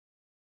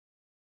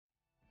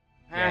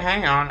Yeah.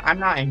 Hang on, I'm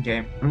not in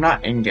game. I'm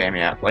not in game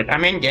yet. Like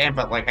I'm in game,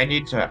 but like I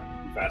need to.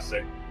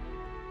 Faster.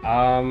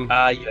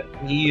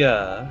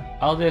 Yeah.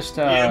 I'll just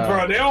Yeah,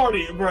 bro,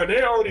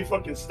 they already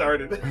fucking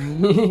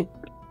started.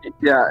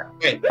 Yeah.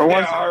 Wait, For They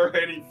once,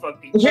 already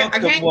fucking. I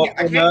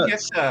can't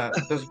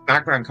get this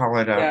background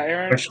color to yeah,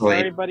 Aaron. officially.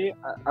 Sorry, buddy.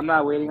 I'm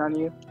not waiting on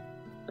you.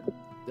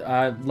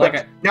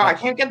 No, I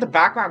can't get the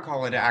background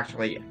color to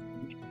actually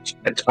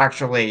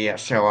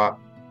show up.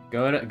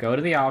 go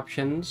to the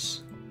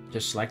options,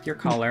 just select your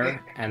color,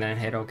 and then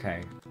hit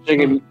OK.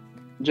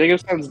 Jacob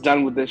sounds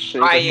done with this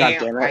shit. I God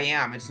damn it.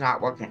 am. It's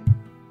not working.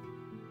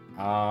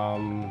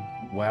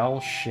 Well,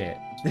 shit.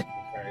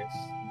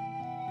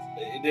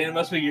 Then it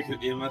must be your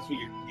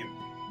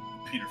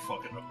Peter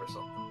fucking up or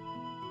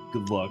something.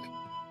 Good luck.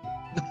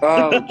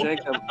 Oh,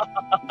 Jacob,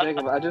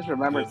 I just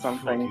remembered Good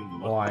something. fucking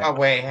luck. Why? Oh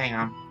wait, hang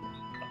on.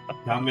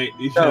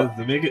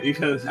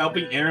 Because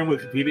helping Aaron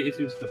with computer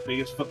issues is the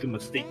biggest fucking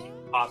mistake you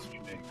could possibly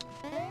make.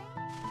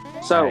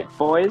 So, Right.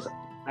 boys,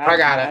 I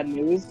got bad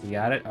news. You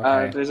got it?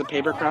 Okay. There's a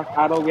papercraft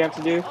battle we have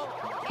to do.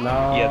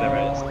 No. Yeah, there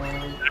is.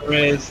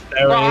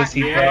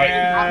 He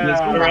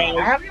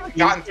I haven't even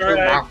gotten through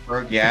Mount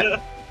Berg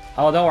yet.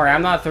 Oh, don't worry.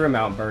 I'm not through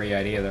Mount Burry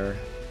yet either.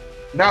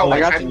 No,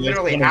 like got I'm to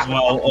literally as at the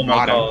well. Oh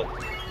my bottom.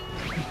 god.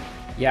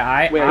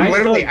 Yeah, Wait, are I'm you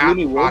literally still at at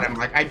the Uni bottom.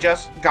 Like I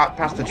just got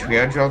past the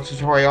trio drill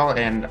tutorial,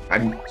 and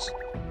I'm.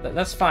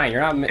 That's fine.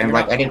 You're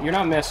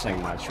not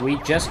missing much. We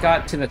just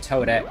got to the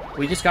Toadette.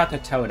 We just got to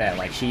Toadette.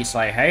 Like she's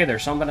like, hey,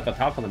 there's something at the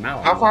top of the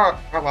mountain.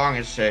 How long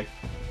is she?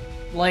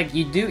 Like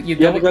you You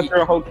have to go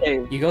through a whole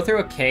cave. You go through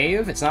a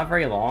cave. It's not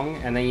very long,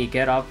 and then you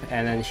get up,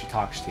 and then she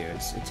talks to you.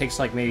 It takes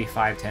like maybe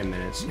 5-10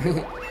 minutes.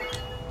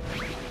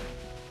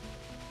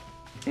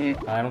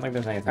 I don't think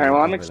there's anything. Alright,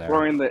 well, I'm over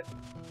exploring the.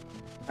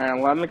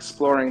 Alright, well, I'm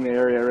exploring the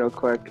area real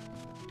quick.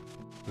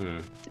 there.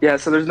 Yeah,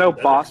 so there's no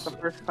boss the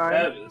first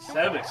time.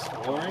 Seb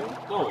exploring?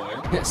 No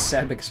way.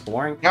 Seb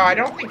exploring. No, I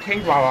don't think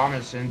King Balam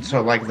is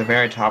until like the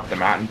very top of the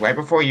mountain, right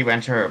before you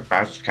enter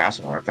Bowser's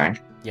Castle, I think.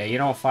 Yeah, you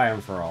don't fight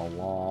him for a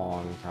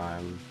long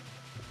time.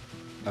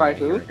 Fight Okay,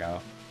 who? Here we go.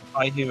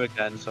 Fight him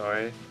again,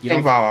 sorry. You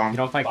King don't, Balam. you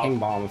don't fight King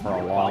Bomb for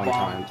a long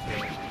time.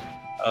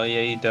 Oh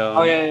yeah, you don't.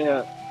 Oh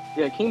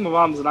yeah, King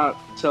Bomb's not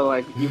till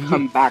like you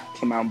come back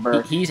to Mount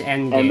Burr. He's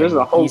end And game. there's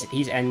a whole-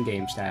 He's end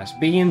game stats.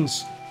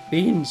 Beans.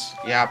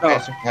 Yeah, Oh.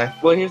 basically.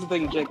 Well, here's the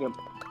thing, Jacob.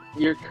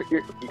 You're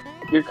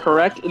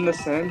correct in the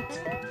sense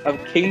of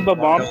King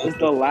Bomb is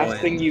the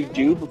last thing you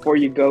do before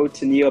you go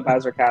to Neo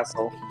Bowser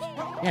Castle.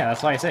 Yeah,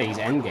 that's why I say he's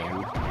end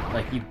game.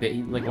 Like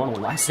like one of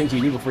the last things you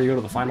do before you go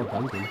to the final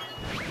dungeon.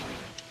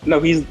 No,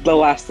 he's the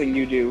last thing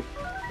you do.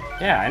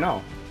 Yeah, I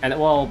know. And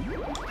well,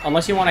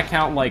 unless you want to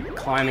count like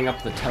climbing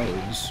up the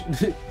toads.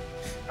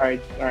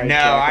 Alright. No,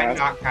 Jack, I'm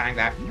not counting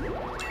that.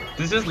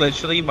 This is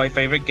literally my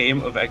favorite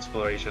game of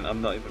exploration.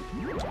 I'm not even.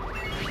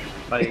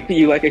 Like,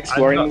 You like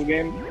exploring I'm this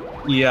game?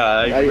 yeah,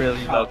 I I-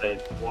 really love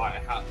it.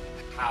 Why? How?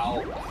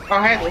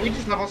 Oh hey,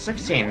 Luigi's level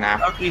 16 now.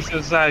 Okay,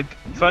 so Zach,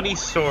 funny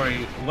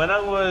story. When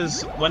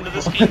did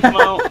this game come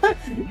out?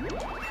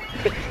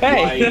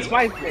 Hey, Why? that's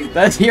my thing.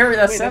 That's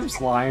Wait, Seb's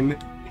line.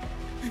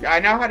 I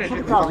know how to do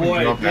the fucking Boy,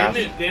 real fast.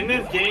 didn't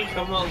this game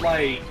come out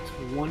like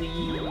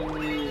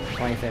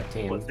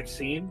 2015.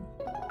 16?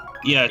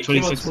 Yeah, It came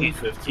out 2016.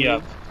 2015.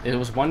 Yeah, It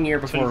was 1 year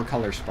before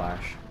Color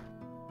Splash.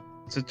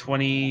 it's a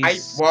 20.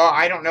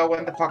 I don't know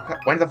when the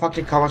fuck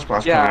did Color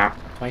Splash come Yeah. out.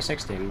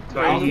 2016.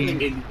 I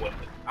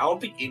don't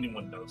think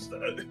anyone knows that.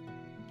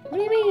 What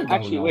do you mean? You don't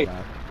Actually, know wait.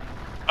 that?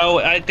 Oh,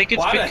 I think it's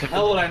Why the because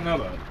hell would I know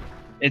that?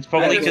 it's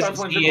probably That because stuff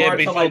it's went the to year Bar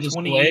till, before like, the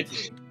Switch.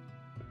 2018.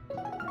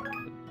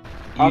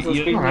 Also, You-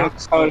 speaking you-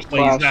 of Color Wait,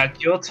 Splash, Zach,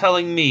 you're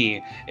telling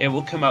me it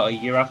will come out a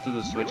year after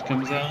the Switch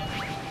comes out?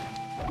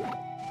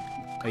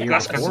 A year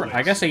That's before? Switch.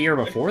 I guess a year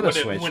before the When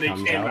it- Switch when it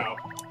comes came out.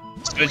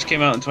 Switch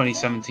came out in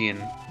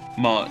 2017,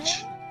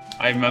 March.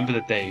 I remember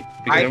the date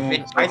because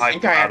everyone was so hyped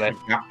about it.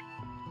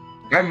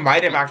 I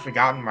might have actually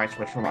gotten my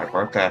Switch for my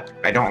birthday.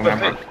 I don't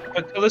remember.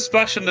 But Color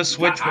Splash and the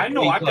Switch. I were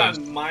know I pretty got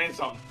close. mine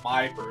on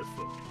my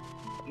birthday.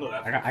 No,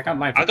 that's I got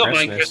mine for I got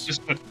mine Christmas.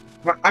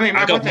 Christmas. I mean,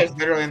 my I got birthday is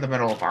literally in the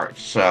middle of March,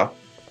 so.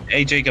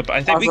 Hey Jacob,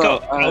 I think we Also,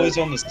 got ours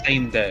on the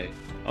same day,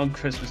 on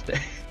Christmas Day.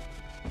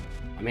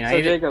 I mean, So,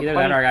 either Jacob,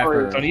 that or I got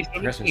for funny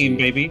Christmas 2017, Eve.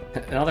 baby.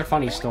 Another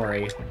funny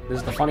story. This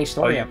is the funny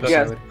story Oh,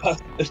 episode.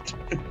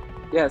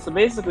 yeah, so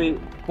basically,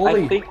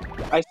 Holy. I think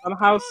I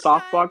somehow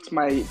softboxed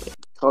my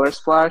Color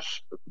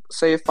Splash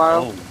save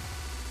file,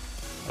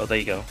 Oh, there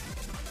you go.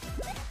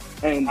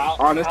 and How-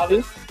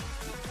 honestly,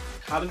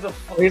 how did the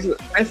fuck? here's the-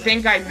 I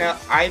think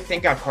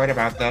I've heard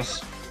about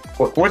this.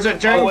 Was it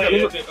during Oh, wait,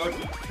 the, okay.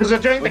 was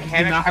it during the Wait, you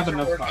did not have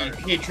enough where cards.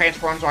 he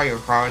transforms all your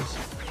cards?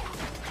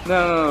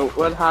 no,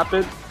 what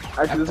happened?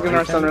 Actually, this is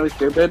gonna sound really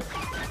stupid,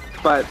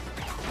 but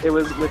it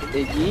was with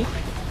Iggy.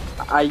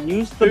 I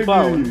used the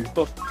bone.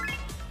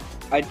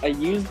 I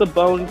used the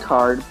bone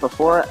card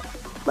before,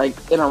 like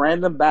in a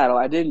random battle.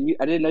 I didn't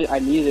know I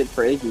needed it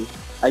for Iggy.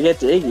 I get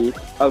to Iggy.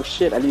 Oh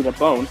shit! I need a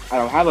bone. I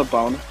don't have a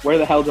bone. Where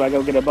the hell do I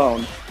go get a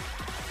bone?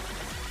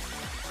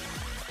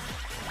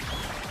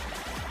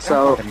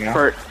 So fucking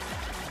know.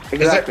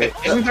 Exactly.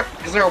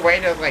 Is there a way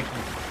to like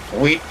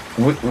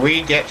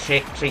we get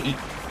shit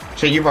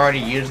you've already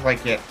used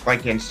like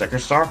in sticker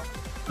stock?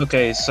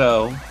 Okay,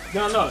 so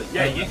No,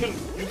 yeah, you can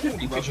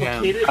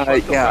replicate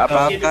it. Yeah,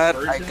 about that,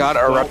 I got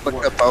a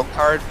replica bone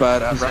card,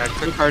 but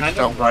replica cards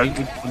don't work. in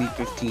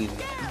 2015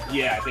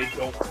 Yeah, they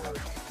don't work.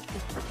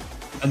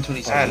 and That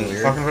 2017.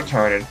 is fucking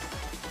retarded.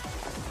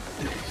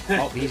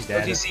 Oh, he's But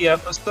dead. you see,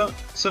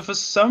 so for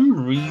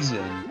some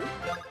reason,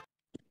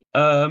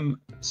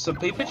 so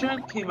Paper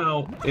Giant came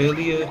out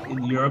earlier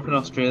in Europe and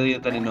Australia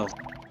than in North.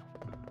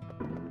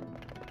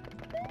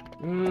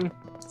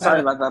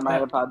 Sorry about that, my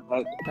iPod.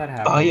 That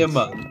happens. By a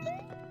month.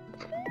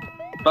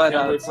 But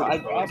Yeah, so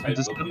I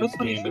December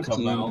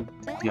 2015,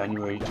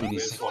 January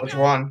 26th. Which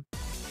one?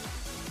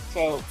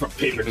 so For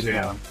Paper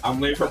Jam. I'm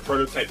waiting for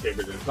prototype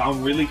Paper Jam. So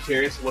I'm really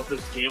curious what this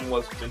game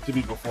was meant to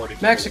be before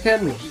it.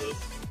 Mexican.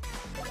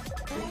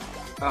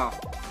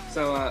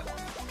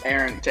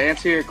 Aaron, to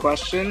answer your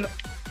question,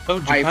 Oh,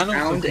 I Japan found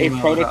also a came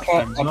out prototype-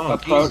 at that time. a Oh,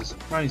 pro- Jesus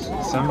Christ,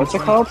 December what's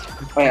it called?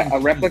 20th. Oh, yeah, a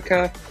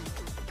replica,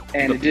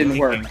 and it didn't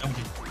work.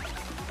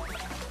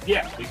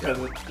 Yeah,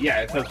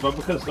 because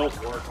replicas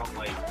don't work on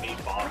like main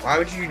boss. Why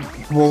would you?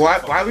 Well,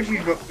 why would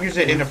you use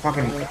it in a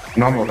fucking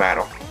normal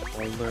battle?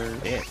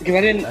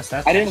 Because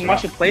I didn't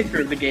watch a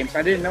playthrough of the game, so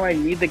I didn't know I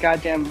need the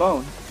goddamn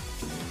bone.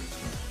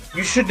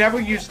 You should never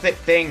use the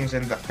things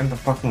in the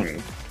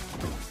fucking.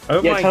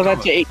 Oh Yeah, my tell God.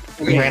 that to 8.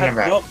 It Random had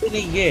battle. not been a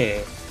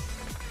year.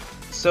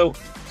 So,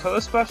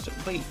 Color Splash.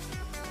 Wait.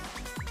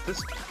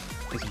 This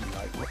isn't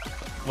right.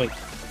 Wait,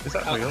 is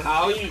that real?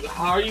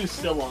 How are you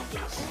still on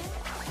this?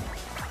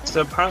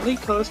 So apparently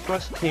Color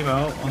Splash came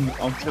out on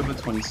October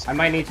 26th. I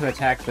might need to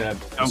attack the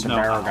Oh, no.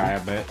 sombrero guy a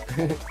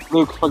bit.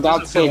 Luke, for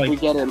God's feel sake, like- we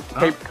get him. Huh?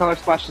 Paper Color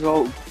Splash is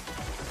old.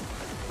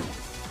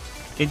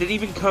 It didn't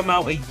even come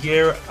out a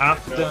year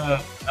after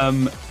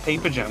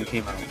Paper Jam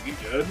came out. You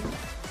good?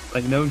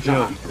 Like, no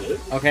joke. You good?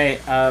 Okay,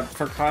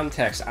 for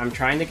context, I'm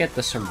trying to get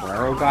the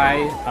sombrero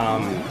guy,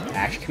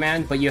 action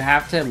command, but you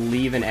have to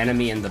leave an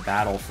enemy in the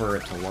battle for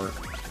it to work.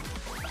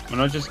 Why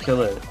not just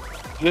kill it?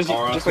 Just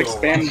like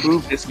spam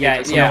move this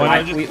game. Yeah,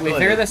 why not we just kill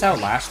figured it? this out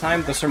last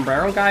time. The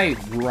sombrero guy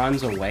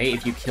runs away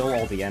if you kill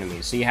all the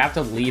enemies, so you have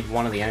to leave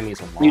one of the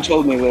enemies alive. You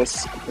told me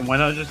this. Why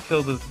not just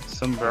kill the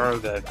sombrero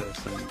guy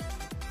first then?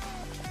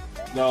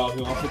 No,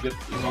 he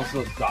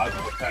also dodge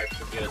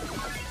attacks again.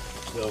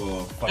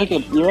 So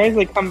Jacob, you realize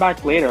they come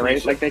back later,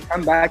 right? Like they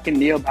come back in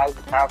Neo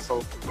Bowser's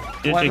Castle.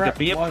 Yeah, Well, Jacob,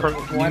 be a pro.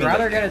 I'd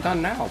rather get it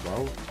done now,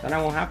 bro. Then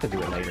I won't have to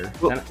do it later.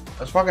 Well- Then-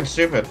 That's fucking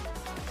stupid.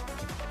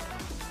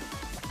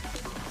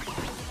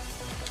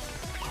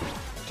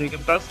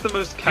 Jacob, that's the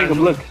most Jacob,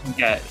 casual look. you can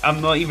get.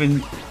 I'm not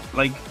even,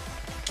 like...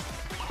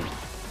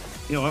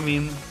 You know what I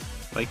mean?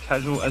 Like,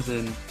 casual as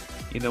in,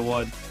 you know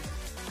what?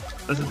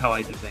 This is how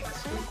I do things.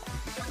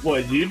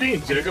 what? Do you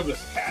think Jacob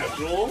is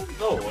casual?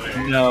 No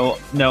way.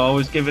 No, I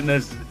was given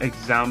this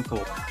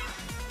example.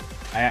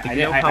 I You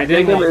know how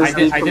didn't Jacob want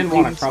is I didn't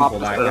want to complete crumple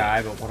that opposite.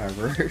 guy, but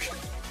whatever.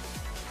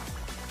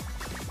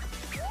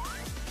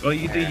 Well,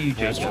 you do you,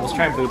 Yeah, Jacob. let's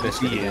try boot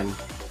this again.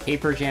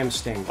 Paper Jam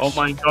stinks. Oh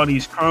my god,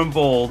 he's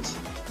crumbled.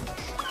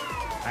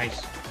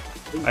 Nice.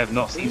 I have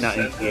not seen that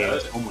in said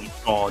years. that? Oh my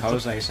god.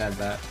 Jose said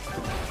that.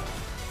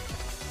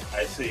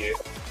 I see.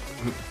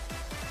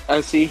 I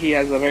see he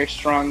has a very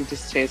strong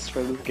distaste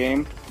for this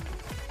game.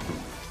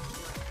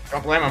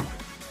 Don't blame him.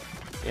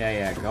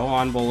 Yeah, go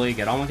on, bully.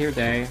 Get on with your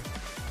day.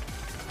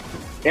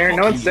 Aaron,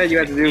 no one said you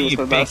had to do this You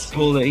with big us.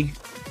 bully.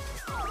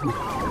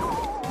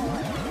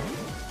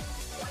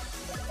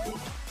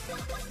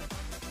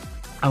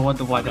 I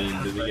wonder why the Did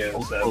he get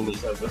bully.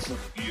 said this is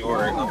New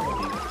York?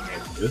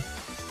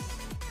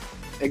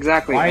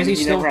 Exactly. Why is and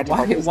he still? never had to Why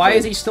participate.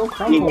 is he still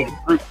crumpled?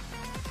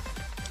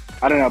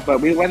 I don't know,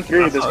 but we went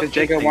through That's this not because a good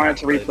Jacob thing, wanted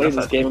to actually. replay That's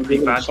this game and actually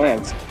give it a bad.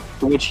 chance,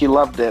 for which he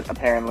loved it,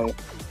 apparently.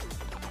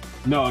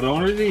 No, the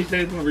only reason he said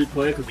he's gonna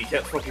replay it because he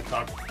kept fucking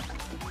talking.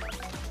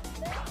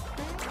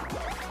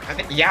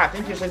 I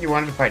think you said you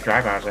wanted to fight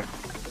Dry Bowser.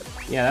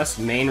 Yeah, that's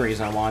the main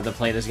reason I wanted to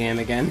play this game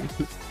again.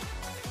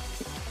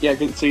 Yeah,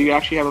 so you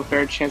actually have a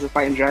fair chance of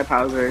fighting Dry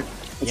Bowser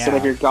instead Yeah.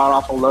 of your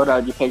god-awful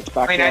loadout you picked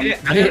back I mean, then.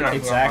 I didn't know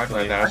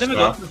Exactly. exactly. That I never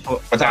stuff got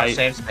to without fight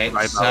save states,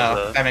 Dry so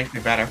Bowser. that makes me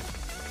better.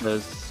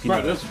 There's, you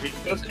Bro, know,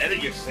 just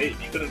edit your save.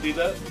 You couldn't do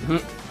that?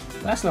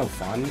 That's no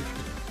fun.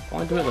 I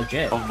want to do it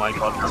legit. oh my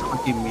god, this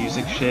fucking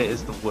music shit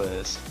is the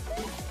worst.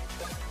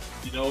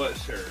 You know what?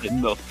 Sure.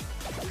 Enough.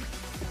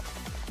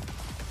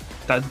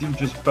 That dude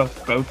just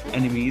buffed both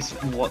enemies.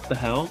 What the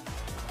hell?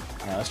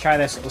 Alright, let's try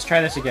this. Let's try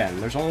this again.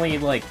 There's only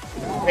like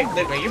Hey,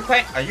 Luke,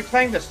 are you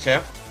playing this too?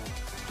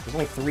 there's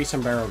only 3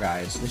 sombrero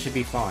guys. This should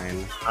be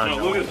fine. I No,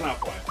 know. Lucas not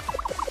playing.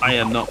 I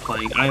am not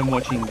playing. I am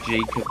watching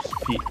Jacob's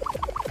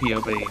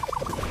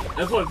POV.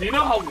 That's what. Do you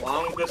know how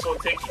long this will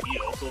take if he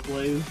also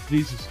plays?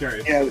 Jesus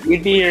Christ. Yeah,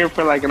 we'd be here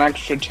for like an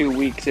extra 2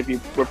 weeks if you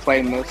were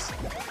playing this.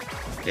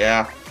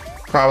 Yeah,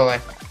 probably.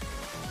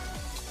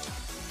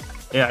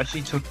 It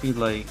actually took me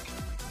like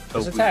a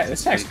This week attack, to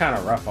this attack's play. kind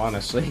of rough,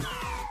 honestly.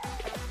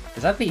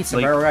 Is that the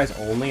sombrero guy's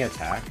only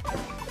attack?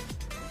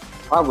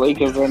 Probably,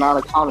 because they're not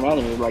a common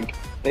enemy. Like,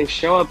 They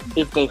show up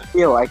if they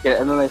feel like it,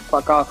 and then they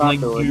fuck off Like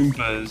afterwards.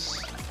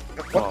 Goombas.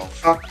 What the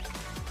fuck?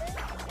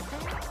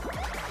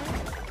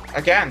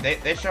 Again,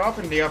 they show up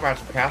in Neo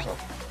Bowser's Castle.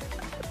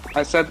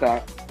 I said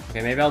that.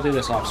 Okay, maybe I'll do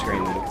this off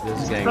screen.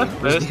 This is getting,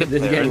 That's this is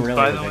getting really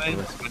by the way?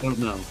 ridiculous. I don't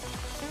know.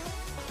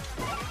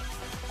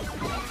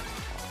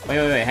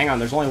 Wait, hang on.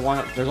 There's only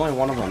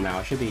one of them now.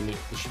 It should be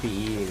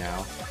E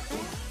now.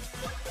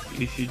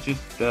 You should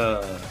just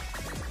Let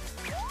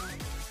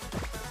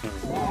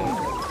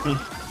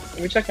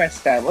me check my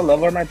stat. What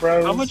level are my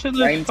bros? How much are those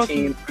 19.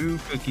 fucking boo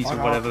cookies or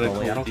whatever they're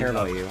called? I don't care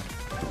about you.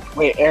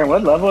 Wait, Aaron,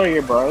 what level are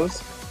your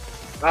bros?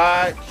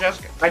 I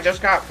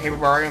just got Paper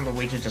Mario and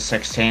Luigi to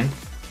 16.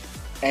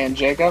 And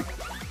Jacob?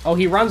 Oh,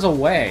 he runs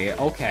away.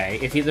 Okay,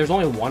 if there's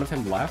only one of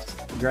him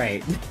left,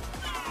 great.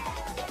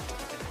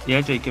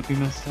 Yeah, Jacob, you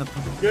messed up.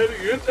 Good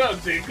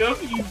job, Jacob.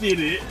 You did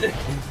it.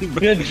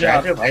 Good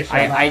job.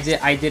 Congratulations.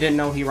 I didn't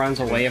know he runs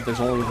away if there's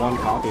only one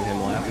copy of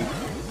him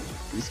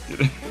left. Just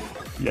kidding.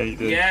 Yeah, you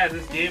did. Yeah,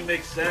 this game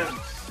makes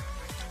sense.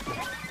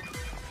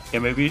 Yeah,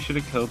 maybe you should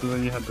have killed him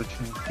when you had the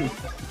chance.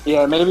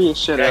 Yeah, maybe you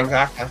should Yeah, have.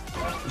 exactly.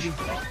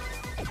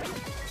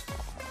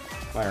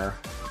 Where?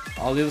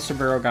 I'll do the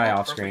Saburo guy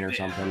off screen or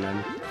something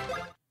then.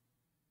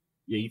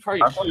 Yeah, you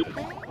probably should.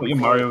 Well, your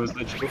Mario was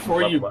literally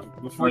Before you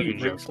Mario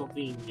drink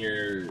something in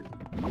your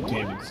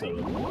gaming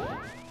soda.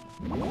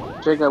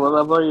 Jacob, what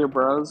level are your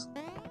bros?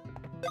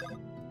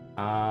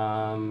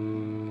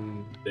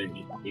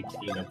 Maybe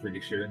 18, I'm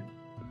pretty sure.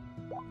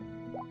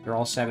 They're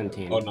all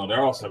 17. Oh no,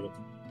 they're all 17.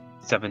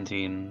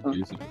 17. Oh.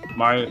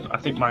 Mario, I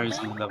think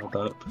Mario's leveled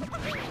up.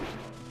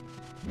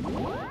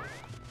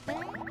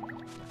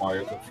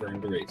 Mario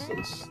preferring the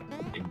races.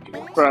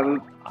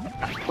 Bro,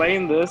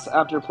 playing this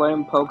after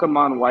playing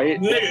Pokemon White.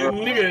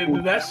 Nigga,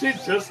 did that shit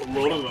just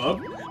loaded up?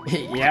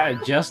 Yeah,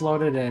 it just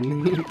loaded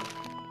in.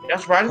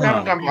 Yes, right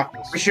now done black.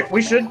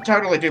 We should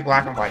totally do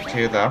Black and White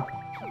too, though.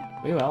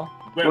 We will.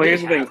 Wait, Well,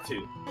 here's the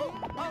thing.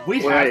 We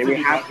Well, have to we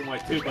do have- Black and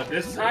White too, but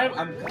this time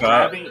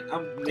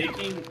I'm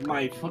making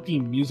my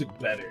fucking music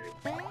better.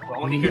 I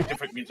want to hear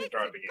different music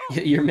throughout the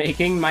game. You're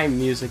making my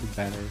music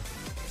better.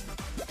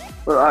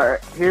 But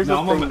alright, here's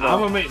No, the I'm thing.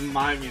 gonna make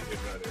my music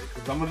better.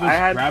 Because I'm gonna I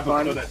had just grab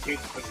fun. a code that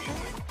changes the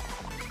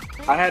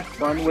music. I had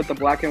fun with the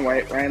Black and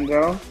White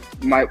rando.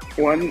 My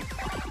one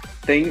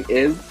thing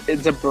is,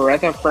 it's a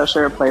breath of fresh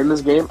air playing this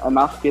game. I'm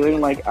not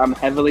feeling like I'm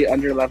heavily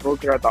underleveled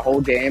throughout the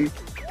whole game.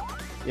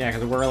 Yeah,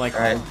 because we're like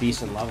all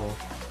decent level.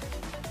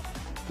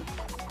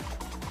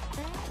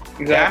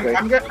 Exactly. Yeah,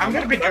 I'm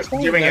gonna be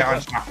doing it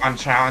on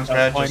challenge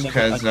mode just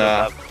because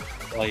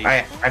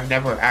I've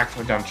never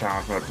actually done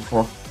challenge mode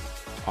before.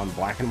 On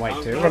Black and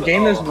White too? The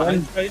game is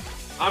one.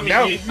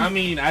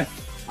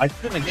 I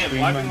couldn't Yeah,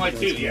 Black and White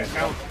too, yeah.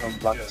 From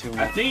Black 2.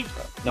 I think,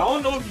 I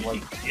don't know if you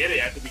can get it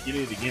at the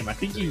beginning of the game. I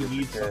think you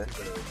need something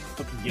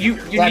to get You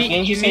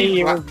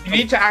it.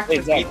 need to actually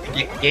beat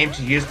the game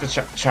to use the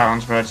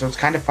challenge mode, so it's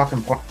kind of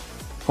fucking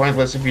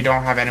pointless if you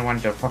don't have anyone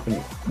to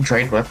fucking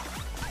trade with.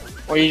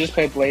 Or you just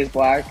play Blaze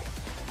Black,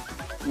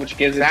 which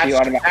gives it to you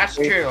automatically. That's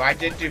true. I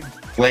did do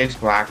Blaze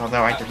Black,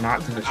 although I did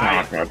not do the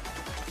challenge mode.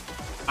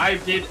 I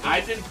did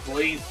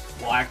Blaze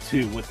Black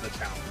 2 with the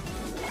challenge.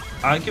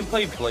 I can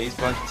play Blaze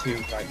Black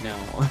 2 right now.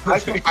 I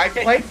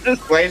played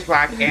Blaze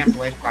Black and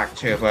Blaze Black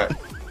 2, but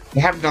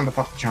they haven't done the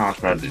fucking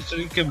challenge mode. So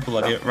you can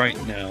play it right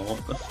now.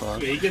 What the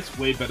fuck? Yeah, it gets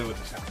way better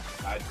with the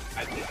challenge.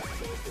 I did.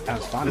 That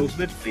was fun. It was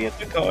literally at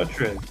the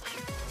cartridge.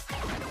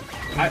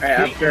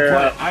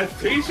 I'm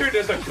pretty sure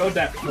there's a code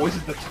that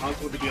forces the challenge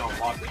mode to be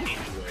unlocked anyway.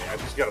 I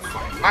just gotta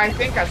find it. I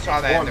think I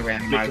saw that in the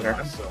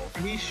randomizer.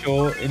 Pretty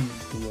sure in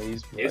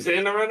Blaze Black. Is it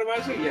in the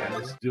randomizer? Yeah,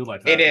 just do it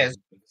like that. It is.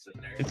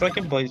 It's like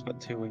in Blaze Black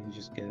 2 when you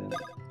just get it.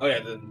 Oh yeah,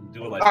 then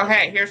do it like Oh, that.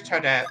 hey, here's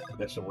Toadette.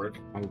 That should work.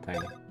 One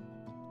thing.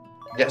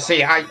 Yeah,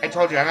 see, I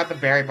told you, I'm at the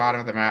very bottom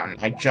of the mountain.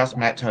 I just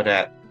met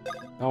Toadette.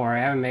 Don't worry,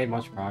 I haven't made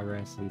much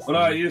progress since. What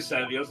about you,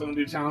 Sam? You also gonna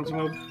do challenge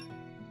mode?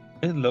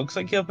 It looks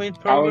like you've made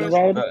Challenge progress,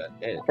 mode? but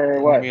it, For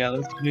what? yeah,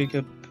 let's make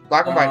a.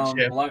 Black and White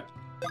 2. Black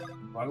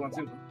one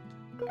too.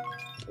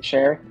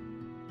 Share.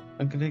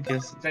 I'm gonna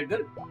guess. Okay,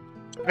 good.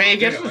 I mean, I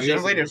guess the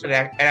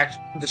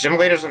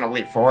simulators an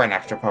Elite Four and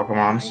extra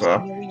Pokemon, so.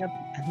 Nearly at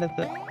the end of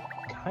the,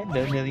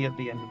 nearly at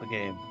the end of the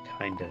game,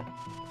 kinda.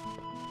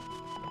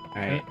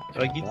 Alright.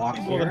 Like you Walk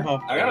more than here.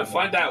 half. I gotta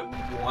find that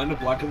one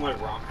Black and White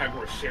ROM pack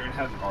where Sharon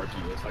has an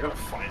Arceus. I gotta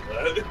find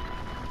that.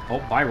 Oh,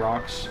 bye,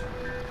 rocks.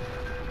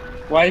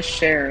 Why is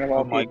Sharon of all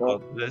Oh my people?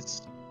 god,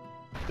 this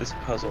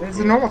puzzle. It's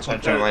a normal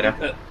type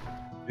simulator.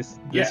 This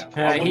Yeah,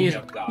 he's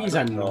oh, God.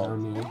 a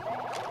normie.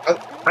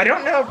 I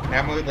don't know if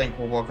Memory Link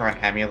will work on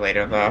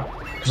emulator though,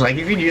 because like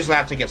you can use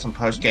that to get some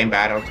post-game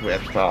battles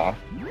with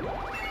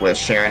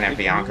Sharon and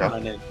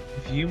Bianca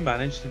If you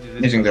manage to do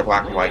this using their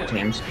Black and White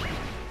teams.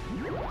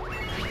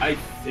 I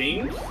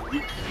think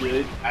you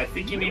could. I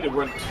think you need to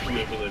run 2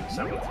 emulators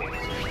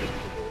simultaneously.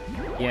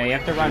 Yeah, you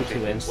have to run 2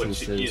 Which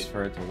instances is-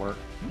 for it to work.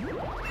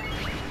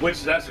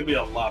 Which that's gonna be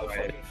a lot of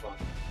fucking fun.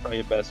 try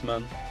your best,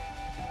 man.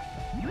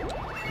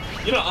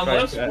 You know,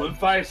 unless Right,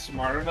 Wi-Fi is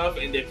smart enough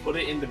and they put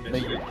it in the There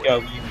mystery. you go,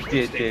 you which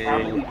did they it.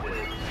 probably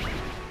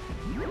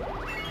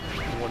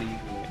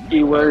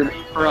Keyword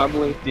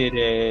probably. Did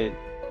it.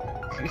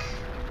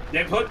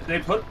 They put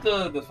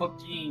the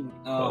fucking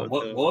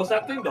what was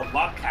that thing? The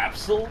lock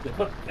capsule? They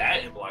put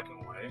that in black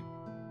and white.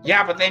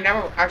 Yeah, but they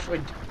never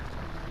actually.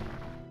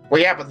 Well,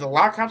 yeah, but the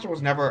lock capsule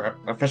was never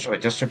officially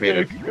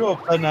distributed.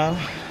 now.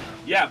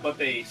 Yeah, but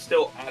they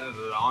still added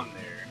it on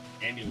there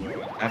anyway.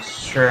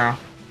 That's true.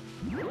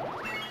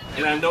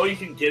 And I know you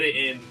can get it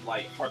in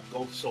like Heart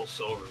Gold Soul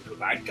Silver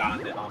because I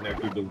got it on there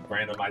through the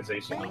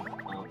randomization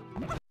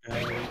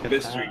of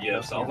mystery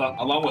gifts,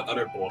 along with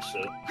other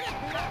bullshit.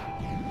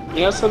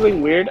 You know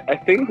something weird? I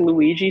think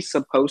Luigi's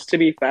supposed to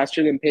be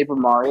faster than Paper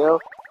Mario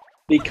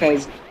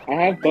because I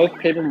have both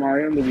Paper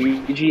Mario and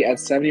Luigi at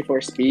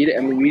 74 speed,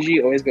 and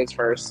Luigi always goes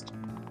first.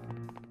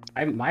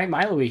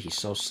 My Luigi's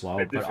so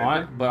slow, but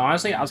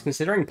honestly, I was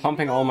considering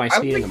pumping all my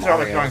speed into Mario.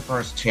 I think going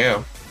first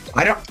too.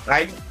 I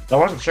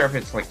wasn't sure if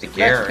it's like the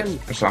gears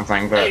or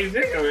something, but hey,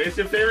 Zico, it's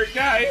your favorite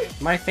guy.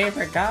 My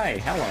favorite guy.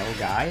 Hello,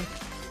 guy.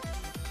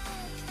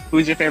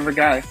 Who's your favorite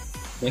guy?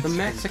 The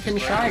Mexican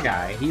Shy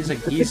Guy. He's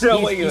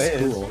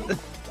cool.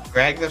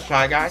 Greg the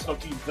Shy Guy?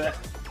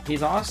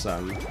 He's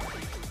awesome.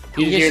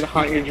 He's here to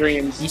haunt your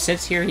dreams. He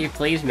sits here, he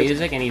plays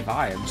music, and he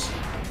vibes.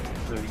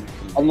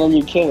 And then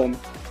you kill him.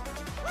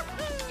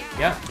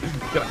 Yeah. You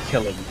gotta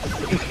kill him.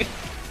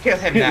 Kill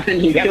him now.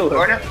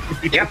 Murder.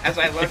 Yep, as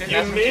I learned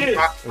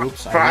in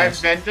Five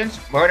Vengeance,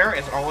 murder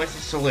is always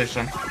the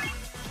solution.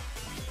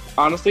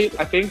 Honestly,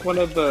 I think one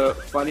of the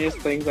funniest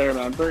things I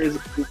remember is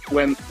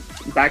when,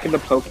 back in the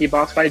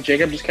Pokeboss fight,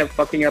 Jacob just kept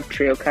fucking up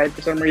Trio Kite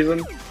for some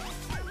reason.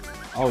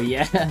 Oh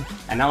yeah,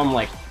 and now I'm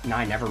like, nah,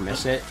 I never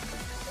miss it.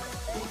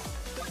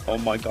 Oh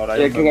my god,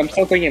 yeah, because I'm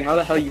still thinking, how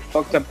the hell you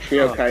fucked up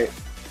Trio Kite?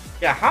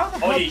 Yeah, how the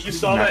hell? Oh, you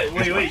saw that?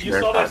 Wait, you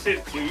saw that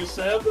shit too,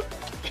 Seb?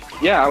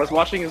 Yeah, I was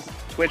watching his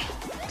Twitch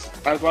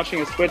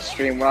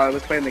stream while I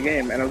was playing the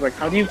game, and I was like,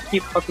 how do you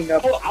keep fucking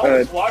up? Oh, I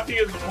was watching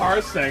his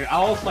parsing.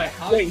 I was like,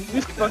 how do you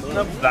fucking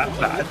up that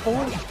bad?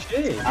 Holy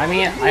shit! I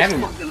mean,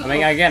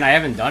 I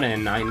haven't done it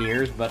in 9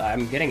 years, but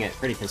I'm getting it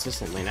pretty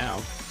consistently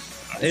now.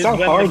 It's not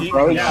hard,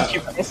 bro.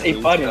 You press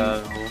a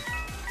button.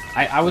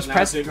 I was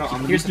pressing.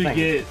 Here's the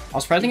thing. I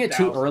was pressing it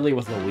too early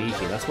with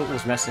Luigi. That's what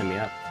was messing me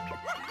up.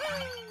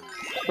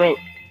 Bro,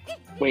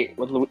 wait.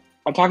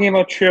 I'm talking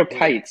about Trio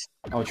Kites.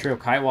 Oh, Trio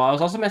Kite. Well, I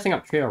was also messing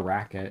up Trio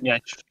Racket. Yeah.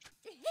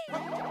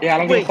 Yeah, I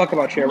don't give a fuck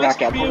about Trio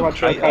Racket. I'm talking about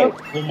Trio Kite.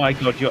 Oh my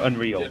god, you're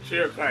unreal.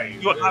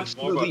 You're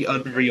absolutely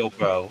unreal,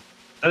 bro.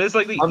 That is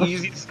like the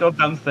easiest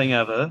goddamn thing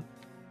ever.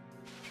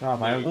 Shut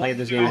up, I haven't played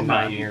this game in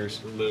 9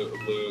 years. Luke.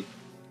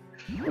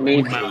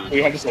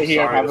 You have to say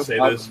here. Sorry to say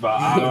this, but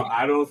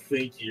I don't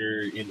think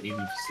you're in any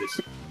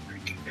position.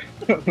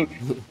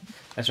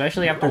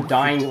 Especially after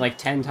dying like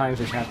 10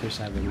 times in Chapter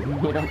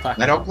 7. We don't talk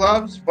Metal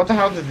Gloves? What the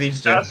hell did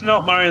these do? That's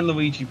not Mario and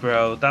Luigi,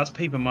 bro. That's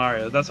Paper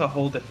Mario. That's a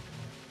whole different...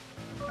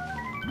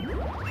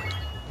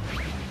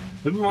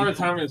 Paper Mario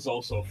Timer is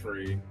also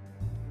free.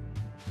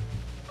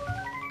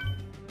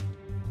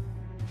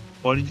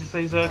 What did you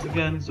say, Zach,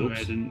 again?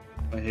 Sorry,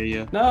 I hear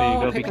you.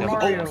 No, Paper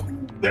Mario. Oh,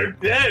 they're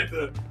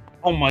dead!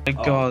 Oh my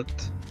god.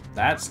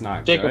 That's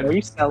not Jacob, good. are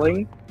you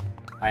selling?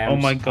 Oh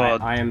my god.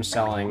 I am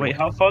selling. Wait,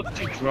 how far did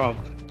you drop?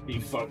 He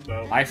fucked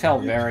up. I fell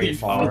very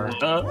far.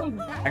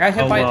 I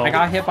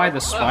got hit by the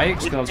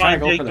spikes because I was trying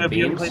to go for the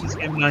beams. You've played this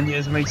game 9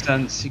 years, it makes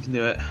sense, you can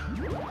do it.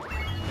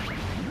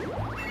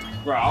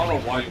 Bro, I don't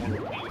know why you want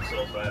to beam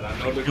so bad. I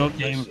know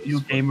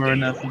you're gamer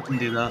enough, you can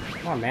do that.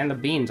 Come on, man, the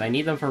beans. I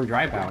need them for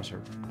Dry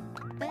Bowser.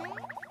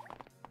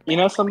 You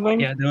know something?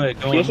 Yeah, do it.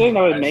 You think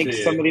that would make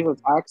some of these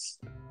attacks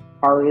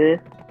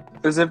harder?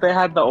 Is if they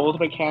had the old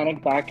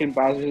mechanic back in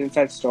Bowser's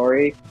Inside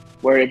Story,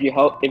 where if you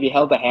held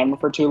the hammer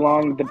for too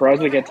long, the bros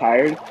would get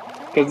tired.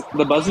 Because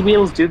the Buzzy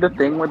Beetles do the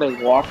thing where they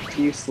walk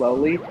to you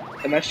slowly,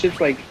 and that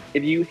shit's like,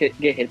 if you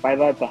get hit by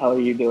that, the hell are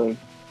you doing?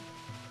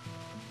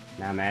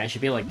 Nah, man, it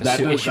should be like the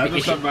it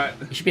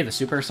should be the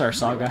Superstar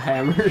Saga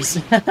hammers.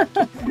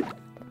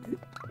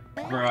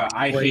 Bro,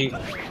 I hate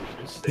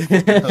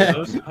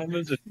those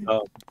hammers are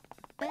dumb.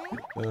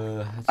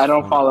 I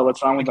don't follow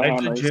what's wrong with the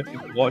hammers. I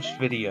legit watched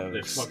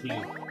videos.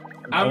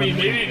 I mean,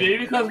 maybe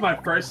because my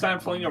first time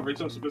playing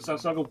original Superstar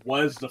Saga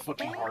was the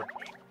fucking hard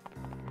game.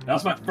 That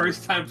was my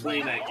first time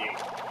playing that game.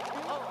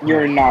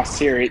 You're not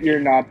serious. You're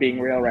not being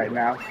real right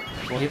now.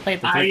 Well, he played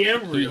the I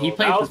am real. He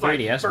played the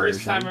 3DS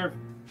first version. Time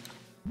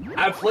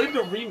I played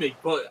the remake,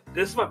 but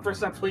this is my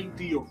first time playing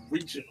the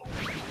original.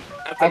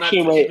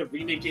 Actually, wait. The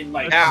remake in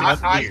like I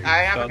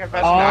have a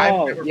confession.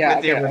 I've never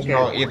played the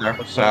original either,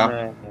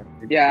 so...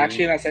 Yeah,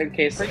 actually, in that same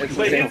case, it's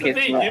the same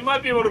case. You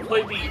might be able to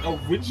play the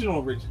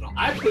original.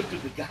 I played through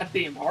the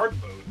goddamn hard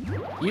mode.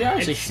 You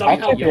honestly should. I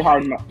played through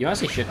hard mode. You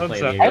honestly should play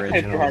the original. I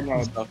played through hard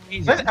mode.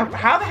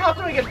 How the hell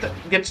do I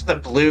get to the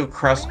blue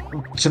crescent,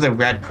 to the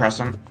red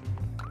crescent?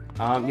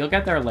 You'll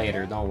get there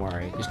later. Don't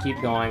worry. Just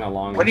keep going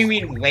along. What do you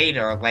mean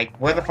later? Like,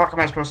 where the fuck am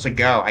I supposed to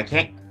go? I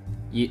can't.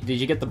 Did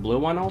you get the blue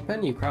one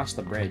open? You crossed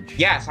the bridge.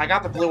 Yes, I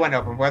got the blue one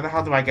open. Where the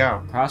hell do I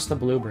go? Cross the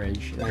blue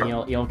bridge, and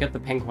you'll get the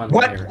pink one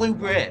what later. What blue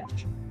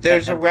bridge?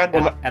 There's a red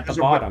one at the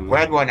bottom.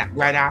 Red one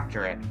right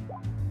after it.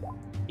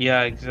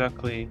 Yeah,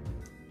 exactly.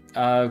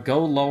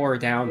 Go lower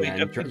down Wait,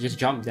 then. Just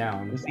jump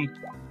down.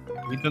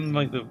 We done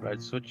like the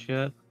red switch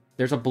yet?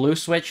 There's a blue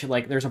switch,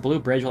 like there's a blue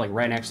bridge like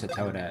right next to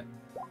Toadette.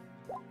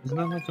 Isn't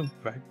that like a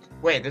red?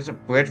 Wait, there's a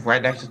bridge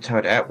right next to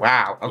Toadette.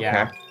 Wow. Okay.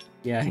 Yeah.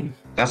 Yeah.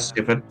 That's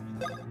stupid.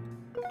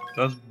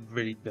 That's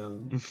really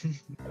dumb.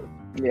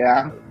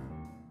 Yeah.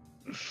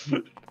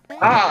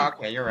 Oh,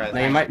 okay, you're right.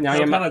 Now you might. Now I'm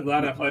you kind might. of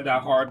glad I played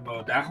that hard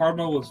mode. That hard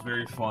mode was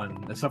very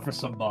fun, except for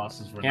some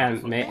bosses. Were Yeah.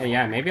 not fun.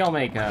 Yeah. Maybe I'll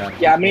make.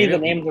 Yeah, I made the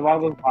names of all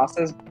those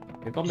bosses.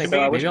 Maybe I'll make. So,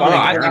 Maybe which I'll one?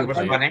 I make. thought it was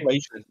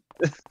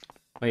funny.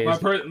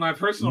 Wait, My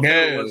personal No.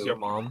 favorite was your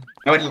mom.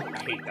 I would, I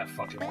hate that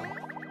fucking one.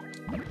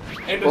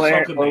 And the Well,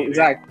 Shulker Maiden.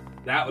 Zach,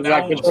 That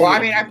Zach, one which was well, I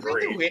mean, I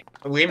great. played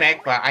the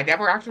remake, but I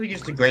never actually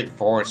used the Great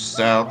Force,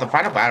 so the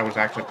final battle was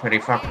actually pretty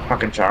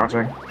fucking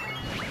challenging.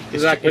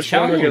 Zach, it's which one was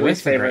challenging your with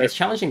least the favorite? It's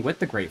challenging with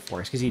the Great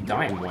Force because you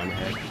die in one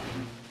hit.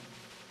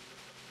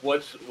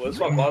 What's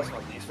my boss my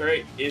least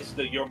favorite? Is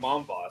the Your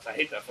Mom boss. I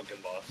hate that fucking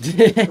boss.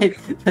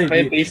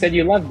 Wait, but you said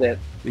you loved it.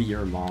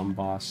 Your mom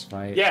boss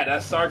fight. Yeah,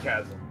 that's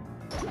sarcasm.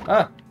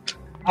 Ah,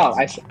 Oh,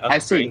 I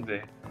see.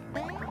 Crazy.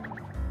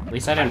 at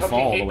least I didn't fucking fall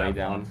all hate the way that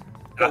down.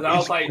 Cause that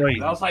was like Crazy.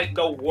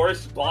 the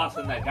worst boss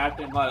in that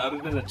goddamn mod, other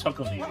than the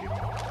Chuckle Meteor.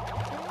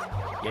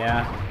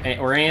 Yeah.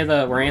 Were any of the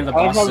I love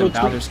bosses how in the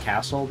Bowser's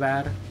Castle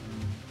bad?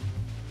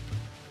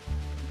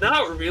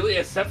 Not really,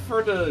 except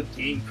for the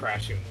game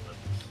crashing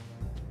ones.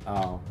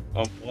 Oh.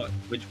 Oh, what?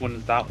 Which one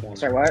is that one?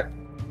 Sorry, what?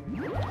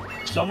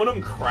 Some of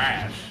them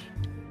crash.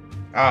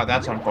 Oh,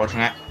 that's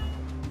unfortunate.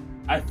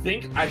 I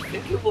think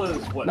it was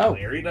what No.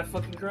 Larry that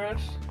fucking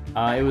crashed.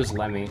 It was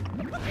Lemmy.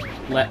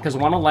 Because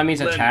one of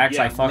Lemmy's Lem- attacks,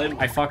 yeah,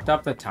 I fucked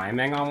up the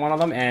timing on one of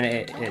them, and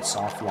it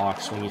soft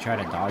locks when you try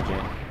to dodge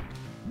it.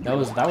 That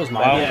was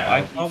my Wow, Yeah.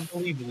 I can't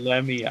believe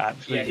Lemmy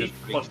actually Yeah, he just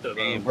fucked it up.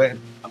 game. Rip-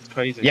 That's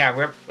crazy. Yeah,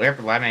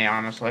 rip Lemmy,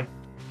 honestly.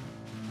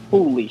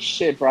 Holy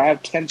shit, bro! I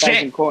have 10,000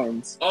 Shit.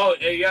 coins. Oh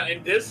yeah,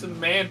 and this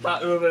man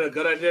thought it would have been a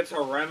good idea to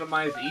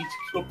randomize each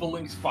Koopa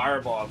Link's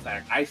fireball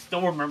attack. I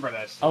still remember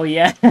that. Shit. Oh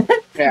yeah.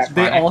 Yeah.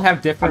 They all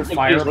have different I'm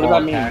confused, what does fireball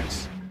that mean?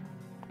 attacks.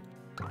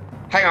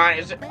 Hang on,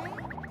 is it?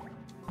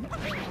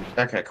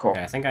 Okay, cool.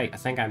 Okay, I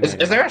think I made Is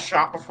it. there a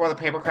shot before the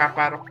Papercraft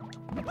battle?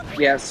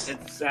 Yes.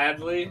 And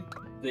sadly,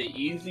 the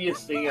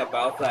easiest thing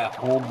about that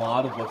whole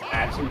mod was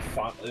actually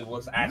fun. It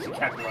was actually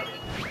calculated.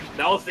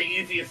 That was the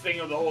easiest thing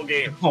of the whole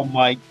game. Oh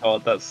my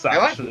god, that's Really?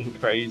 actually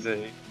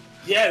crazy.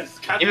 Yes,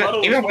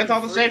 calculated Even was with all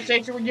the free. save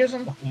states you were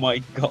using? Oh my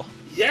god.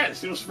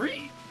 Yes, it was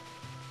free.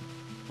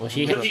 Well,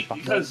 she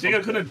Because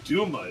Sega couldn't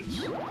do much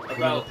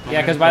about.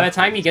 Yeah, because by the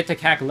time you get to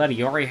Kakaleta,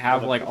 you already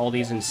have like all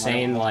these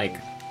insane like,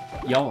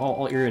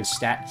 all your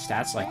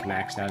stats like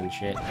maxed out and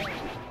shit.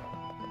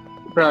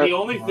 Bro, The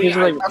only thing these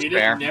are I like-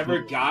 fair. never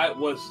got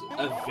was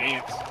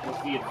advanced.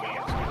 Was the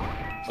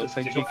advanced? It's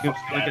like Sega you could-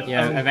 fucked like that a-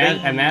 Yeah,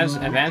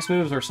 up. advanced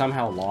moves are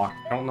somehow locked.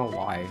 I don't know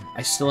why.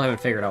 I still haven't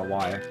figured out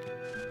why.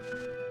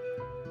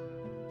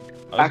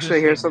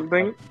 Actually, here's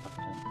something.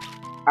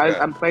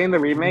 I'm playing the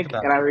remake,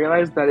 and I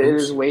realized that it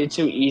is way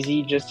too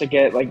easy just to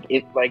get like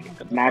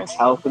max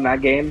health in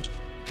that game.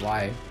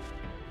 Why?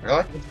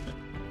 Really?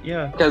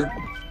 Yeah. Because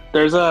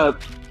there's Yeah.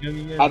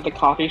 at the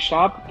coffee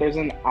shop, there's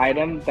an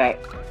item that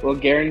will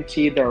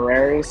guarantee the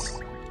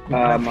rarest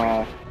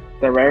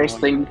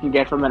thing you can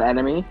get from an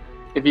enemy.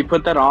 If you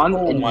put that on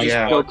and you my just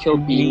God. go kill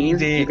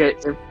beans, Need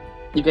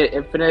you get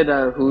infinite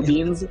who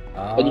beans,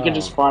 and you can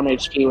just farm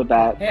HP with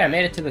that. Hey, I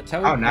made it to the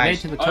toad. Oh, I made it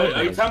nice. to the Oh, toad.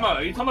 are you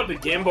talking about the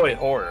Game Boy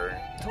Horror?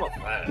 You're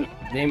talking about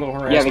that. Game Boy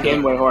Horror. Yeah, the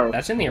Game Boy Horror.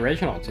 That's in the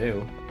original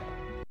too.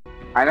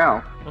 I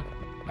know. All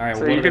right,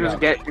 So what you do can they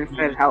just got? get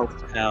infinite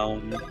health.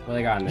 What do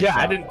they got in this Yeah,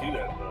 I shop? didn't do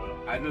that though.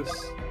 I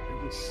just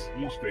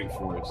used Great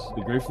Force.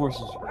 The Great Force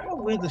is great.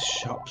 Where the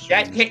shops?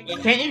 Yeah, can't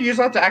you use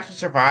that to actually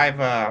survive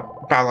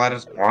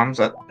Balletta's bombs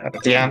at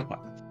the end?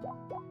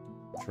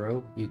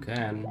 True, you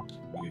can.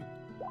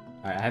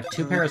 Alright, I have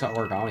 2 pairs of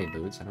origami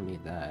boots. I don't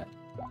need that.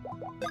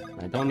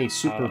 I don't need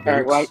super boots.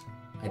 Alright, well-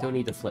 I don't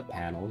need the flip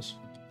panels.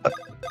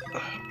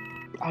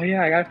 Oh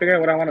yeah, I gotta figure out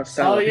what I want to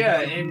sell. Oh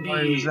yeah, and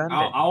Where is the that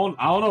I don't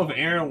know if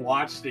Aaron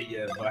watched it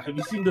yet, but have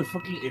you seen the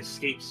fucking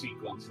escape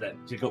sequence that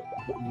Jacob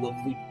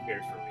lovely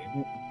prepared for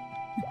me?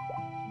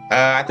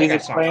 I think I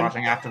Please stopped explain.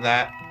 watching after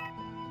that.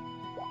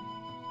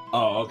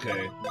 Oh,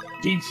 okay.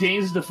 He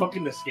changed the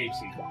fucking escape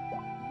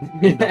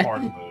sequence in the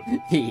hard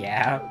mode.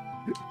 Yeah,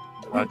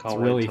 I it's can't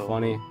really wait till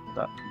funny.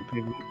 that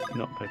people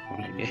not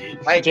picking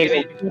Like,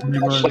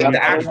 the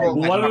actual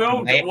One of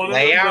them,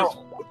 layout.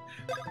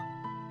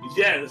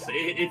 Yes,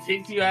 it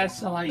takes you as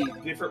to like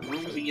different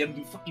rooms and you have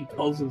to do fucking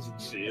poses and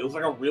shit. It was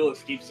like a real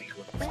escape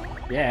sequence.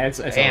 Yeah, it's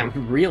a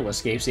Damn. real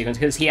escape sequence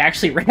because he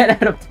actually ran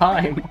out of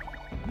time.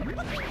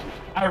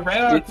 I ran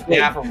out of time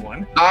Yeah. for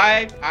one.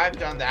 I've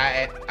done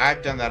that.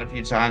 I've done that a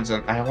few times,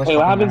 and I always. Wait,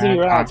 what fucking happens if you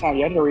ran run out of time?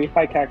 You have to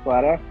refight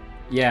Kakaleta?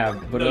 Yeah,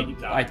 but No, you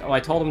don't. I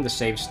told him to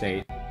save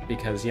state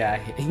because yeah.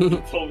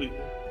 Told me.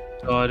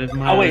 God, if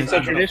my Oh, wait, I so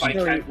was not gonna fight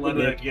traditionally-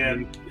 Kakaleta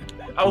again.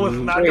 I was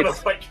not Wait. gonna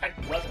fight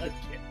Kakaleta again.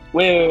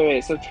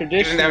 Wait. So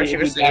traditionally, she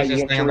if was you die, the you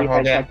easiest have to thing in the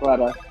whole refight game.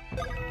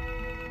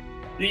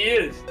 Kakaleta. He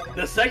is.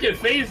 The second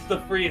phase is the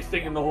freest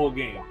thing in the whole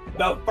game.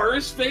 The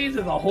first phase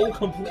is a whole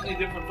completely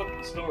different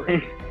fucking story.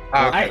 Okay,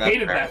 I that's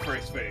hated fair. that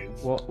first phase.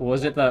 Well,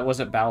 was it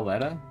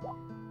Bowletta?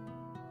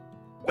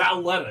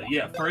 Bowletta,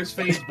 yeah, first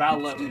phase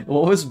Bowletta.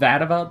 What was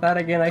bad about that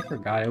again? I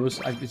forgot.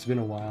 It's been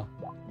a while.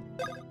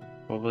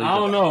 Probably I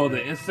don't know, the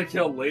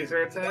insta-kill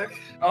laser attack?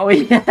 Oh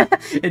yeah,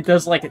 it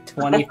does like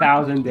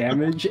 20,000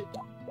 damage.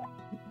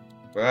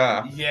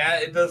 Yeah,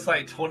 it does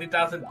like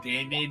 20,000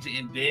 damage,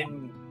 and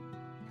then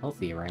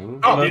Healthy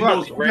ring. Oh, then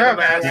look, those random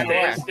ass yeah,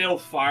 yeah. standstill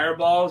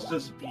fireballs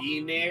just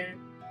being there,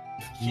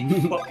 keep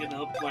fucking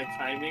up my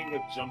timing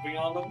of jumping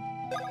on them.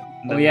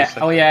 Oh yeah,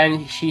 oh yeah,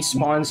 and she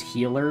spawns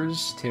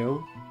healers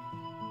too.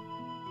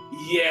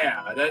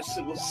 Yeah, that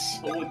shit was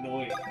so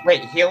annoying.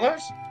 Wait,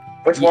 healers?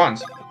 Which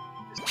ones?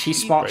 She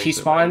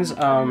spawns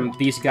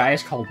these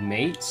guys called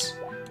mates,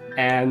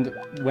 and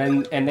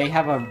they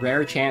have a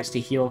rare chance to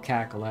heal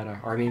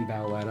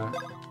Bowletta.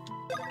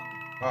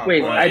 Oh,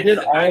 Wait, boy. I did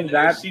all of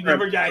that. She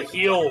never got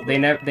healed. They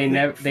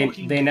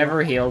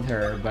never healed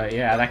her, but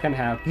yeah, that can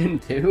happen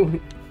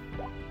too.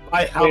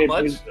 By how Wait,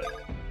 much?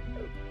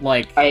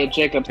 Like Hey,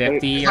 Jacob,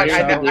 50 or Like, so.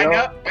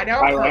 I know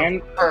I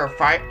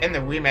ran- in the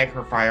remake,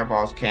 her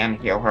fireballs can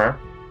heal her.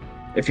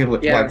 If you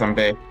Yeah. let them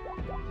be.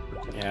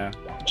 Yeah,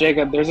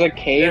 Jacob, there's a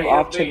cave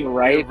off to the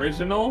right. The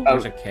original?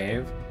 there's a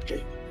cave.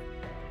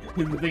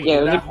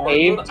 Yeah, there's a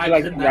cave to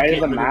like right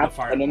of the map,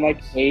 and in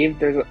that cave,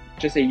 there's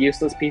just a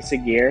useless piece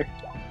of gear.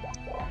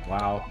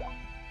 Wow.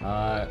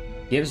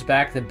 Gives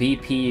back the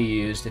BP you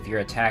used if your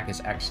attack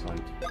is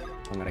excellent.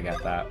 I'm gonna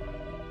get that.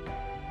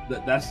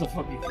 That's the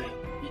fucking thing.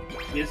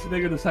 This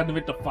nigga decided to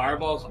make the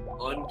fireballs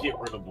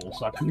unget-riddable,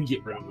 so I couldn't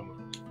get rid of them.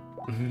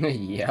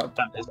 Yep.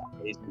 That is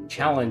amazing.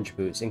 Challenge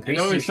boots. know,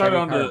 Increases we your started shredding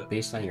on power the-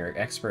 based on your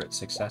expert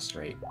success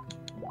rate.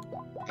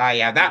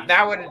 Yeah,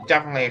 that would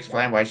definitely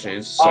explain why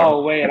she's so...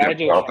 Oh wait, I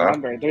just Well,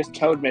 remembered. There's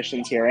Toad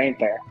missions here, ain't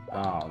there?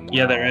 Oh no.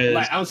 Yeah, there is.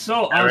 Like, I'm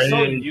so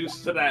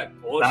used to that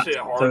bullshit That's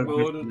hard so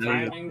mode good.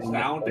 timings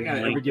that I don't think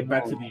I'd ever get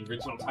back to the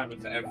original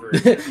timings ever.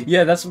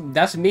 Yeah,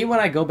 that's me when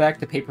I go back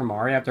to Paper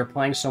Mario after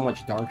playing so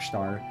much Dark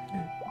Star.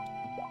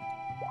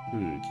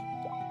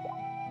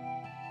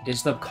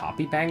 Is the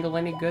copy bangle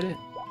any good? It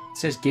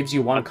says gives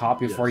you one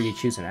copy before you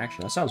choose an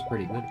action. That sounds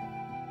pretty good.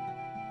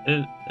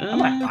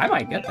 I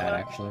might get that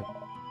actually.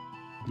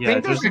 I Yeah,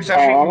 think there's just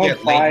exceptions I'll you get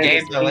apply late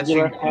games the that lets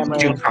you singular hammer.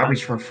 do copies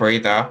for free,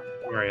 though.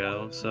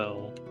 Mario,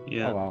 so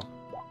yeah. Oh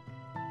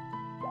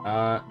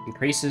well.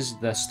 Increases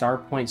the star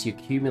points you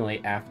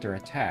accumulate after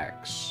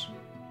attacks.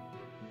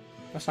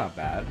 That's not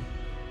bad.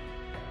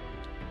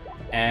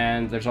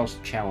 And there's also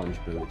challenge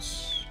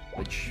boots,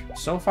 which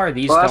so far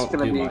these Well, that's don't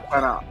gonna do be much.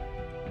 kind of.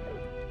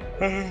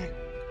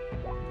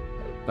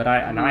 But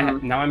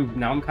now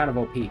I'm kind of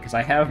OP because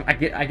I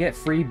get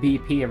free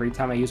BP every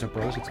time I use a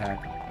bros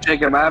attack.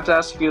 Jacob, I have to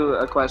ask you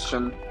a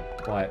question.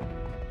 What?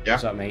 Yeah.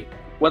 What's up, mate?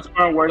 What's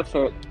more worth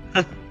it?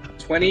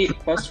 20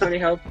 plus 20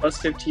 health plus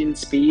 15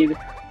 speed,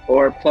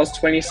 or plus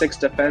 26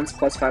 defense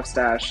plus 5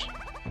 stash? I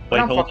Wait,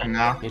 don't hold fucking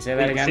on. know. Can you say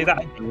that again? Say that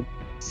again.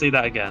 Say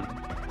that again.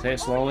 Say it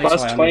slowly Plus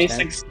so I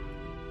 26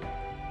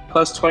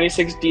 plus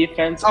 26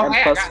 defense Oh, and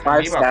hey, I plus got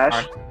 5 the amiibo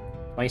stash. card.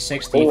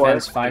 26 Or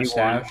defense, 5 21.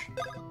 stash.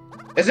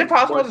 Is it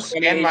possible Or to 20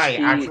 scan my HP,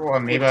 actual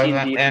amiibo 15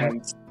 in?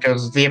 defense.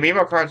 Because the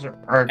amiibo cards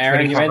are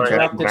Aaron, you 20 cards,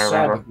 interrupted I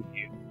remember. sub.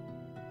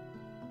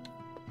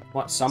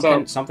 What?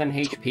 Something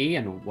HP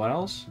and what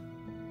else?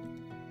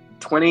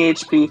 20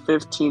 HP,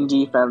 15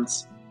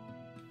 defense,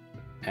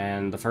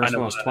 And the first I know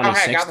one was that. Oh, hey,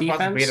 I 26 got the plus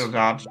defense. Beetle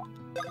jobs.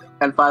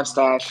 and 5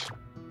 stash.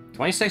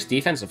 26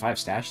 defense and 5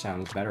 stash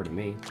sounds better to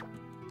me.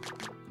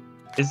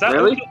 Is that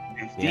Really? only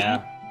 50?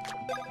 Yeah.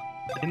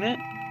 Isn't it?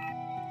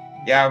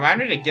 Yeah, remind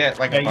me to get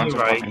like a Yeah, bunch of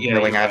you're right. fucking Yeah,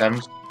 healing you're right.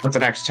 items with the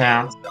next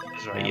town.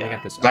 That's Yeah, right, I yeah.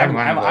 got this. I I have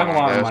have a one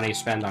lot of of money those.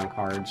 to spend on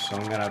cards, so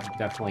I'm gonna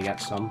definitely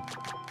get some.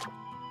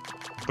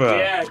 Bruh.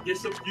 Yeah, get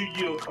some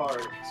Yu-Gi-Oh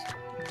cards.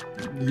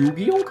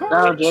 Yu-Gi-Oh No,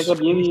 cards?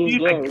 Jacob, you You use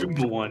need a game.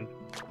 Google one.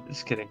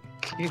 Just kidding.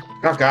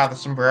 Oh god, the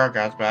sombrero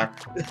guy's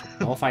back.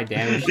 Nullify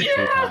damage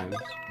 2 times.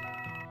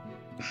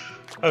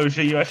 Oh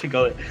shit, you actually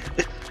got it.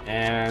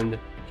 And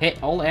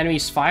hit all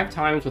enemies 5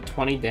 times with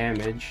 20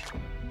 damage.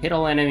 Hit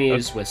all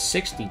enemies with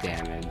 60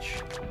 damage.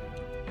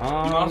 You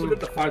also get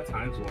the 5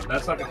 times one.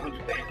 That's like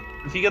 100 damage.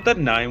 If you get the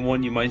 9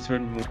 one, you might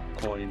earn more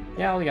coin.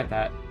 Yeah, I'll get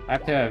that. I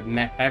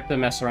have to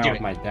mess around Give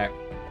with it. my deck.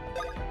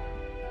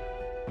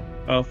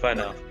 Oh, fair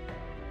enough.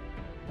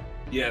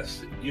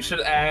 Yes, you should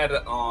add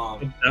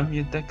Damn,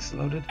 your deck's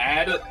loaded.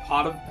 add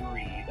Pot of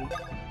Greed,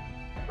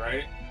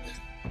 right?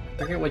 I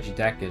forget which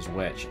deck is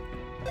which.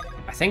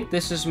 I think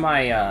this is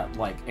my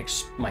my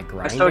I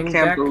grinding still can't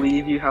deck.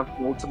 believe you have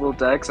multiple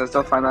decks. I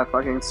still find that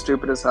fucking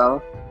stupid as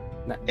hell.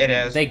 It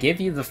is. They give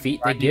you the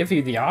They give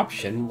you the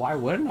option. Why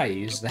wouldn't I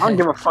use that? I don't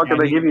give a fuck if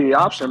they give you the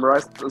option, bro.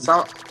 It's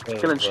not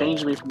Oh, gonna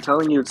change me from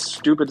telling you it's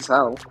stupid as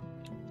hell.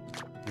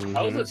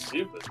 How is Mhm. it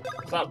stupid?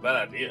 It's not a bad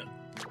idea.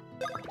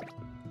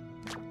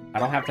 I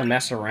don't have to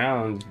mess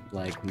around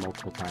like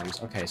multiple times.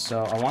 Okay,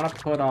 so I want to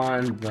put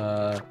on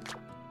the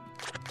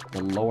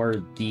lower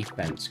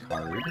defense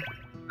card.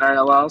 Alright,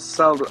 well,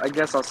 I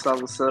guess I'll sell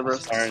the silver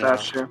Fair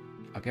enough. statue.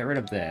 I'll get rid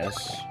of this.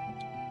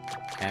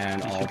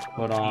 And I'll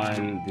put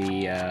on the,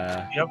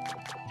 You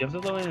have to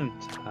lower in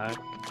attack.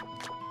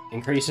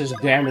 increases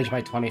damage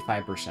by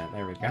 25%.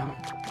 There we go.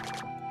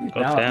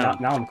 God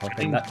Now I'm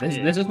cooking.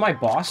 think This is my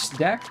boss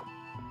deck.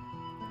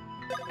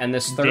 And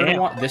this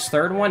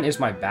third one is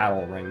my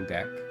battle ring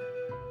deck.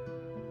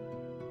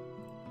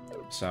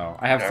 So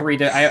I have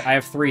I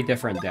have 3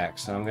 different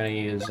decks, and I'm gonna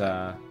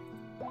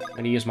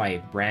use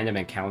my random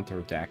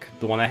encounter deck,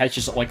 the one that has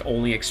just like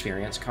only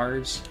experience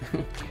cards.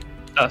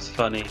 That's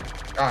funny.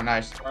 Oh,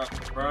 nice.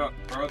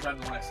 Bro's at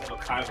the next level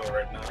Kaiba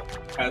right now.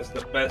 Has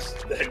the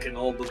best deck in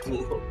all the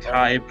tools.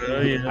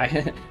 Kaiba,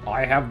 yeah.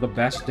 I have the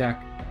best deck.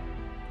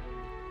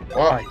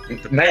 Well, you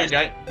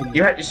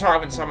still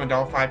haven't summoned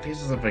all 5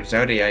 pieces of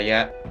Exodia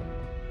yet.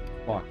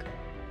 Fuck.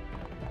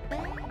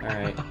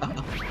 Alright.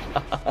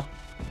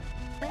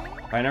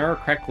 If I remember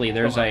correctly,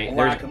 there's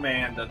Black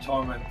Man, the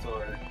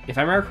Tormentor. If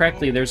I remember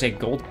correctly, there's a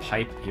gold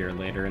pipe here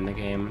later in the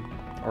game.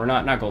 Or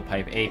not gold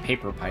pipe, a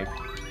paper pipe.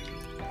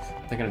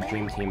 Thinking of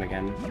Dream Team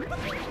again.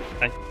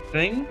 I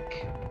think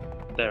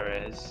there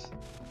is.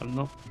 I'm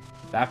not.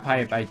 That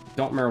pipe, I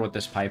don't remember what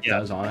this pipe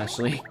does,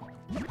 honestly.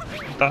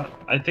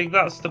 I think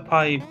that's the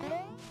pipe.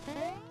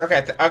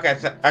 Okay,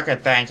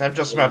 thanks. I'm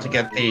just about to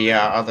get the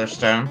other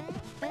stone.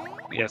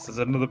 Yes, there's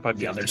another pipe.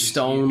 The other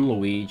stone,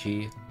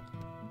 Luigi.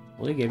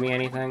 Will you give me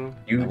anything?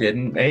 You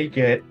didn't make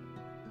it.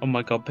 Oh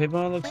my god,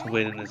 Paper looks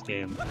weird in this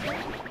game.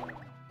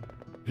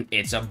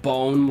 It's a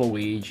bone,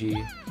 Luigi.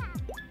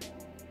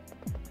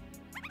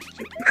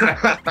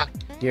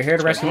 You're here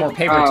to rescue more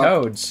paper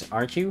toads,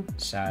 aren't you?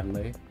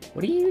 Sadly.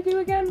 What do you do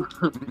again?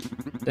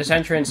 This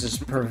entrance is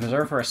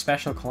reserved for a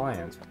special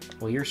client.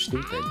 Well, you're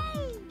stupid.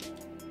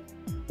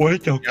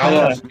 What the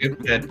Y'all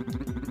stupid.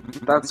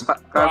 That's I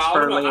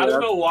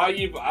don't know why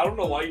you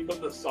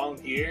put the song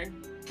here.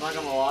 Not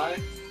gonna lie.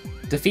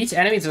 Defeats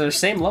enemies at the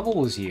same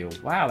level as you.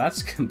 Wow,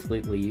 that's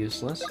completely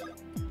useless.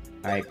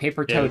 Alright,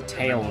 Paper Toad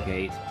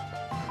Tailgate.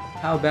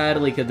 How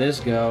badly could this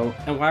go?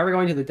 And why are we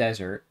going to the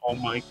desert?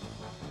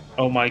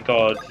 Oh my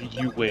god,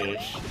 you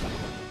wish.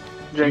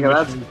 Jacob,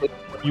 that's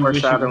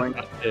foreshadowing.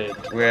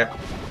 Rip.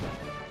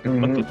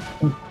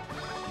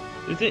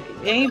 It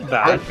ain't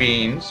bad. Good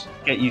beans.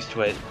 Get used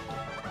to it.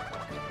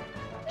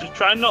 Just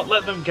try not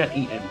let them get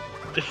eaten.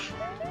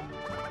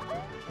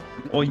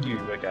 Or you,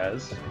 I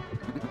guess.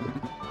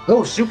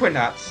 Oh, super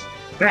nuts.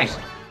 Thanks.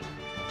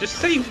 Just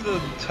save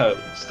the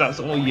toads. That's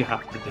all you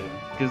have to do.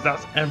 Because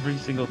that's every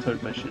single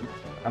toad mission.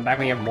 I'm back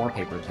when you have more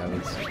paper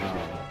toads.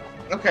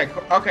 Okay,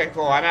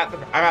 cool. I'm at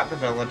the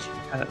village.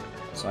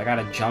 So I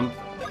gotta jump.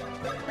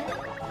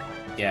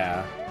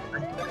 Yeah.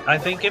 I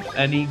think if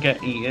any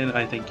get eaten,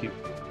 I think you.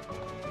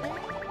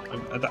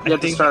 You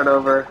have to start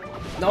over.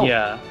 No.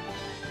 Yeah.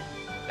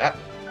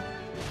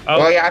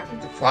 Well, yeah, I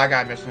think the Fly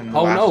Guy mission.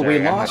 Oh no, we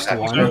lost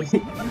one.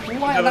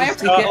 What? I have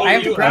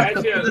to grab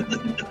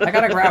them. I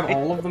gotta grab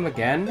all of them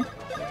again.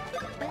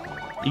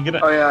 You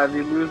gonna? Oh yeah, if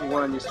you lose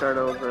one, you start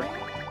over.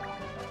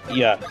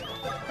 Yeah.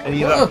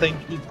 Any of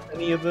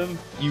them,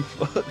 you.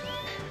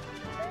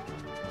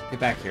 Get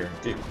back here.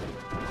 Dude.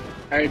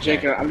 Alright,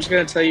 Jacob, I'm just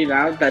gonna tell you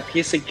now that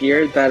piece of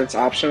gear that it's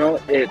optional,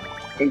 it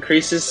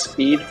increases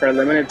speed for a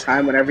limited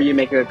time whenever you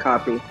make it a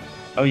copy.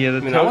 Oh yeah,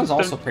 that one's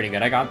also pretty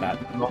good. I got that.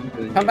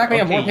 Come back when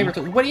you have more paper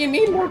toads. What do you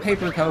mean more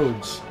paper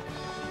toads?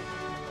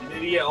 You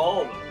need to get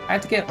all of them. I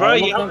have to get all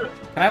of them.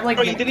 Can I have like?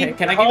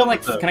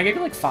 Can I give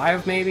you like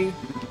 5 maybe?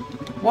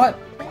 What?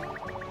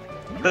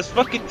 There's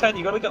fucking 10.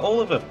 You gotta get all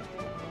of them.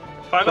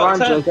 5 Come out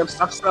on, of 10. Jacob,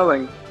 stop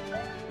spelling.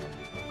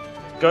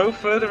 Go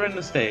further in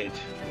the stage.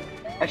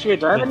 Actually,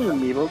 do I have any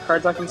amiibo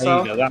cards I can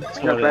sell? There you go, that's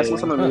Can I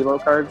some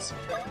amiibo cards?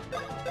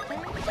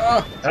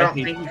 I don't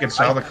think you can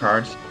sell the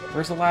cards.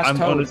 Where's the last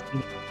toad?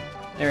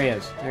 There he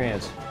is. There he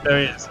is. There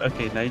he is.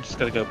 Okay, now you just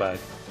gotta go back.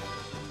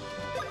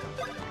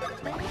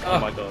 Oh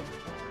my god.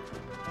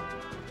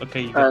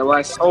 Okay, you Alright, well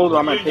I sold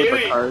all my paper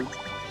cards.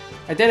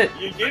 I did it!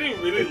 You're getting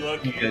really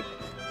lucky. Good.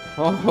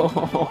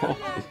 Oh,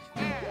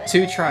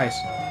 2 tries.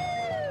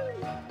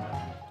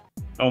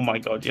 Oh my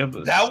god, you have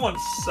this. That one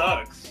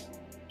sucks.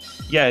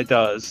 Yeah, it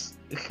does.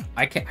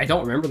 I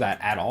don't remember that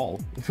at all.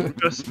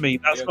 Trust me,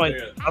 that's one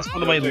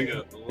of my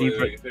favorite.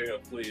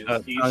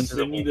 Please,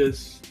 send me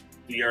this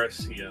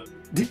BRCM,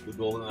 the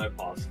GoldenEye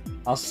Posse.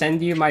 I'll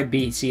send you my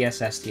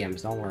BCS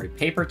STMs. Don't worry.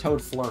 Paper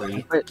Toad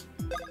Flurry. Wait,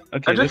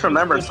 Okay, I just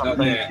remembered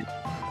something.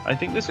 I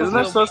think this Isn't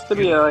there supposed to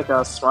be like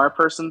a smart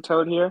person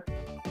toad here?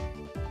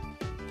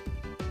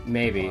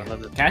 Maybe.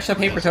 Catch the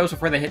paper toads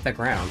before they hit the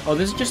ground. Oh,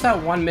 this is just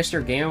that one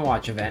Mr. Game &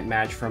 Watch event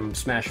match from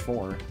Smash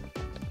 4.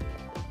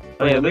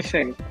 Oh yeah, this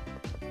thing.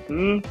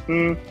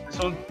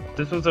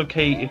 This one's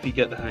okay if you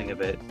get the hang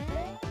of it.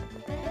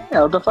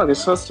 Yeah, what the fuck? There's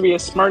supposed to be a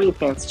Smarty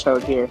Pants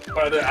toad here.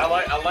 But I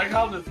like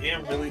how this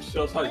game really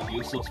shows how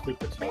useless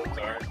paper toads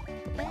are.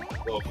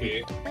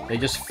 Okay. They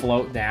just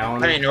float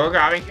down. I mean,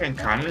 origami can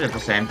kind of do the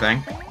same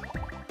thing.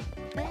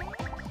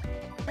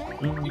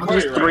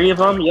 There's 3 of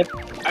them? Yep.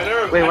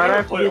 Wait, why do I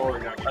have to do...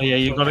 Oh yeah,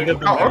 you gotta get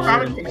the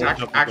origami is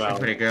actually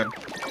pretty good.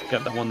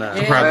 Get that one there.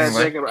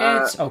 Jacob,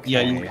 it's okay.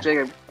 Yeah,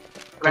 Jacob,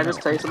 can I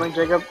just tell you something,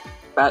 Jacob?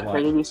 Can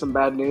I give you some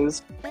bad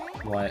news?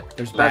 What?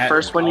 There's That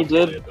first one you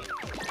did,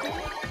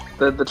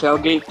 the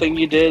tailgate thing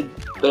you did,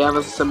 they have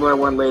a similar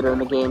one later in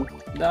the game.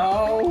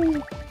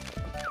 No.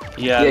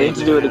 Yeah, you need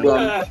to do it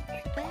again.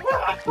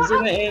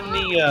 Isn't it in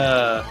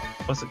the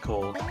what's it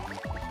called?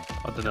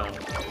 I don't know.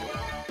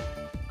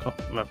 Can't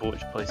remember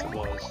which place it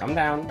was. Come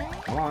down.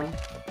 Come on.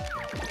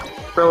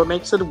 Bro, what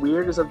makes it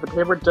weird is that the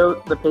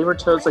paper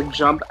toads like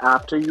jump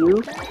after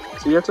you,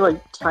 so you have to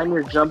like time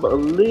your jump a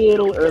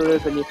little earlier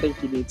than you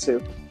think you need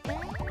to.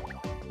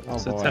 Oh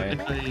So boy.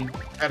 technically,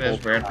 That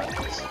is weird.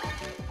 Is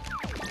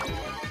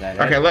that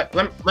Okay, it?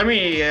 let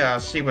me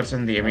see what's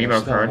in the there's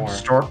amiibo still card more.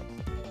 store.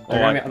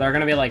 They're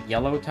gonna be like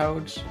yellow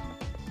toads.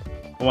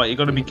 what you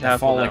gotta be They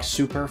careful fall now. like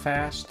super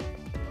fast.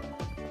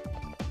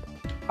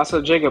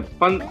 Also, Jacob,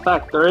 fun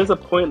fact, there is a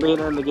point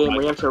later in the game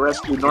where you have to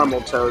rescue normal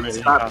toads,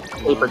 not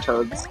paper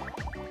toads.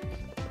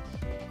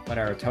 But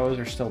our toads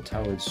are still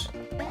toads.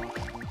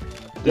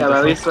 Yeah, but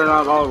at least they're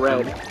not all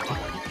red.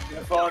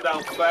 You're falling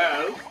down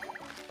fast.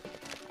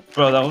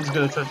 Bro, that one's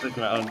gonna touch the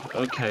ground.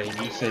 Okay,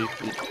 you saved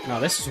it. No,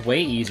 this is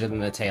way easier than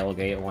the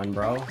tailgate one,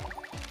 bro.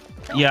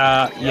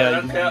 Yeah.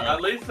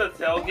 At least the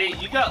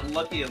tailgate, you got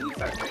lucky at least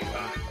that great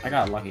time. I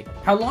got lucky.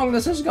 How long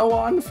does this go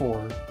on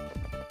for?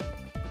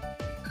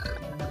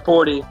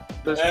 40.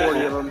 There's 40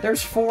 of them.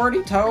 There's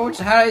 40 toads?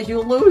 How did you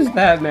lose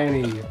that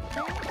many?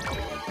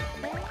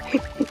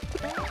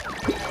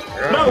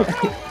 No!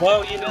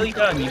 Well, you're nearly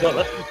done. You got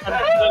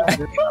less than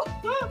 10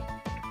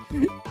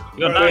 You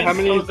got Wait, how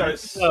many- Those are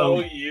so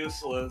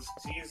useless.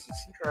 Jesus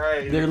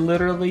Christ. They're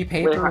literally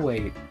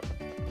paperweight.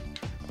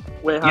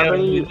 Wait, how Yeah,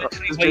 many we does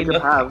literally Jacob weigh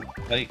have?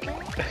 like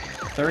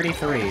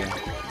 33,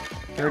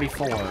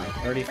 34,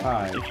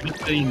 35. if you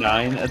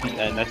 39 at the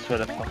end, I swear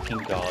to fucking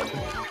god.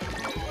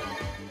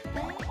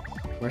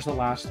 Where's the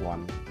last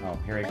one? Oh,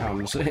 here he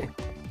comes.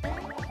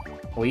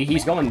 Well,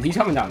 he's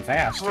coming down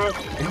fast.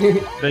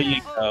 There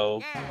you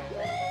go.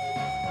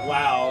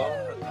 Wow.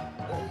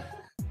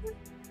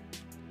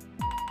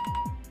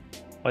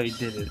 Oh, you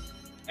did it.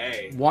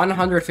 Hey.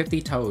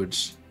 150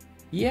 toads.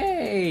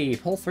 Yay!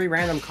 Pull 3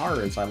 random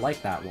cards. I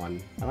like that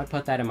one. I might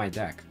put that in my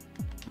deck.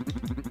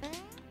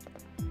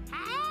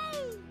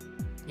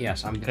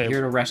 Yes, I'm Okay,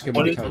 here to rescue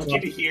What my is, toads.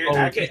 can you hear? Oh,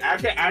 I can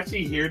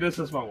actually hear this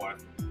as my wife.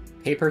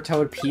 Paper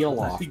toad peel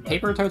off.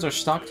 Paper toads are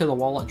stuck to the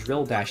wall at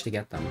drill dash to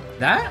get them.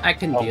 That I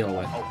can deal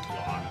with. Oh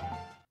god.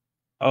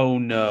 Oh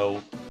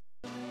no.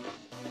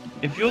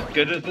 If you're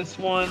good at this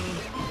one,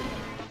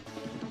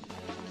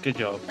 good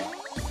job.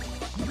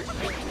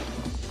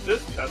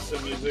 This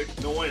custom music,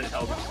 no one in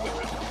hell is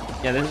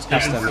good. Yeah, this is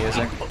custom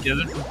music. Yeah,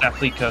 this is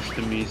definitely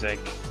custom music.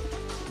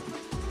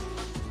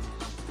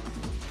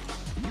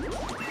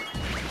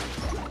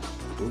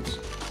 Oops.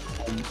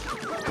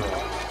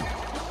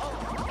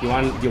 You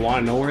want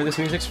to know where this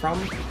music's from?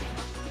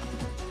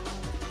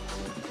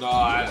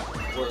 No,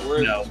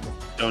 we're No,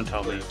 don't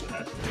tell me.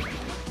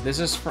 This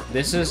is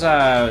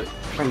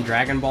from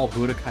Dragon Ball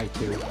Budokai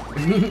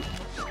 2.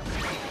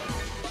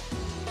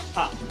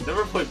 Huh,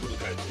 never played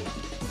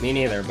Budokai 2. Me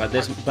neither, but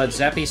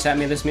Zeppy sent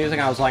me this music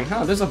and I was like,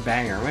 huh, this is a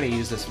banger. I'm gonna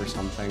use this for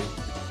something.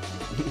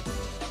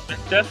 I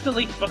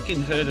definitely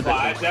fucking heard of But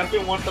I it.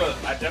 definitely want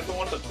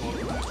the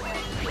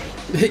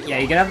clone. Yeah,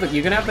 you can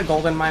have the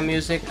Golden Mine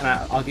music, and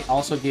I'll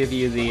also give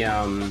you the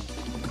I'll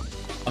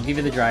give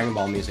you the Dragon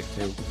Ball music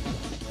too.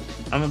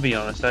 I'm gonna be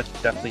honest, I've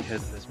definitely heard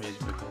this music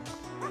before.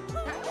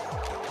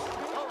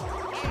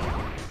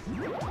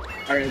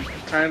 Alright,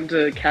 time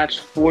to catch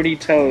 40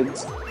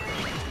 toads.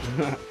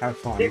 Have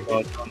fun.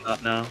 God, on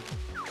that now.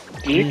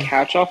 Did you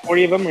catch all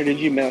 40 of them, or did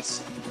you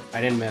miss?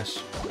 I didn't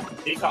miss.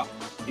 He caught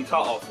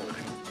all 40.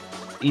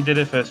 He did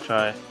it first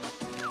try.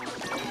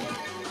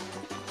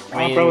 I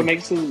mean, Bro, what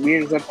makes it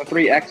weird is that the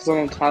 3 X's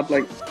on the top,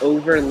 like,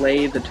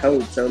 overlay the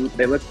toads, so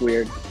they look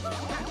weird.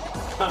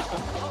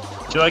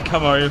 Do you like how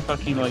Mario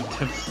fucking like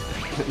tips?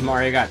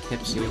 Mario got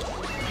tipsy.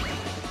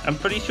 I'm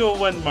pretty sure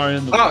when Mario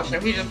and the Oh, so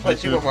he just played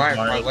Super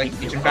Mario like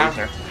Peach and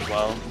Bowser.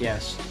 well.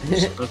 Yes.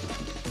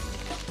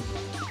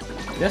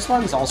 This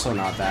one's also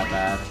not that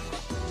bad.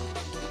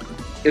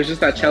 It was just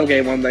that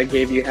tailgate one that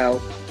gave you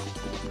hell.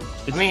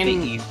 It's I mean, the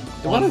easy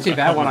It wasn't too one.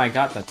 bad when I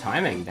got the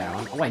timing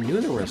down. Oh, I knew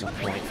there was a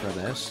point for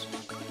this.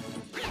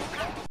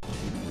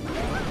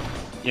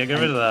 Yeah, get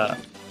rid of that.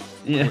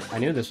 Yeah. I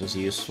knew this was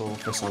useful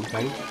for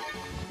something.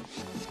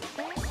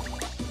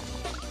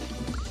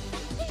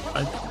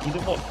 You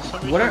know what? For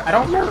some reason, I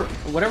don't remember.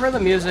 Whatever the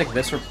music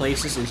this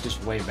replaces is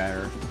just way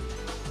better.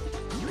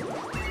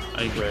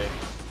 I agree.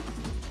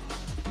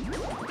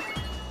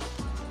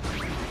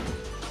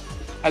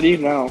 How do you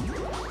know?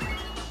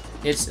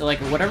 It's like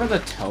whatever the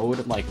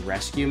Toad like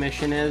rescue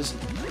mission is,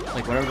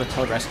 like whatever the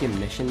Toad rescue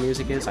mission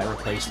music is, I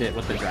replaced it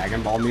with the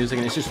Dragon Ball music,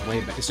 and it's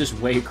just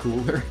way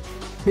cooler.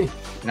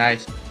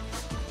 Nice.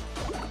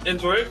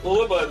 It's very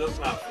cool, but it's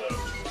not so.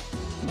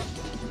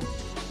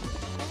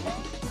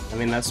 I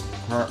mean, that's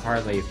part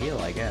of the appeal,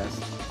 I guess.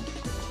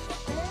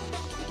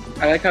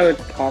 I like how it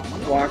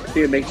walks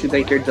you and makes you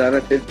think you're done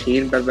at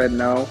 15, but then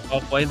no.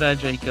 Halfway there,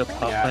 Jacob.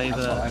 Halfway Yeah,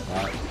 that's what I there.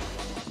 thought.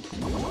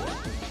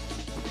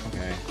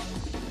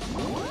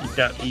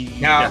 Okay. You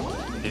No.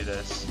 definitely do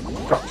this.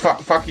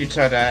 Fuck you,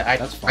 Toad.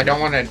 That's I fine. don't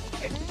want to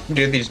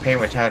do these pay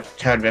with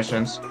Toad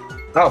missions.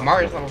 Oh,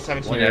 Mario's level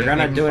 17. Well, you're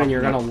gonna do it and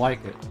you're gonna like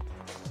it.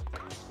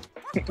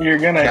 You're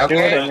gonna do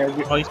Okay. it and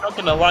you're Oh, he's not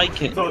gonna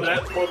like it. So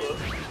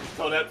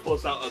that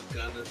pulls out a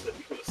gun and said,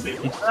 "You gonna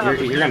save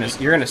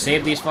me?" You're gonna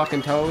save these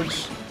fucking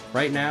toads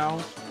right now.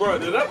 Bro,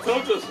 did that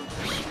toad just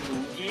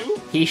shoot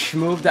you? He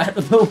schmooved out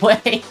of the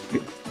way.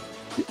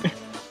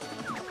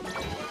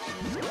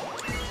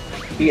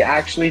 He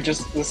actually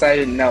just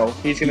decided no.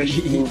 He's gonna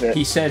move it.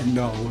 He said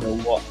no. You know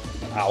what?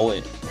 Ow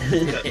it.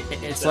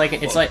 It's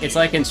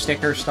like in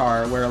Sticker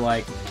Star where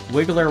like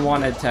Wiggler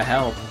wanted to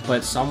help,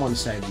 but someone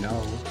said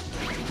no.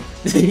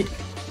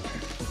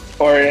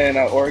 Or in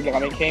an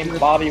Origami game,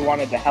 Bobby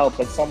wanted to help,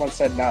 but someone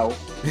said no.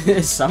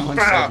 Someone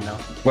said no.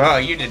 Well,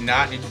 you did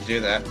not need to do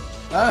that.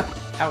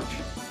 Ouch.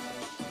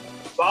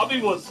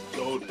 Bobby was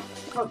goaded.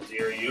 How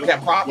dare you? Yeah,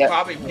 Yeah.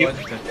 Bobby was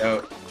the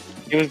goat.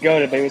 He was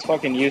goaded, but he was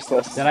fucking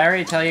useless. Did I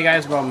already tell you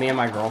guys about me and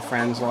my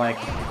girlfriend's like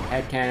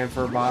headcanon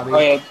for Bobby? Oh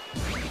yeah.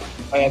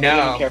 They No,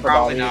 didn't care for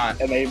probably Bobby,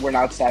 not. and they were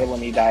not sad when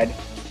he died.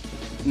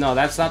 No,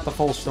 that's not the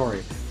full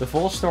story. The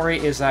full story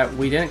is that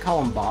we didn't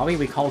call him Bobby,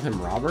 we called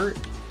him Robert.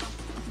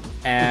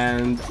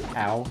 And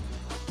ow.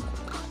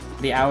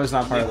 The ow is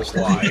not part of the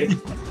story.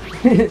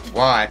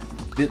 Why?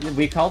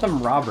 We called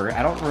him Robert.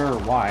 I don't remember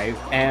why,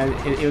 and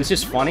it was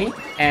just funny.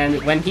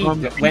 And when he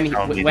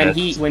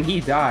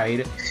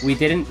died,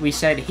 we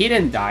said he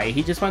didn't die.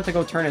 He just went to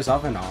go turn his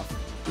oven off.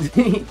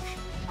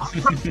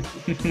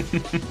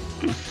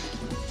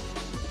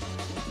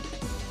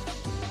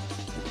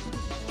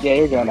 Yeah,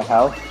 you're going to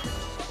hell.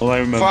 All I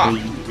remember Fuck.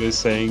 you guys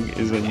saying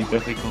is that you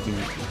definitely called him.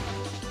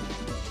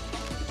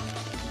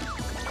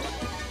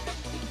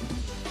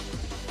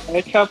 I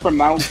like how from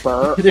Mount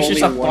Burr, There's only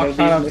just a one fuck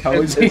ton of of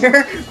toads these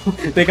here.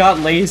 They got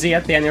lazy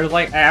at the end. They were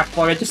like, ah,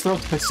 fuck it, just throw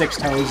 6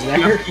 toads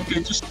there. You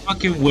can just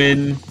fucking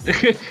win.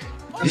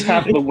 just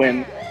have to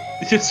win.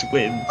 Just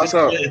win. Just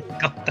Also- clear the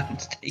goddamn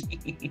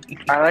stage.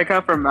 I like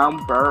how for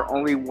Mount Burr,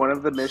 only one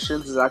of the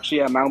missions is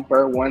actually at Mount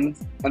Burr 1,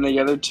 and the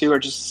other 2 are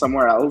just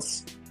somewhere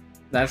else.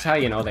 That's how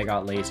you know they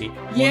got lazy.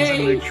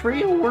 Yay,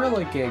 Trio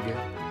Whirligig.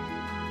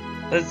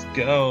 Let's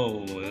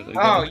go.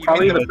 Oh, you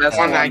Probably mean the best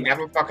one I one.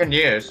 never fucking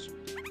used.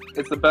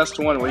 It's the best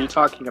one. What are you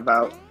talking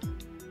about?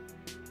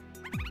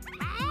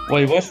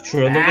 Wait, what's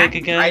Trilobig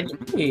again?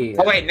 Hey.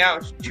 Oh wait, no,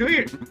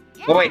 Trio.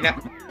 Oh wait, no.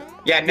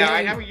 Yeah, no, I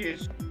Yay. never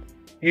used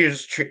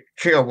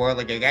Trio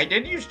Whirligig. I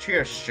did use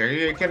Trio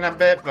Shuriken a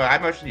bit, but I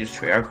mostly used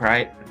Trio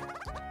Kite.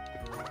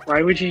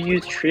 Why would you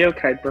use Trio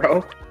Kite,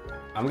 bro?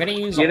 I'm gonna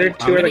use The other I'm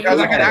two are gonna the Because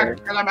use- better.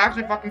 I'm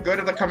actually fucking good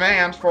at the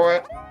commands for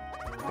it.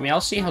 I mean, I'll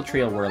see how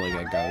Trio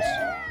Whirligig goes.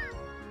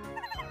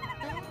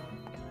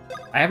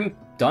 I haven't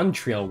done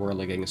Trio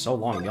Whirligig in so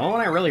long. The only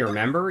one I really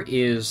remember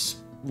is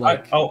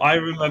like I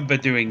remember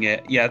doing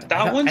it. Yeah, that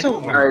I one's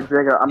don't a Alright,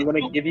 Drago, I'm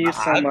gonna give you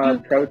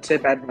some pro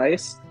tip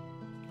advice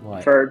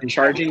what? for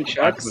charging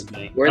chucks.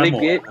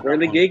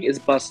 Whirligig is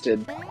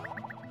busted.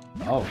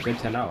 Oh, good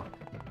to know.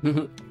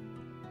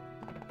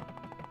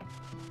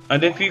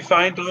 And if you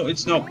find out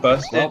it's not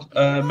busted,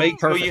 make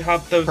sure you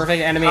have those.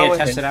 Perfect enemy power to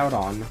test hits. it out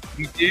on.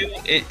 You do,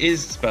 it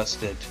is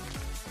busted.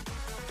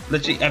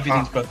 Literally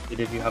everything's busted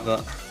if you have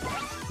that.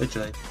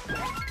 Literally.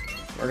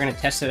 We're gonna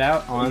test it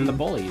out on the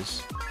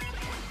bullies.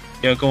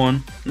 Yeah, go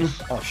on.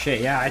 Oh shit,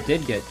 yeah, I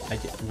did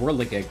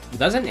Whirligig.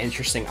 That's an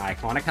interesting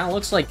icon. It kind of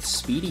looks like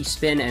Speedy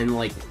Spin and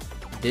like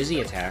Dizzy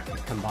Attack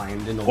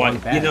combined into one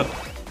Why, bag.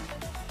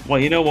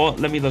 you know what?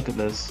 Let me look at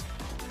this.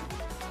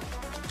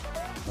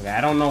 Okay,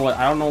 I don't know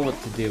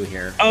what to do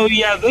here. Oh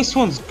yeah, this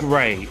one's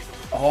great.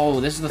 Oh,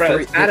 this is the Bro,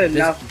 it's not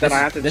enough that I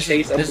have to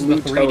chase a this is blue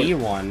the 3D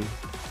toad. one.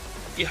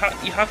 You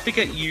have to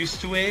get used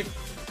to it.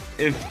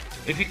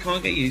 If you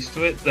can't get used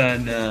to it,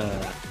 then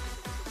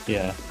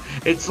yeah,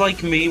 it's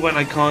like me when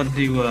I can't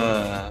do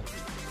Oh,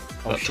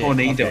 a shit,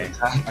 tornado okay.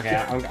 attack.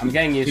 Okay, I'm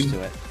getting used to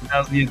it.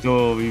 That's the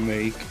Adore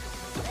remake.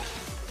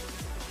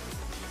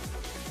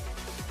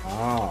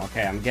 Oh,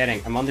 okay,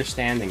 I'm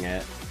understanding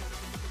it.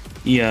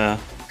 Yeah,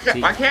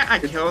 Why can't I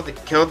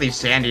kill these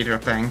sand eater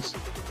things?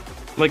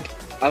 like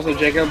Also,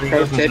 Jacob,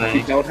 pro tip,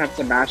 you don't have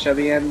to match at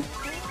the end.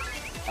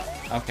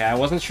 Okay, I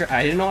wasn't sure.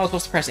 I didn't know I was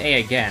supposed to press A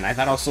again. I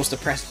thought I was supposed to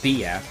press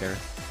B after.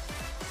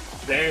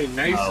 Very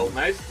nice, Oh.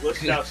 nice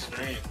glitched out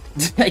stream.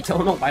 I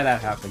don't know why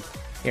that happened.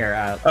 Here,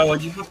 oh,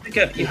 and you have to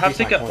get Here's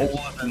my all coins.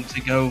 of them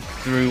to go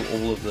through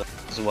all of them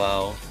as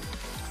well.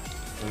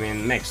 I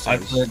mean, it makes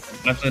I've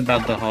sense. learned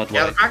that the hard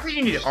Yeah, way. the fact that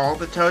you need all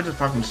the toads is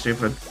fucking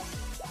stupid.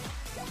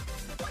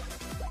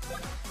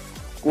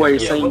 What, you're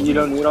Yeah, saying what's you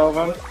don't need all of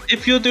them?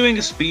 If you're doing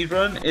a speed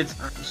run, it's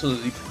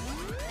absolutely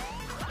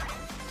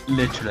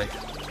literally.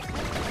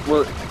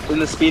 Well, in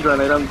the speedrun,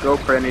 they don't go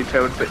for any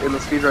toads, but in the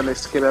speedrun, they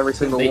skip every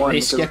single They one.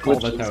 because skip all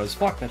the glitches. toads.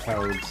 Fuck the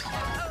toads.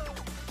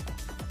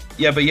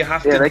 Yeah, but you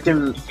have Yeah, to they do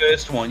can. the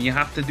first one. You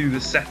have to do the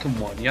second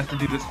one. You have to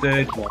do the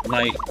third one.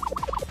 Like,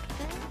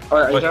 Oh,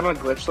 are you What? talking about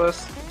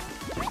glitchless?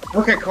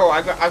 Okay, cool.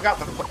 I got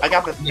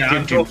the yeah,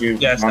 I'm talking,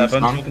 yes, I'm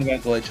talking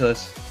about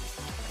glitchless.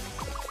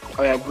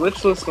 Oh yeah,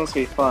 glitchless must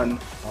be fun.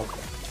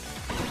 Okay.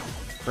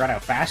 Forgot how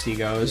fast he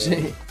goes.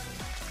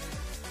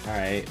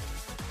 Alright.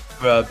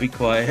 Bruh, be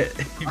quiet.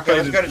 Okay,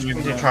 let's go to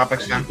Ginger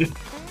Tropics then.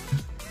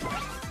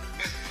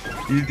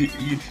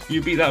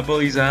 You beat that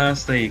bully's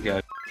ass. There you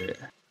go.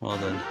 Well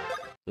done.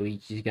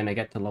 Luigi's gonna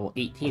get to level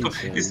 18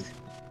 soon.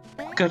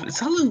 God, it's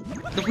how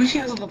Luigi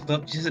hasn't leveled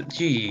up.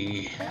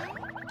 Gee.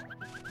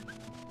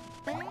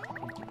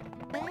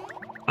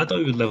 I thought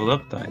he would level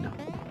up by now.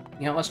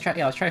 You know, let's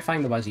try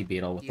finding the Buzzy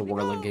Beetle with the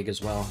Whirling Gig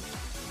as well.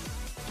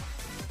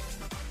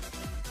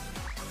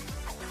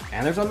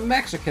 And there's a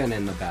Mexican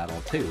in the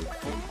battle too.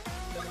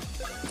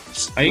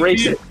 I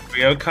Race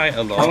Rio Kite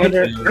a lot. What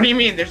do you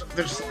mean?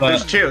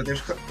 There's two.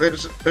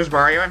 There's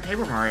Mario and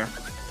Paper Mario.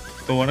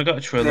 The one I got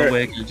a Triller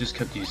wig, you just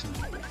kept using.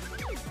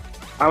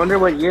 I wonder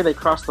what year they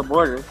crossed the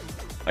border.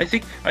 I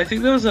think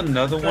there was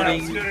another one.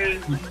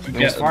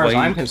 As far as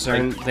I'm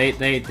concerned, they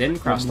didn't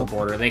cross the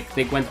border. They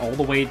went all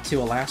the way to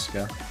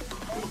Alaska.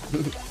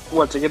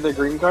 What, to get their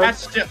green card?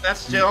 That's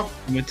still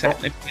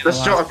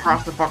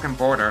across the fucking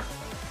border.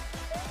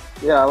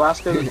 Yeah,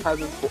 Alaska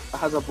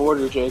has a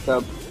border,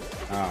 Jacob.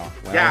 Oh,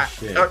 well, Yeah,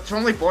 shit. it's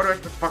only borders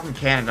with fucking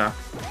Canada.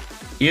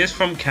 He is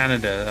from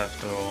Canada,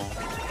 after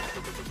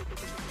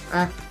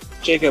all.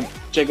 Jacob,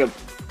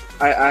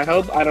 I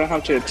hope I don't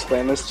have to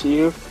explain this to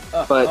you,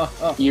 but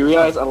you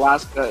realize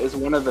Alaska is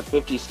one of the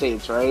 50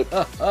 states, right?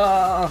 Yeah,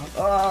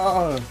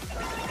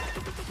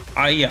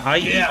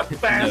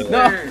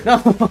 faster! No!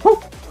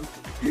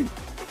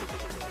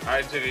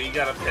 Alright, Jigga, you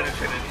gotta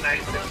penetrate it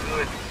nice and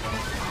good.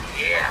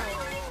 Yeah!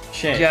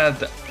 Shit. Yeah,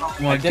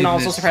 I didn't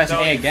also press No,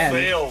 A you again.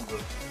 failed.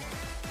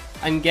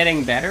 I'm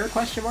getting better?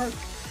 Question mark.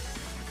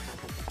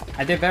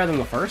 I did better than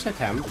the first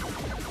attempt.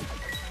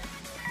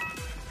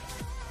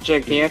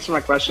 Jake, can you answer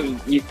my question?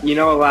 You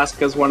know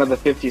Alaska is one of the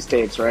 50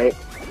 states, right?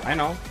 I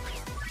know.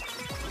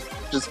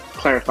 Just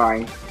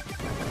clarifying.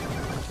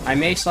 I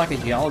may suck at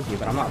geology,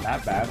 but I'm not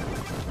that bad.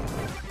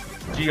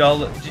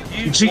 Geography.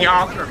 Yes,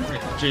 Geography.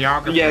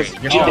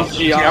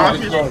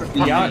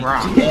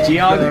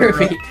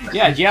 Geography.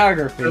 Yeah,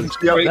 geography.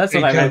 That's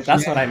what I meant.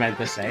 That's what I meant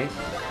to say.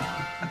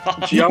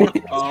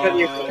 Geography.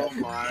 Oh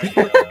my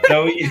god.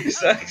 No, you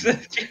suck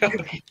at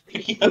geography.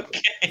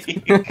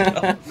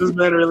 Okay. This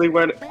man really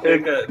went.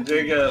 Jacob,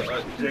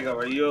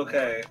 are you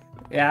okay?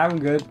 Yeah, I'm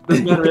good. This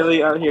man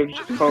really out here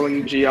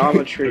calling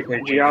geometry.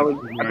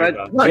 Geology. I bet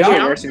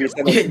university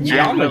said that.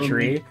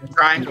 Geometry.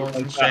 Triangles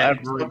and shit.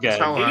 He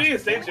didn't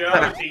say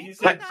geology, he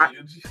said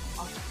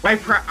I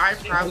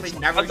probably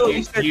never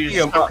used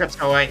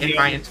Katoa in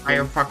my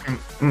entire fucking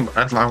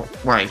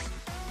life.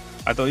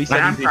 I thought you said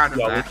I'm you proud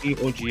did of that.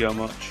 geology or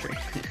geometry.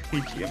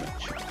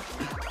 Geometry.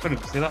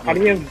 Couldn't say that. How do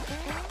we have?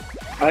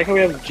 I like how we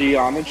have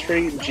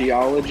geometry,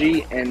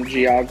 geology, and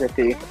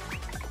geography.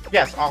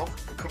 Yes, all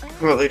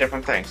completely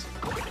different things.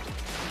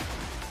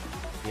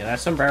 Yeah, that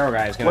sombrero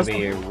guy is gonna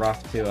be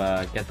rough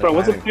to get the. Bro,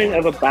 what's the timing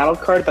point for. of a battle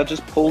card that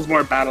just pulls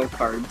more battle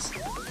cards?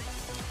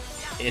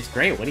 It's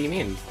great. What do you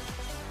mean?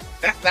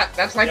 That's like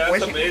that's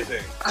wishing.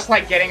 amazing. That's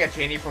like getting a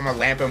genie from a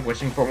lamp and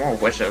wishing for more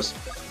wishes.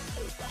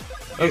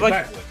 It was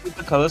like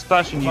the color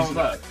splash and use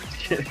Alright,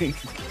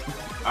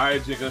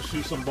 Jigga,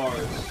 shoot some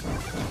bars.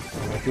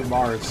 2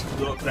 bars.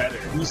 Do it better.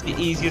 Use the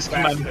easiest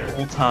command of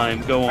all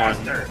time. Go on.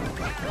 Faster.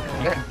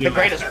 The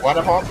greatest what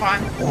of all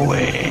time?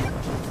 Away.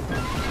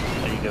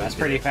 That's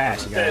pretty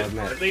fast. You gotta I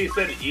admit. think you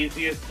said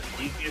easiest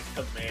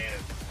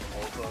command.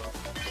 Also.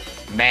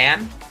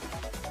 Man?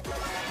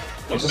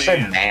 You just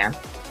said man.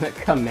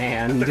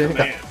 Command. The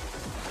command.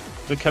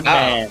 The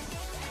command.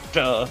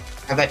 Duh.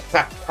 I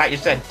thought you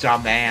said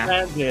dumb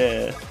man.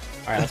 Yeah.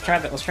 All right, let's try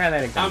that. Let's try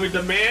that again. I mean,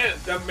 the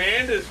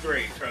man is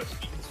great. Trust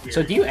me. It's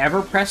So, do you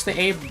ever press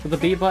the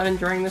B button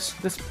during this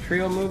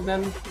trio move?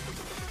 Then?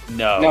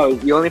 No. No,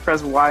 you only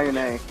press Y and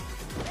A.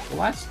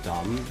 Well, that's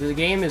dumb. The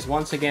game is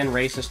once again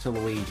racist to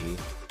Luigi.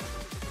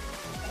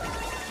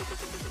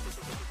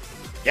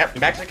 Yep,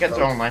 Mexicans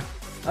only.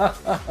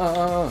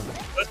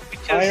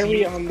 Why are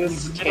we on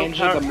this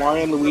tangent that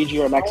Mario and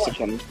Luigi are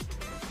Mexican?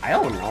 I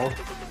don't know.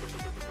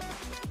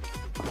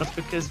 That's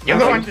because You're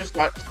the one who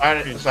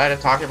decided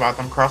talking about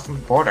them crossing the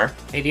border.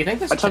 Hey, do you think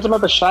this? I talked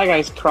about the Shy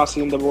Guys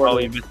crossing the border. Oh,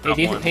 you missed that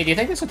one. Hey, do you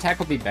think this attack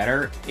would be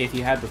better if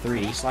you had the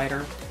 3D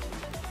slider?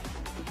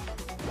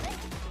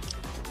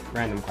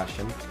 Random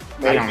question.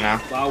 I don't know.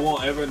 But I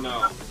won't ever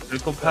know.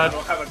 Critical I pad.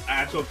 don't have an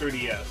actual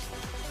 3DS.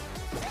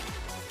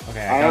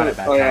 Okay, I got it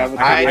that oh, yeah, time.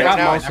 but I I don't got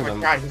know, I most of never them.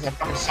 tried because I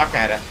fucking suck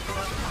at it.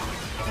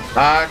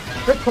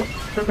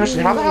 Quick question,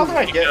 how the hell did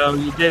I get Oh,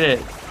 you did it.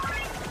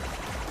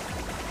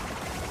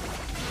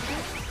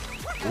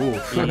 Ooh.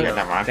 Okay,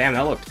 never mind. Damn,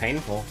 that looked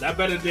painful. That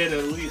better did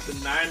at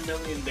least 9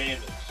 million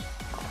damage.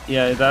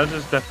 Yeah, that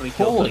just definitely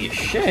killed Holy him.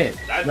 shit!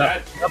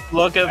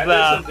 Look at That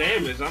that. did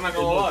some damage, I'm not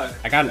gonna lie.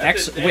 I got an That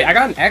did Wait, I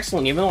got an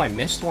excellent even though I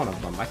missed one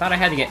of them. I thought I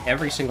had to get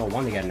every single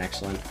one to get an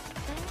excellent.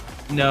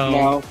 No.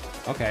 No,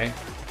 Okay.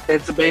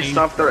 it's based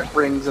off the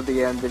rings at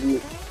the end. If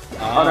you,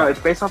 oh no, it's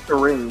based off the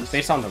rings.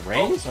 Based on the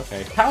rings?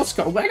 Okay. Pow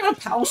Scarf. I got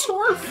a Pow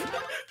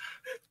Scarf?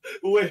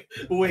 Wait,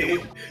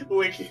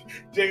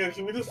 Jacob,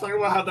 can we just talk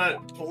about how that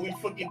fully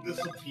fucking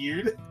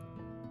disappeared?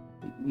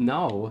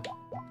 No.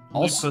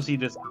 Also, pussy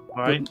this,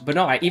 right? but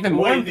no, even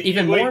more Wait,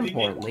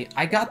 importantly,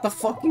 I got the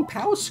fucking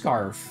POW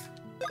scarf.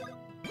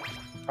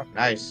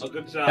 Nice. Oh,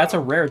 good job. That's a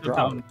rare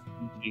drop.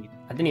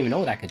 I didn't even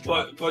know that could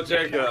drop. But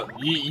Jacob,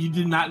 you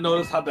did not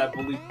notice how that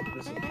bully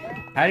disappeared.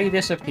 How did he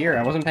disappear?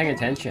 I wasn't paying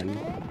attention.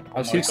 I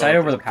was too excited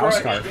over the POW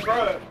scarf.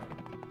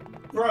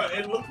 Bro,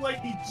 it looked like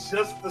he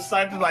just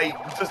decided to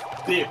just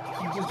dip.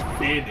 He just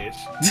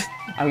vanished.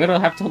 I'm gonna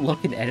have to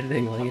look at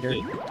editing later.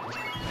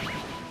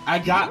 I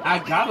got a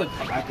clip.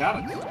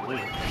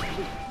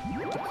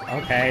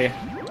 Okay.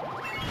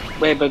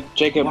 Wait, but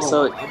Jacob,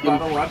 so I'm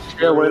about to watch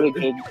you're really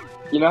good.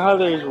 You know how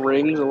there's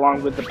rings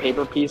along with the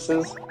paper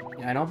pieces?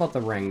 Yeah, I know about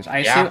the rings. I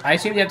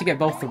assume you have to get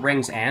both the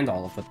rings and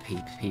all of the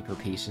paper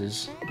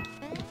pieces.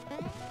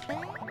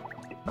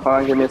 Hold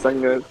on, give me a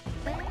second, guys.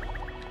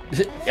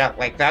 Yeah,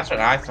 like that's what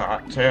I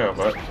thought too,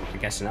 but I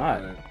guess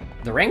not.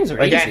 The rings are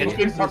again,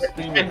 easy. it's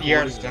been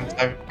years since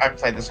I've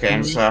played this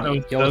game,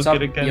 so. Yo, what's up?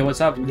 Yo, what's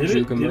up, Did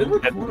it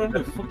Jukumu? record on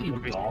a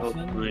fucking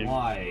dolphin?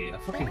 Why? I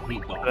fucking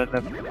hate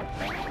dolphins.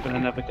 But I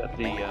never got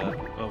the,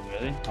 oh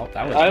really? Oh,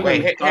 that was. I haven't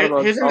Wait, thought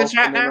about who's in the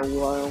chat dolphin in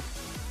now? a while.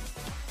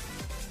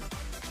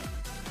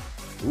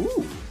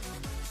 Ooh,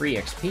 free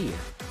XP.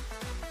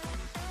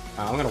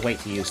 I'm gonna wait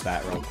to use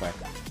that real quick.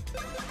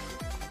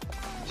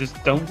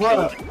 Just don't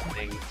Bro. kill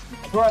anything.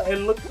 Bro, it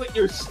looks like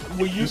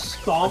when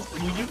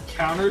you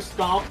counter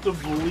stomp the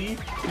bully,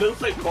 it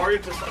looks like Mario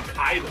just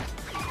hide him.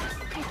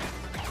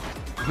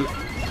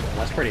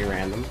 That's pretty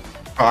random.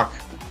 Fuck.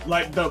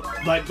 Like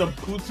the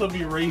boots of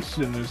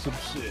Eurasian or some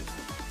shit.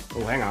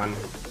 Oh, hang on.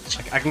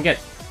 I can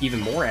get even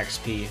more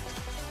XP.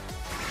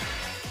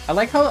 I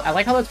like how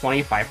the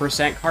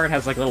 25% card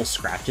has like little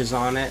scratches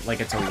on it, like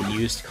it's a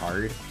used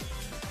card.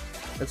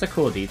 That's a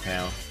cool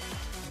detail.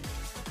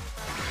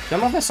 I don't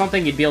know if that's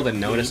something you'd be able to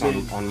notice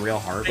on real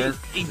hardware.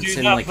 It's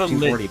in like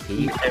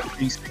 240p.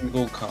 Every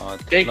single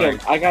card. Jacob,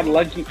 Like, I got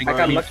lucky. I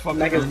got He lucky fucking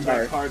Mega ruins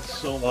that Star. card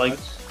so Like,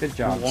 much. Good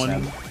job,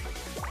 one, Seb.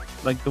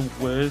 like the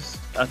worst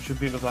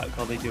attribute of that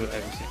card, they do it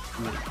every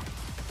single minute.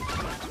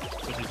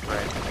 Which is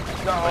great.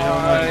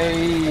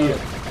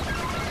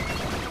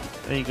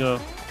 There you go.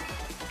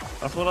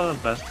 That's one of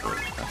the best cards.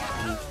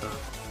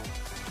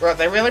 Bro,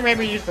 they really made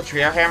me use the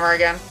trio hammer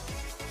again?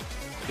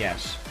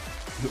 Yes.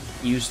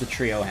 Use the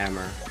trio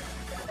hammer.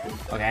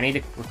 Okay, I need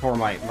to record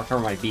my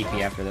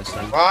BP after this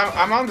then. Well,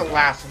 I'm on the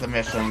last of the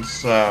missions,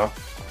 so.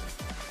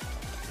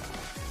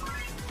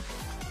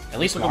 At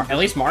least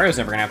Mario's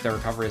never gonna have to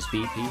recover his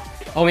BP.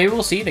 Oh, maybe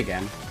we'll see it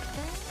again.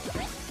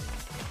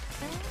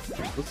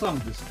 What's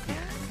something disappearing?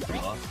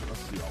 Let's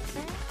see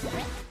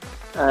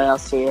all Alright, I'll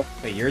see you.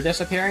 Wait, you're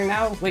disappearing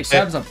now? Wait,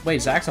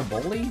 Zach's a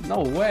bully?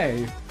 No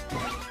way.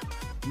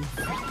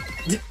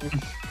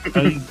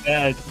 He's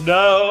dead.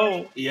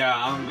 No! Yeah,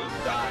 I'm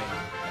dying.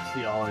 I'll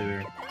see y'all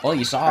later. Well,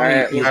 you saw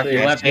Alright, me. You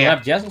okay, left yeah.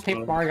 just as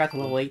Paper Mario got to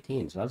level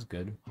 18, so that's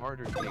good.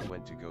 Harder thing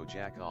went to go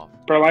jack off.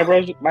 Bro,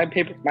 my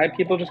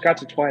people just got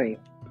to 20.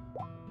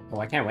 Oh,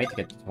 I can't wait to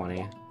get to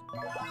 20.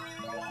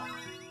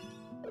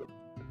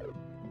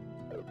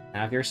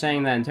 Now, if you're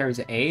saying that in terms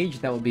of age,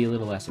 that would be a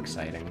little less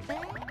exciting.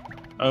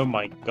 Oh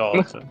my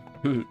god.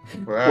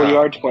 Well, you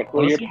are 20.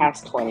 Well, you're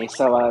past 20,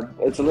 so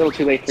it's a little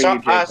too late for So, you,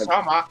 Jacob.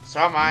 so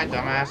am I,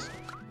 dumbass.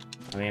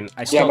 I mean,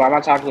 I Yeah, still. but I'm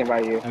not talking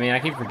about you. I mean, I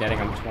keep forgetting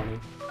I'm 20.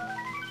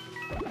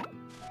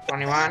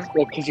 21?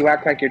 Well, because you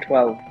act like you're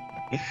 12.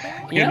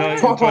 You know,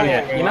 not 20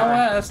 yeah, you know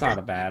what? That's not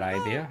a bad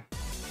idea.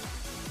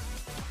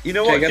 you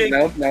know what, Jacob,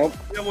 Jacob? nope.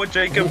 You know what,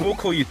 Jacob? We'll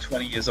call you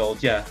 20 years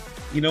old. Yeah.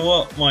 You know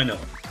what? Why not?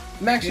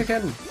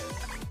 Mexican.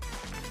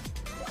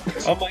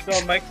 Oh my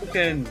god,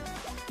 Mexican.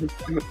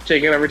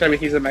 Jacob, every time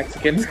he's a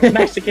Mexican.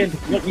 Mexican!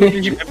 What year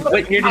did you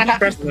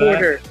press the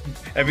border?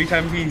 Every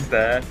time he's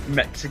there,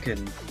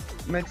 Mexican.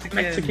 Mexican.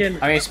 Mexican.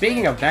 I mean,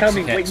 speaking of Tell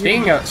me,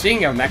 Mexican, what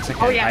speaking of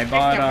Mexican, Oh yeah, I speaking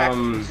bought of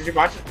Mexico, did you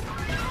watch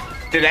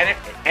it? Did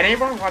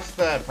anyone watch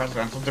the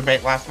presidential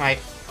debate last night?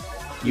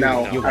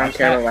 No, I don't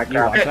care about You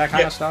that. watch that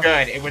kind Good, of stuff?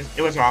 Good.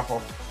 It was awful.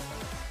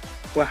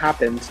 What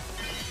happened?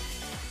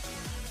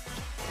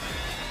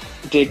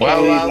 Did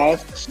Well, Kennedy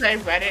lost? say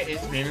Reddit is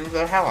memeing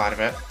the hell out of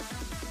it.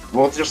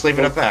 We'll just leave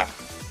it at that.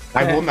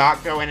 I will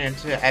not go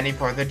into any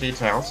further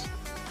details.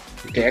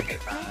 Dick.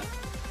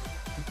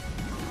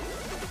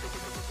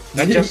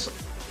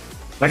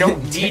 I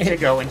don't need to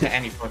go into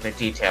any further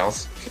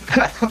details.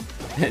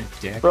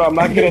 Dick. Bro, I'm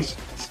not gonna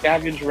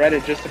scavenge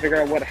Reddit just to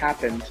figure out what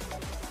happened.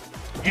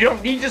 You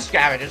don't need to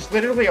scavenge. It's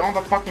literally on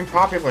the fucking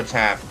popular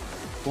tab.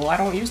 Well, I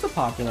don't use the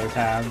popular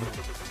tab.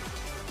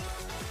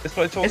 That's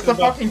what I talking It's the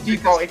about. fucking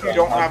default if you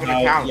don't have an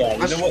account. Yeah, you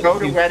Let's know what? go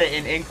to Reddit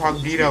in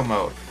incognito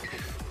mode.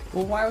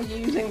 Well, why would you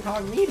use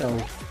incognito?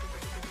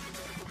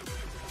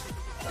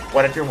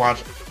 What if you're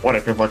watching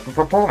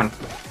for porn?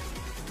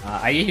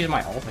 I use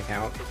my alt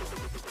account.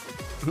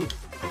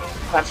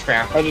 That's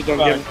fair. I just don't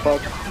give a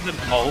fuck. Is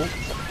it old?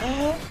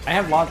 I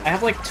have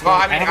like two. Well,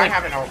 I mean, I like,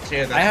 have an alt too.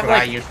 That's I have what I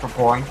like- use for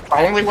porn.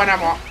 Only when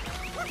I'm on.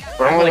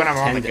 But only when I'm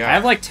on the go. I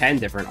have like 10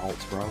 different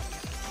alts, bro.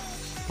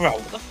 Bro,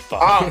 what the fuck?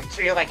 Oh,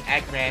 so you're like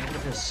Eggman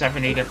with his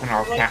 70 different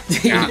alt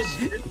accounts.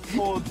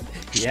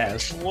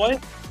 Yes.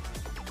 What?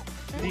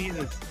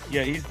 Jesus.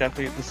 Yeah, he's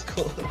definitely at the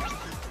school.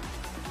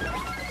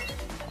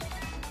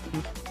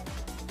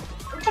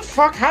 What the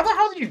fuck? How the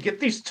hell do you get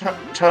these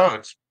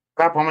toads?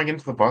 Stop bumping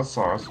into the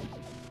buzzsaws.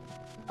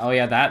 Oh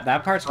yeah,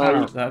 that part's kind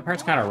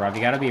of rough.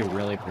 You gotta be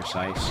really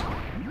precise.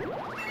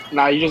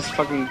 Nah, you just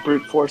fucking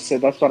brute force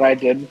it. That's what I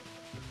did.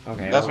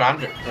 Okay. That's what I'm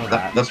doing.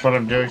 That's what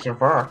I'm doing so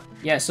far.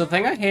 Yeah, so the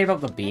thing I hate about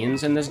the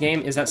beans in this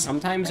game is that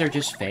sometimes they're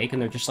just fake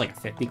and they're just like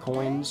 50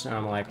 coins, and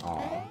I'm like,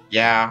 oh.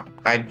 Yeah,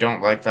 I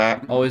don't like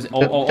that. Is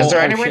there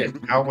any way to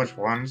tell which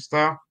ones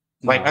though?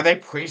 Like, No. Are they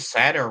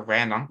preset or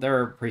random?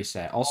 They're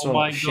preset. Also,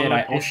 my shit,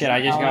 God,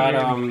 I just got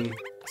I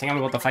think I'm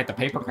about to fight the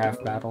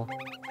Papercraft battle.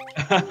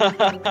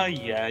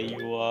 Yeah,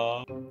 you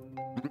are.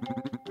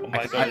 Oh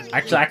my god.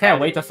 Actually, I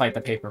can't wait to fight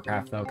the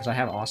Papercraft though, because I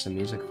have awesome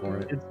music for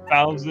it. It's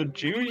Bowser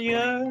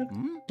Jr.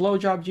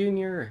 Blowjob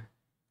Jr.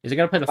 Is it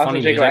gonna play the Also,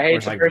 funny Jacob, music? I where hate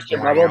it's to like, burst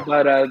your bubble,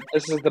 but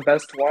this is the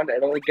best one.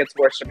 It only gets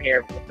worse from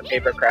here with the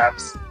paper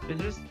crafts. Is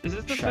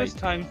this the Shite. first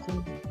time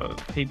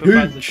since Paper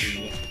Bowser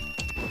Jr.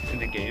 in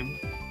the game?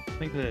 I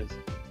think it is.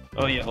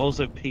 Oh yeah,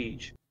 also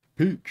Peach.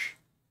 Peach.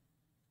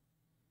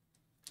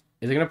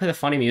 Is it gonna play the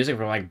funny music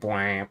for like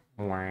bwah,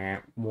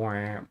 bwah,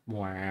 bwah,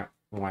 bwah,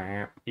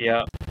 bwah?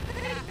 Yeah.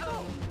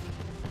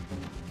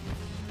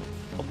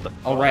 What the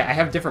Oh right, I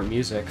have different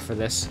music for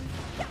this.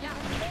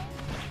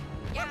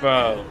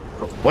 Bro,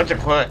 What'd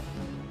you put?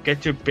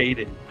 get your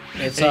baited.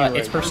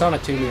 It's Persona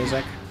 2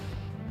 music.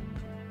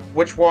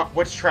 Which one?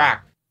 Which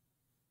track?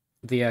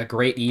 The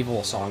Great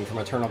Evil song from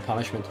Eternal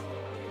Punishment.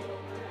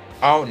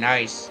 Oh,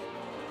 nice.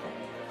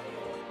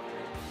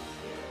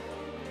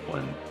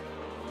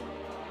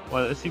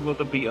 Well, let's see what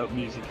the beat up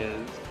music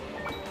is.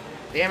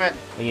 Damn it.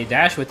 When you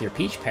dash with your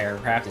Peach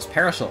Papercraft, its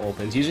parasol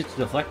opens. Use it to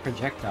deflect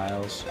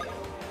projectiles.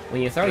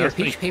 When you throw your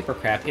Peach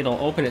Papercraft, it'll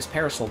open its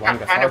parasol I along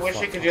the kind of far wish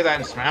you could do that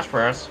in Smash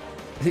Bros.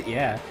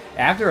 Yeah.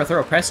 After a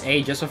throw, press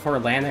A just before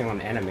landing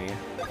on an enemy.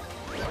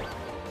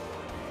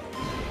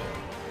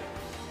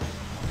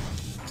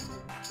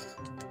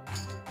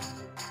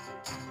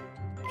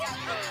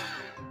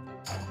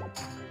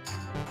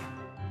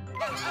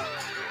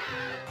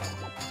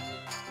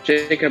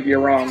 Jacob, you're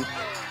wrong.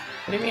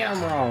 What do you mean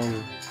I'm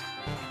wrong?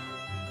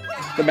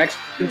 The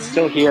Mexican's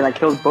still here, and I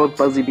killed both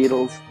Buzzy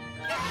Beetles.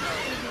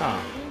 Huh.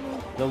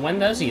 Then when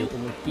does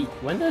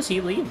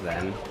he leave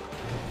then?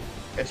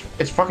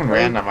 It's fucking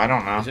random. I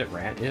don't know. Is it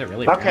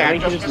really Okay, I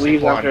random? think he just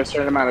leaves after a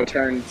certain amount of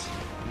turns.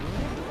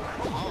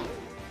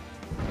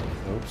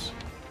 Oops.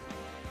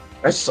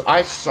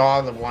 I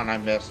saw the one I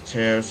missed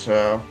too,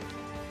 so.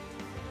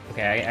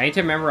 Okay, I need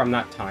to remember I'm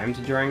not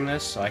timed during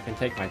this, so I can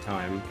take my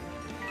time.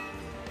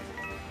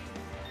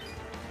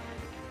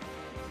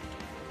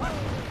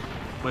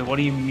 Wait, what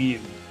do you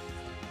mean?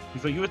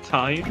 He's like, you were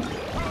timed?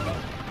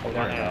 Oh,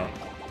 there we go.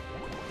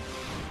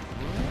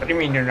 What do you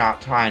mean you're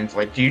not timed?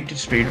 Like, do you do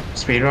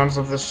speedruns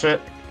of this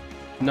shit?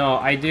 No,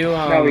 I do.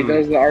 No, he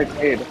does the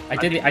arcade. I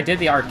did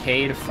the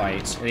arcade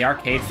fights. The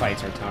arcade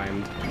fights are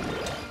timed.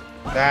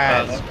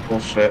 That's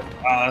bullshit.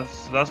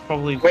 That's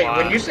probably Wait, why.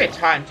 when you say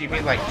time, do you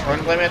mean like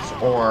turn limits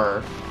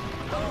or?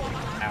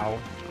 Ow.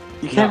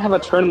 You can't have a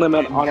turn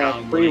limit on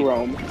a free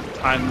roam.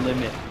 Time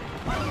limit.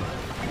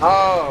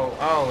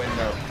 Oh, in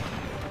the.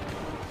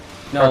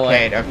 No,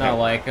 arcade, like, okay. no,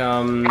 like,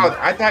 Oh,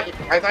 I thought you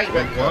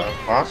meant the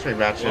boss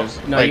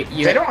rematches. No, like,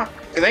 you- they don't.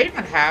 Do they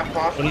even have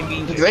boss? What do you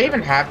mean? Do they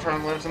even have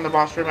turn limits in the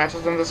boss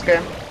rematches in this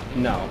game?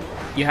 no.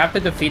 You have to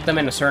defeat them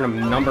in a certain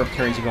number of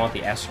turns if you want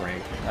the S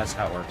rank. That's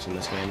how it works in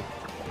this game.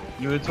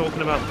 You were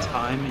talking about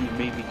time and you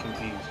made me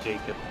confused,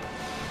 Jacob.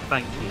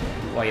 Thank you.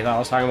 What, you thought I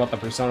was talking about the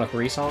Persona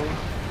 3 song?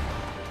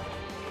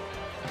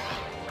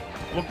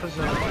 What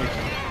percent?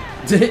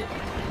 I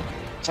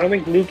don't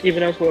think Luke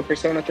even knows what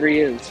Persona 3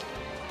 is.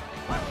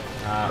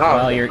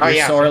 Well, you're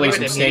yeah, sorely he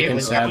would mistaken,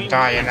 immediately Seb.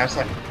 die in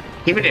SMT.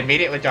 He would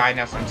immediately die in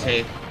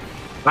SMT.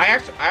 I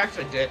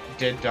actually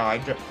did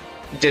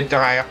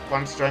die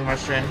once during my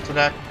stream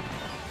today.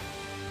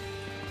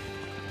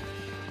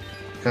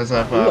 Because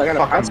of Ooh, I got a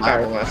fucking pass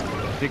card.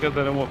 Marvelous. Jacob,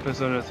 I don't know what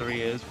Persona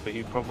 3 is, but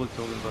you're probably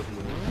talking about the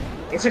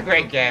movie. It's a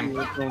great game.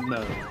 I don't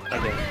know. I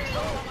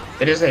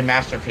don't. It is a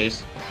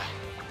masterpiece.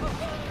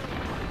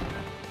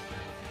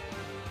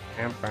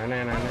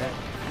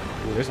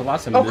 Ooh, there's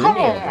lots of Oh, Mooney come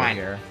over on.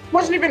 here.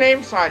 Wasn't even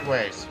aimed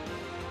sideways.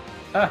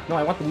 No,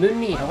 I want the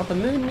Mooney. I want the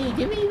Mooney.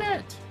 Give me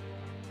that.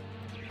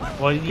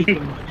 Why do you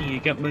get money? You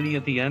get money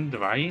at the end,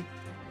 right?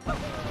 But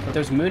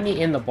there's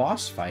Mooney in the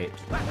boss fight.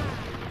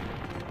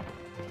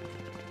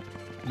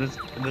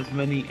 There's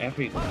money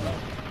everywhere.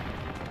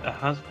 It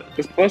has been.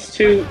 Is plus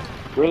 2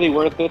 really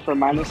worth it for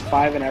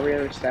 -5 and every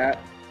other stat?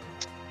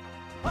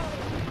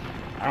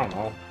 I don't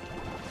know.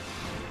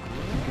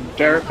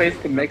 Did I replace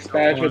the mix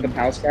badge with the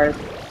pow scarf?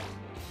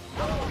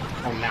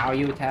 Oh, now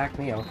you attack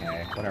me?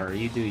 Okay, whatever.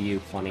 You do you,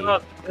 funny, Oh,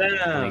 funny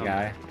damn.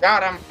 guy.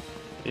 Got him.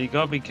 You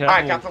gotta be careful.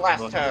 Alright, got the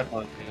last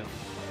toad.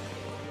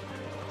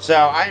 So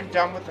I am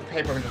done with the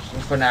paper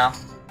missions for now.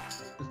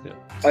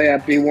 Oh yeah,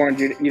 be warned,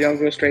 you don't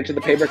go straight to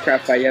the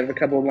Papercraft fight, you have a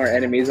couple more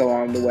enemies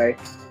along the way.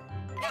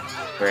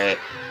 Great.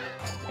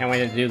 Can't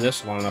wait to do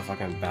this one in a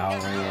fucking bow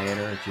ring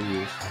later.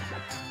 Jeez.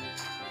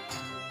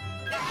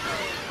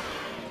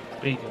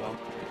 There you go.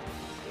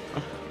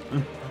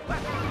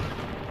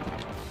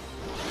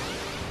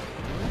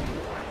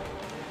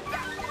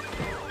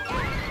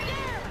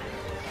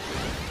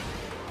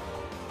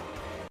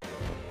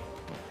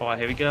 Oh,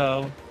 here we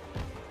go.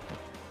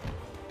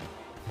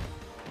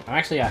 I'm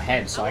actually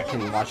ahead, so I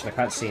can watch the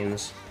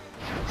cutscenes.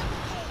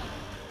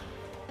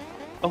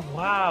 Oh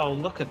wow,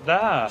 look at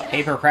that!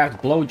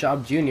 Papercraft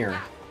Blowjob Jr.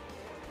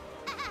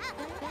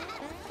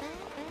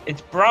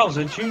 It's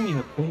Browser Jr.,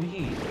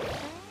 baby!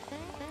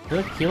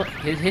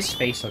 His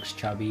face looks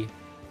chubby.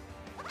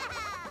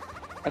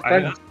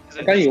 I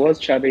thought he was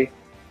chubby.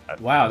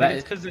 Wow, I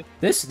mean,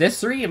 this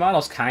 3D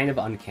model's kind of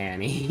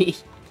uncanny.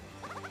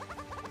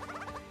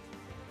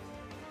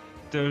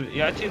 Dude,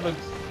 he actually looks...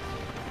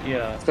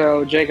 Yeah.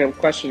 So, Jacob,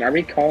 question: are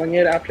we calling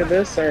it after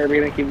this, or are we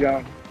gonna keep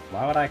going?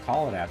 Why would I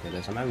call it after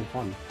this? I'm having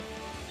fun.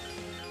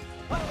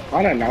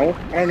 I don't know.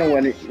 I don't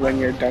know when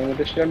you're done with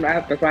this shit.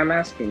 That's why I'm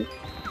asking.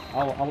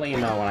 I'll let you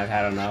know when I've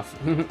had enough.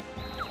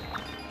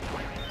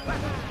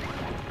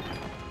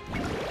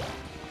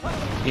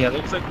 Yeah,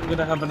 looks like we're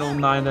gonna have an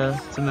all-nighter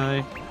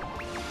tonight.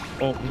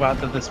 Or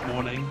rather, this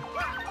morning.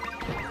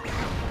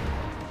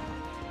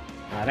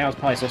 I think I was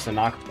probably supposed to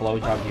knock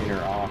Blowjob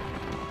Jr. off.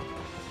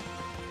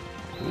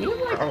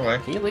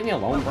 Can you leave me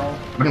alone, bro?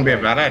 Wouldn't be a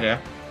bad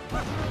idea.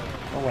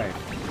 Go away.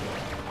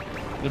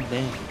 Good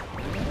name.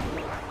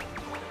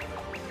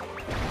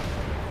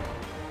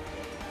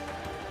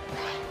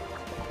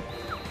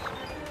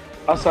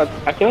 Also,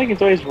 I feel like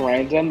it's always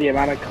random the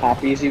amount of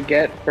copies you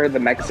get for the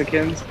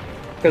Mexicans.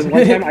 Because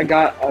one time I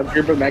got a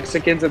group of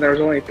Mexicans and there was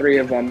only 3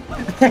 of them.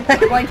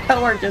 I like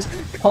how we're just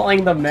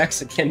calling them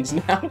Mexicans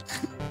now.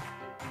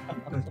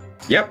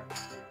 Yep.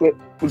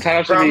 The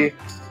title should be,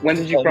 when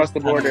did you cross the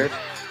border?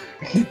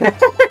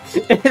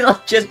 It'll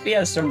just be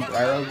a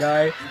sombrero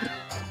guy.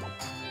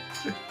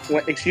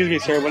 Excuse me,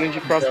 sir, when did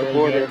you cross the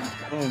border?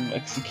 Oh,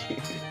 Mexican.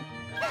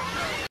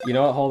 You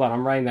know what? Hold on,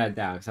 I'm writing that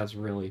down because that's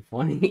really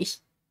funny.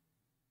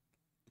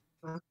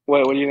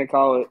 Wait, what are you gonna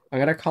call it? I'm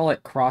gonna call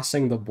it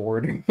crossing the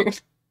border.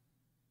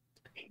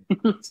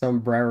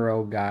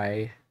 Sombrero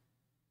guy.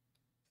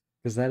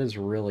 Because that is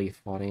really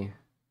funny.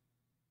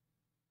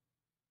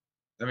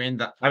 I mean,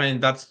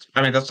 that's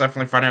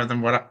definitely funnier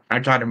than what I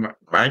tried to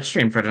my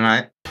stream for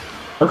tonight.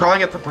 We're calling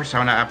it the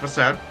Persona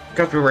episode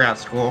because we were at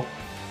school.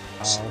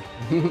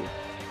 Oh.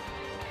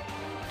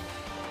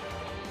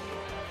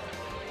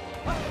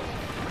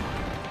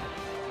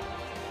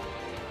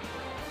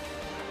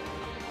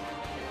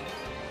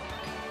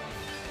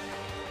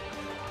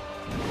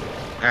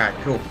 Alright,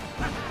 cool.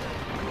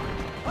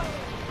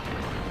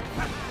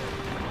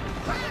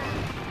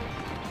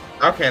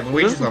 Okay,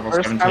 Luigi's level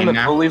First 17 time the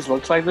now. bullies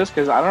looked like this,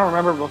 because I don't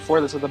remember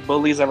before this that the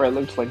bullies ever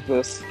looked like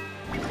this.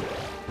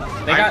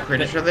 I'm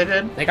pretty sure they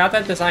did. They got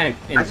that design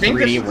in I think 3D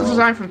this is the World.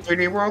 design from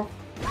 3D World.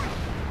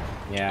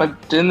 Yeah.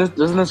 But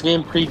doesn't this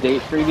game predate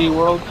 3D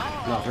World?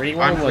 No, 3D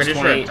I'm World was pretty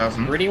sure it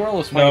doesn't. 3D World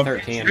was No,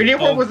 2013. 3D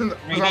World was on the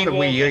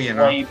Wii U, you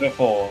know. Way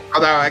before.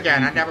 Although,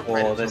 again, I never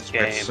played Before it this this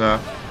Switch, game. so...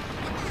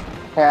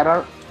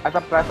 Hey, I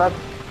thought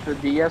the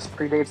DS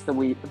predates the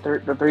Wii.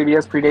 The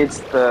 3DS predates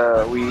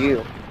the Wii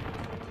U.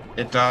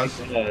 It does.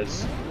 It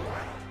does.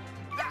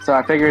 So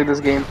I figured this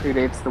game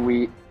predates the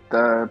Wii.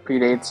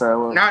 Predates.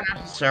 Not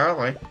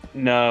necessarily.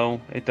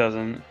 No, it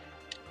doesn't.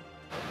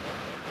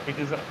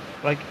 Because,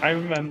 like, I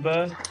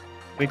remember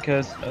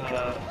because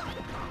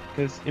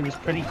it was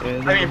pretty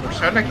early. I mean,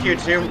 Persona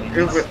Q2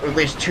 is at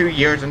least 2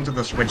 years into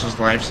the Switch's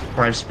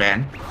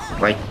lifespan.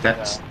 Like,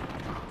 that's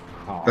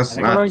Oh, That's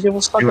I I don't give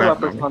a fuck too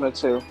about abnormal.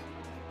 Persona 2.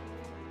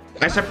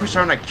 I said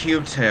Persona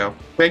Q2.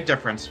 Big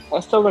difference. I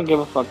still don't give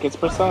a fuck. It's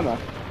Persona.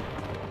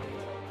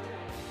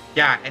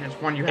 Yeah, and it's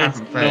one you It's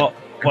haven't played. not-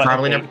 And what,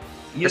 probably okay, never.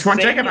 you're It's one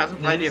saying Jacob it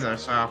hasn't played is- either,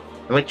 so I'll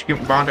let you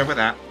bond over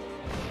that.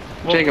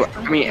 Well, Jacob,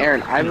 I mean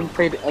Aaron, I haven't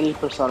played any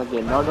Persona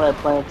game, nor do I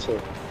plan to.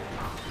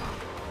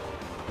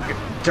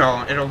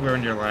 Don't. It'll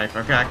ruin your life,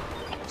 okay?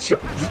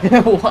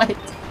 what?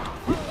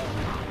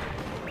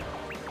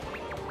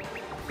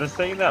 They're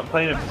saying that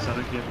playing a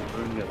Persona game will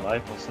ruin your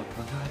life or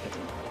something. I don't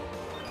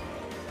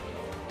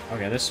know.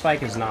 Okay, this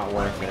spike is not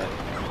worth it.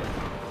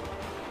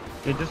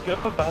 Yeah, just go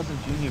for Bowser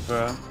Jr.,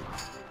 bro.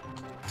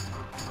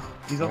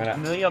 He's I'm gonna-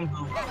 on nearly on.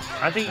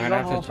 I think he's I'm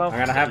on gonna, half I'm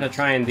gonna have to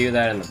try and do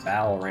that in the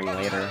battle ring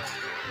later.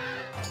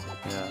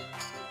 Yeah.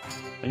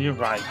 And you're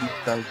right, he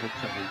does look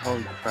something.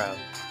 Holy crap.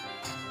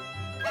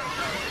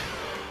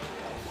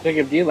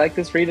 Jacob, do you like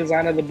this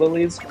redesign of the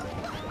bullies?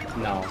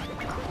 No,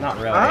 not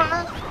really.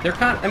 They're they're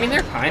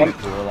kind of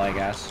cool, I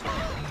guess.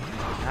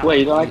 Wait,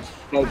 you don't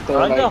like the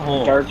I like the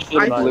whole- dark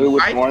shade I- blue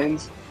with I-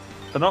 horns?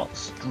 They're not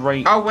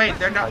straight. Oh wait,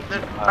 they're not.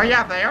 Oh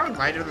yeah, they are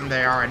lighter than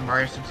they are in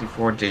Mario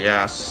 64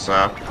 DS.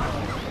 So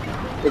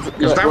because that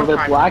Well, was they're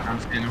my black.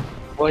 preference,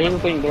 Well, here's the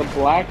thing: they're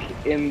black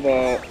in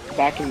the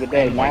back in the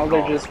day. Oh my now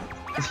they're God. just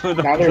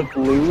now they're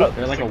blue.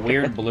 They're like a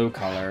weird blue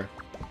color.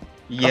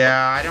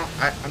 Yeah,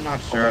 I'm not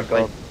Oh sure. my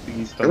God, Like,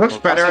 please it don't looks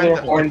talk- better. Also, In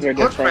their horns are it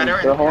looks different.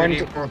 better Their in horns-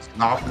 3D World's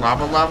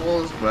lava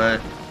levels, but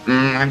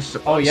I'm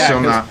Oh, yeah, still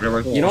 'cause- not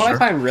really. You know what I sure.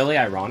 find really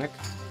ironic?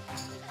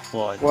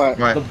 What? What?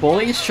 What? The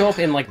bullies show up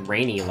in like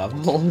rainy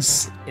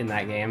levels in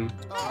that game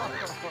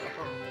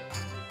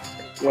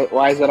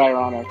Why is that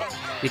ironic?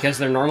 because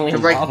they're normally in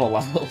It's like- lava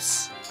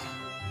levels.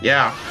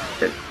 Yeah.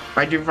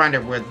 I do find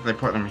it weird that they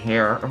put them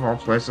here, of all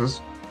places.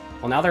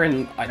 Well, now they're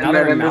in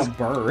then Mount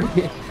Burr.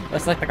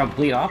 That's like the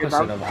complete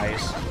opposite of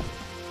ice.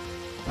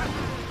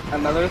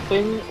 Another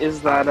thing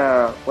is that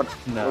what?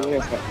 No. What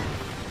was I saying?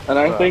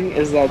 Another thing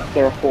is that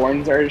their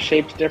horns are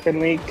shaped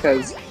differently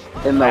because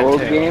in the That old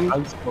too. game,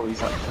 Ice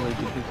bullies actually.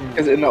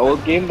 because in the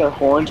old game their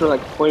horns were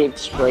like pointed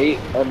straight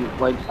and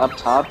like up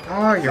top.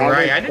 Oh, you're Now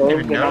right. they're I didn't even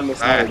curved and on the notice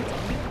that.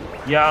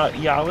 sides.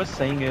 Yeah, I was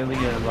saying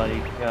earlier,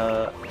 like,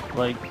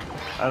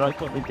 I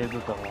like what they did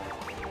with the horn.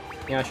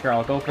 Yeah, sure.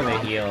 I'll go for the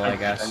heal, I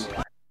guess.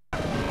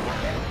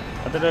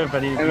 I don't know if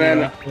any of And you then-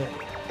 like it.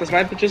 This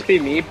might just be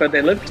me, but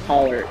they look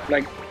taller.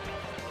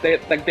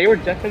 They were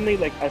definitely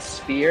like a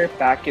sphere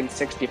back in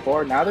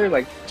 '64. Now they're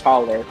like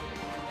taller.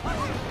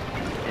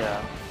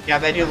 Yeah. Yeah,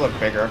 they do look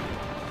bigger.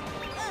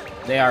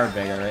 They are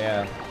bigger,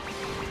 yeah.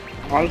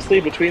 Honestly,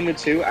 between the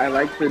two, I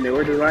like the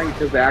newer design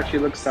because they actually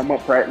look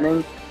somewhat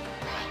threatening.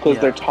 Because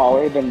Yeah. they're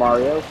taller than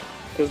Mario.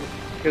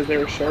 Because they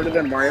were shorter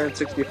than Mario in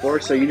 '64,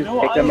 so you just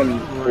No, pick them I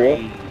and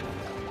agree.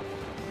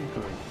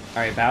 pull.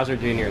 Alright, Bowser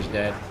Jr. is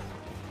dead.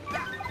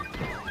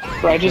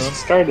 But I just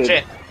started.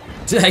 Shit.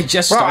 I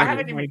just Well, I started.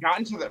 haven't even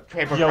gotten to the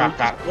Yeah, Papercraft we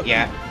battle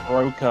yet.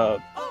 Broke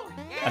up.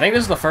 I think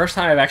this is the first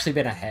time I've actually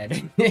been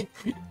ahead.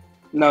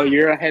 No,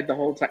 you're ahead the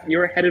whole time. You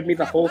were ahead of me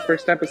the whole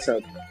first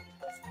episode.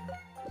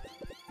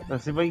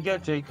 Let's see what you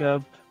get,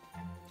 Jacob.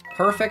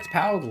 Perfect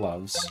POW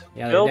gloves.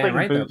 Yeah, they're Building damn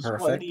right they're boots. What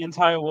perfect. the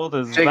entire world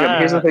is Jacob, that?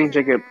 here's the thing,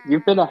 Jacob.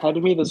 You've been ahead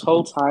of me this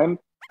whole time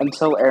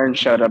until Aaron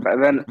showed up,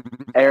 and then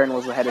Aaron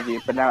was ahead of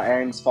you, but now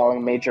Aaron's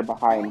falling major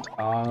behind.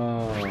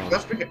 Oh.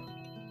 That's because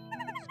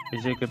Hey,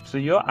 Jacob, so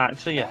you're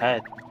actually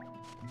ahead.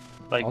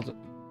 Like, Also,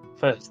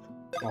 first.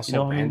 also You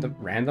know what I mean?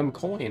 random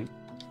coin.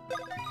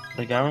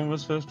 Like, Aaron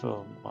was first for a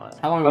while.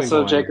 How long have we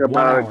Also, been going? Jacob,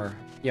 1 hour.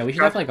 Yeah, we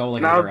should definitely go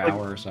like now, another like-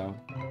 hour or so.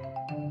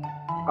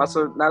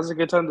 Also, now's a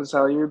good time to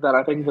tell you that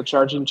I think the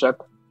charging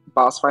chip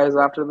boss fight is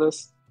after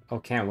this. Oh,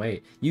 can't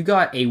wait. You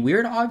got a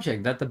weird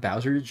object that the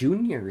Bowser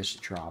Jr.'s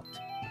dropped.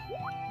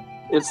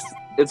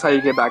 It's how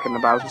you get back into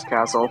Bowser's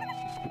castle.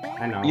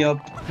 I know. Yup.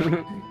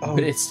 Oh.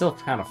 But it's still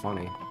kind of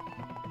funny.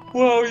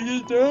 Whoa,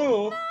 you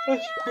do?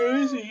 That's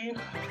crazy.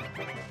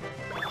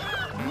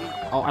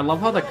 Oh, I love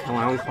how the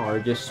clown car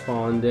just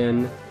spawned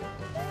in.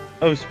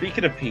 Oh,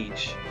 speaking of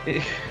Peach.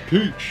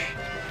 Peach.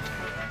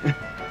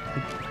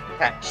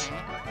 catch.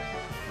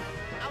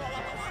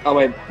 Oh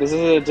wait, this is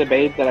a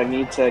debate that I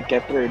need to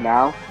get through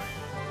now.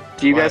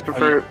 Do you guys What?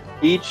 prefer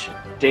Peach,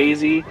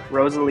 Daisy,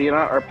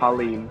 Rosalina, or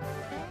Pauline?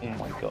 Oh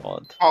my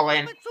god. All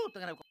in.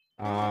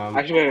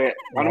 Actually, wait.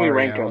 Why don't we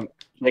rank Mario. them?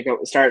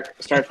 Start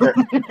first.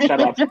 Shut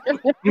up.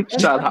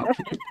 Shut up.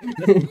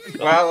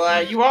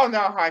 Well, you all know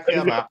how I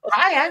feel about.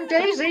 Hi, I'm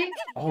Daisy.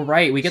 All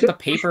right, we get the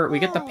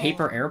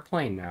paper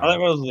airplane now. I like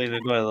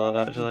Rosalina quite a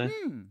lot, actually.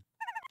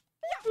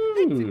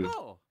 Hmm.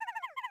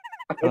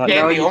 Okay,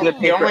 No, the you only, get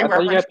the only paper. I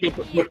thought you reference.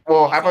 got paper.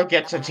 Well, how about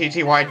get to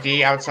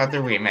TTYD outside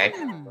the remake?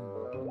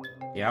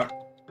 Yep.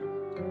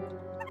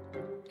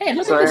 Hey,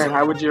 look So, at this! Aaron,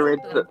 how would you rate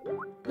the? Look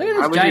how at this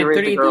would you giant rate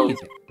the 3D. girls?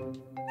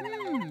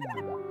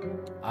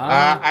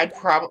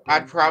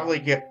 I'd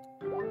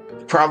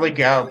probably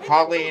go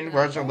Pauline,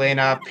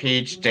 Rosalina,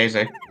 Peach,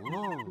 Daisy.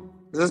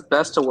 Is this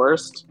best to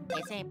worst?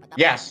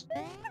 Yes.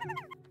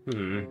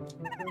 Hmm.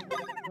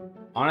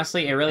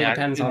 Honestly, it really Yeah,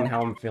 depends I- on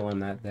how I'm feeling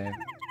that day.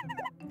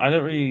 I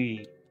don't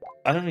really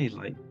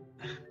like.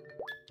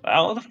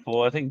 Out of the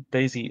four, I think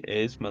Daisy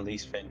is my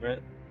least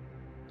favorite.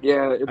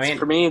 Yeah, it's I mean-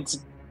 for me.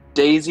 It's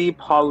Daisy,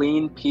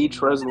 Pauline, Peach,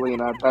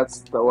 Rosalina. That's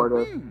the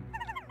order.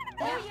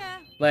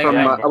 Like, From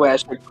I, wait, I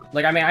should,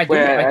 like I mean, I do,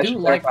 Wait, I I do should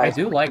like, I clarify.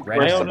 do like Where's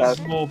red. the Rayon stuff. best?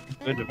 is more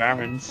good of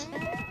Aaron's.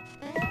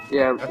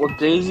 yeah. Well,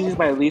 Daisy's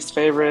my least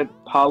favorite.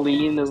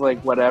 Pauline is like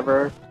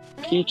whatever.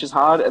 Peach is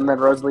hot, and then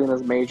Rosalina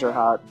is major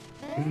hot.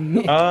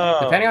 Oh,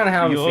 Depending on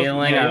how I'm yours-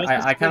 feeling, yeah, yours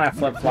is I kind of good.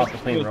 flip flop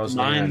between Yours is Rosalina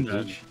mine, and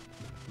then. Peach.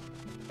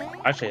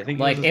 Actually, I think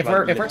Like yours is if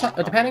we're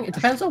mid- depending, it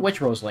depends on which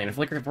Rosalina. If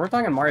we're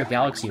talking Mario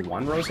Galaxy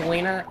 1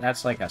 Rosalina,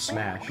 that's like a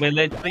smash. Wait,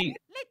 literally,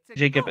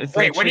 Jacob. It's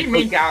Wait, what do you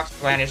literally- mean Galaxy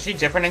Plan? Is she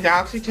different in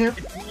Galaxy 2?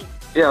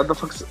 Yeah, what the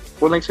fuck's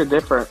what makes her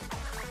different?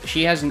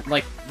 She has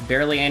like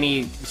barely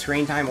any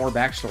screen time or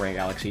backstory in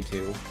Galaxy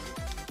 2.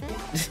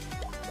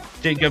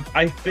 Jacob,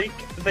 I think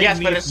they Yes,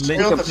 but need it's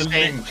still the literally-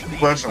 same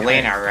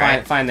Rosalina,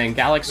 right? Fine then.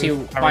 Galaxy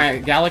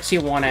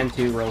 1 and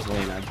 2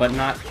 Rosalina, but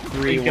not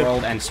 3 Jacob.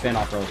 World and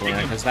spin-off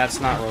Rosalina, because that's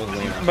not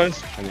Rosalina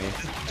Most to me.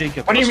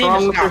 Jacob. What do you What's mean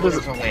wrong it's not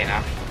with her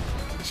Rosalina?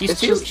 She's It's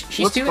too just-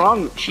 she's what's too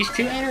wrong? she's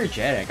too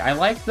energetic. I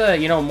like the,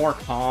 more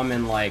calm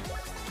and like,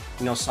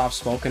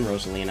 soft-spoken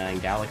Rosalina in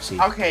Galaxy.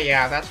 Okay,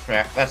 yeah, that's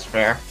fair. That's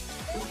fair.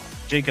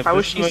 Jacob, How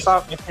this is the she most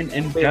soft? fucking Wait,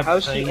 in-depth how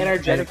is she thing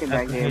energetic in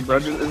that I've game, ever bro?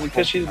 heard Is it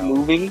because she's about.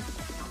 moving?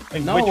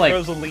 Like, No, which like,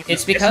 Rosalina-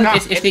 It's because not-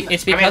 it's I mean,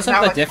 because it's of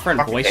not the like different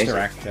fucking voice Daisy.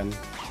 direction.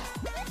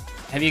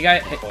 Have you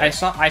guys? I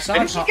saw.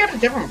 Didn't she get a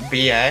different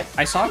VA?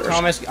 I saw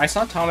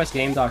Thomas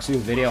Game Doc's new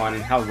video on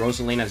how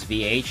Rosalina's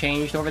VA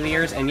changed over the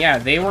years, and yeah,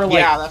 they were like,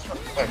 Yeah, that's what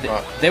I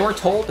thought. they were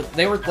told,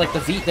 they were like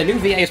the new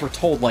VAs were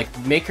told like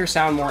make her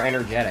sound more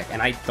energetic,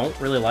 and I don't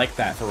really like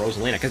that for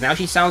Rosalina because now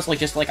she sounds like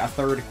just like a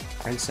third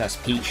Princess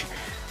Peach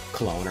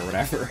clone or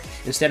whatever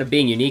instead of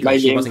being unique. My Like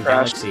she game wasn't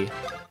crashed. Galaxy.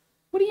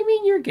 What do you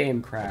mean your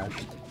game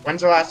crashed?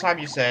 When's the last time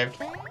you saved?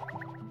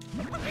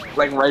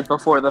 Like right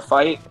before the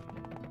fight.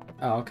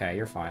 Oh, okay,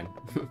 you're fine.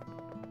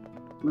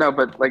 No,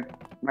 but like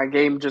my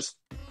game just.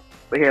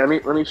 Here,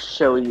 let me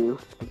show you.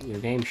 Your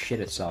game shit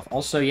itself.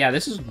 Also, yeah,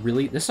 this is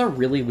a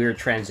really weird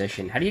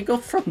transition. How do you go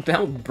from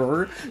Mount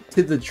Burr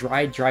to the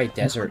dry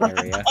desert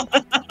area?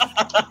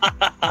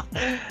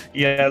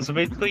 Yeah, so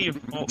basically you.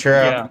 True.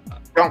 Yeah,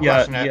 Don't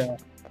yeah, question it. yeah.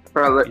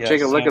 Bro, Yeah,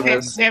 Jacob, look so- at Hey,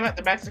 this. damn it,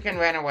 the Mexican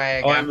ran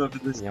away Oh, I again.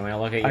 love this. You want me to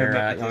look at I your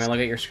remember you want me this. to look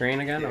at your screen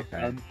again?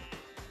 Okay.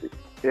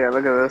 Yeah,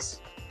 look at this.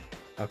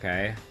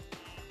 Okay.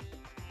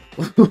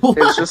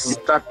 It's just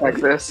stuck like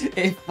this.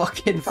 It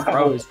fucking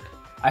froze.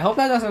 I hope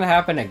that doesn't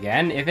happen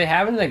again. If it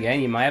happens again,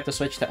 you might have to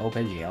switch to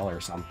OpenGL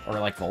or some, or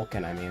like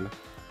Vulkan. I mean,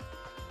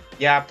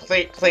 Yeah,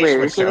 play Wait,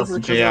 switch is to this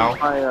because OpenGL. of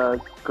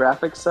my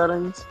graphics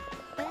settings?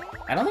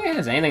 I don't think it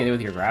has anything to do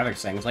with your graphics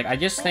things. Like, I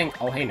just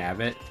think, oh hey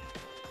Nabbit,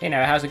 hey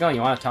Nabbit, how's it going?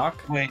 You want to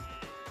talk? Wait.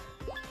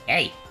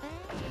 Hey,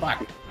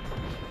 fuck.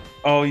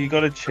 Oh, you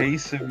gotta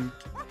chase him.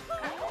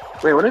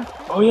 Wait, what did?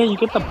 Oh yeah, you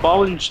get the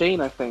ball and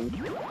chain, I think.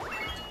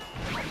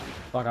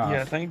 Fuck off.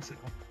 Yeah, thanks.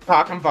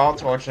 Talking ball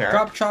torture.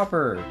 Drop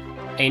Chopper.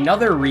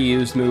 Another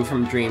reused move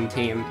from Dream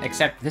Team,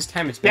 except this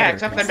time it's better. Yeah,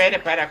 except they made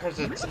it better because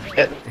it's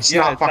Yeah,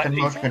 not it's fucking actually-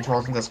 motion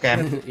controls in this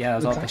game. Yeah,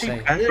 that's all I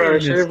say. Bro, I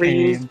should have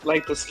reused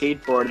like the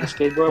skateboard. The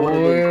skateboard would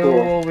have been cool.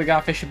 Oh, we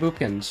got Fishy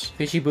Boopkins.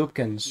 Fishy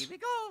Boopkins.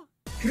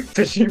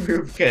 Fishy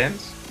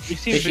movekins. You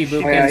see Fishy Fishy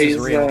Boop- Oh, yeah, is he's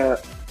real.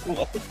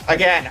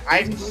 Again,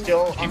 I'm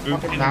still on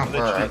fucking Mount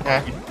Burr,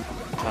 okay?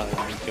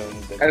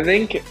 I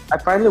think I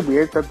find it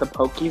weird that the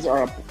Pokies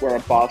were a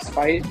boss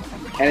fight,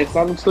 and it's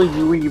not until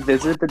you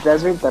revisit the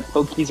desert that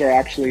Pokies are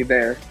actually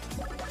there.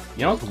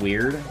 You know what's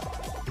weird?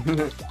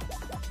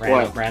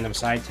 What? Random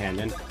side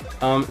tangent.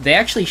 They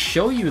actually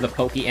show you the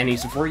Pokey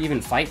enemies before you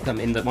even fight them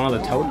in one of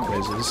the Toad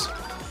quizzes.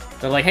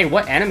 They're like, hey,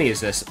 what enemy is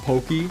this?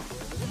 Pokey?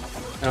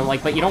 And I'm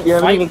like, but you don't You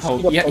haven't fight even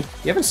seen Pokey. the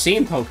You haven't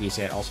seen Pokeys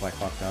yet. Also, I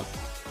fucked up.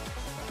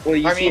 Well,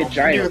 you I see mean, a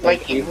giant you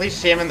like Pokie. at least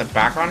see him in the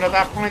background at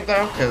that point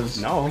though, because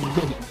No.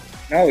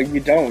 No, you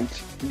don't.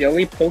 The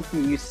only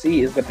Pokie you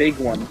see is the big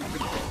one.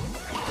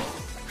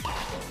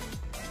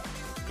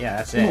 Yeah,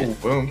 that's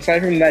it. boom.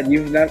 Aside from that,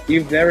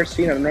 you've never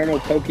seen a normal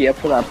Pokie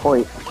up to that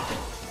point.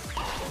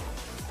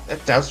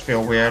 It does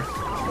feel weird.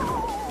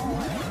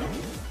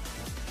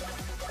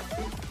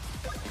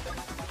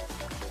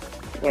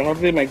 Well,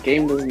 hopefully my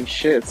game doesn't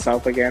shit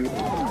itself again.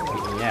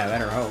 Yeah,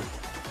 better hope.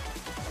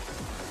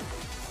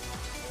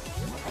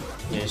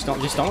 Yeah,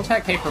 just don't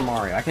attack Paper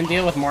Mario. I can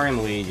deal with Mario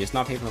and Luigi. It's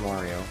not Paper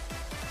Mario.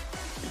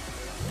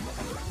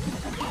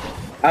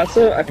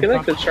 Also, I feel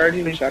like the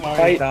charging Think chuck Mario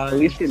fight, dies. at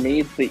least for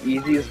me, it's the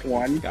easiest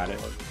one. Got it.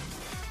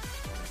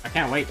 I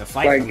can't wait to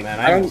fight Like, them. Then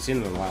I I haven't don't-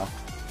 seen them in a while.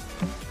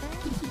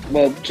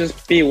 Well,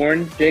 just be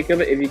warned,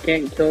 Jacob, if you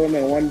can't kill them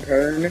in one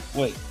turn,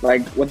 Wait.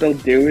 like, what they'll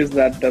do is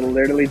that they'll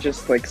literally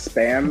just, like,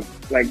 spam,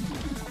 like,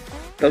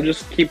 they'll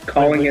just keep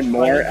calling which in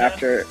one more is that?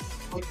 after...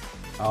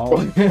 Oh.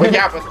 Well,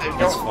 yeah, but they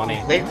That's don't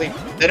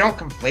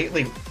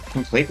funny.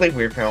 completely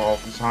weird kill all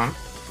the time.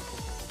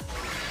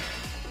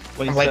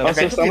 Wait, I'm like, so-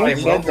 Also, eventually someone they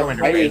will said go the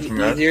into fight is rage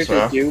mode, easier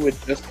so- to do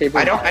with just paper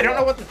I don't know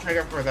Mario. what the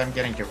trigger for them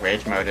getting to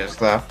rage mode is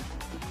though.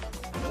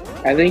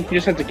 I think you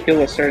just have to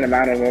kill a certain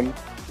amount of them.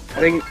 I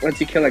think once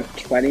you kill, like,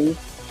 20,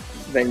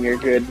 then you're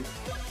good.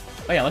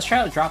 Oh yeah, let's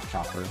try the Drop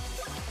Chopper.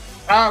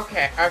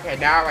 Okay,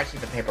 now I see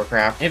the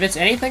Papercraft. If it's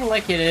anything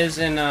like it is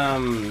in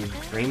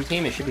Dream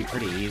Team, it should be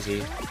pretty easy.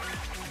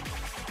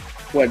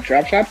 What,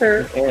 Drop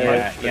Chopper? Or...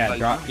 Yeah,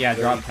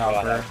 Drop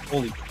Chopper.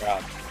 Holy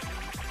crap.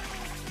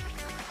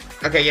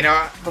 Okay, you know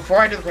what? Before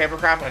I do the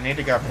Papercraft, I need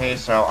to go pee,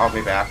 so I'll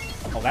be back.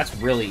 Oh, that's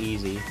really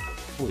easy.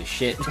 Holy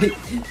shit.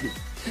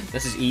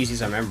 That's as easy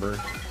as I remember.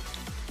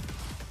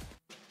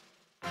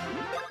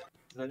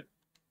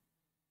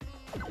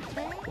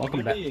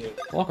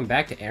 Welcome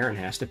back to Aaron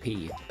Has to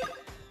Pee.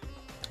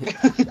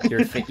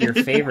 your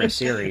favorite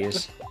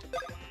series.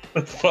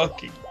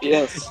 Fucking.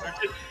 Yes,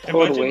 Imagine,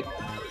 totally.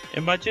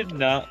 imagine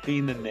not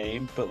being the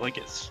name, but like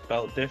it's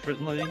spelled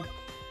differently.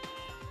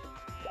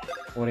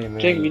 What do you mean?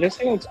 Jake, you know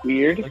something that's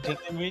weird? Like it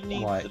really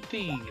needs What? to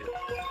be.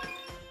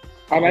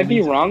 I might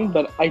be wrong,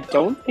 but I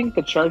don't think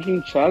the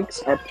charging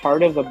chucks are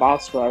part of the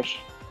boss rush.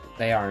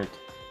 They aren't.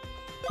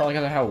 Probably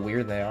because of how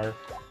weird they are.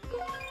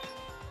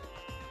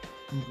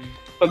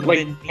 But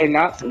like, they're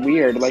not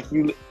weird. Like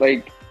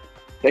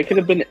they could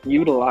have been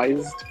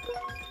utilized.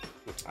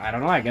 I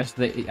don't know, I guess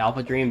the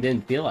Alpha Dream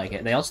didn't feel like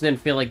it. They also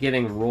didn't feel like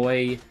giving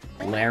Roy,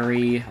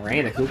 Larry, or any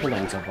of the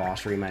Koopalings a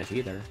boss rematch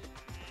either.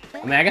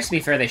 I mean, I guess to be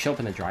fair, they show up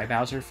in the Dry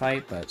Bowser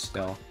fight, but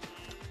still.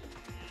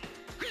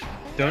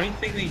 The only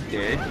thing they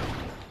did.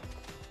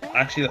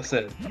 Actually, that's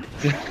it.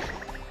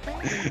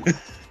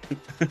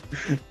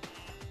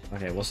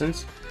 Okay, well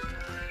since...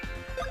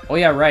 Oh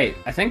yeah, right.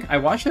 I think I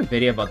watched a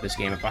video about this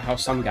game about how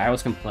some guy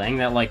was complaining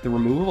that, like, the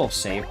removal of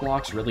save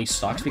blocks really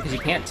sucks because you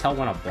can't tell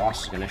when a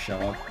boss is gonna show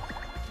up.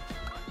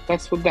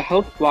 That's what the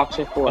health blocks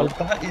are for. Oh,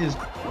 that is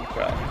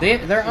crap.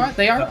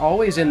 They aren't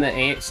always in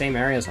the same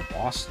area as a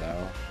boss,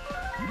 though.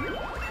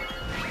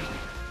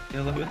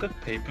 Yeah, look at the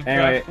paper.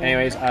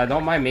 Anyways,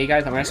 don't mind me,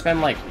 guys. I'm gonna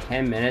spend, like,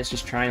 10 minutes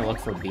just trying to look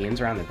for beans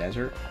around the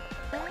desert.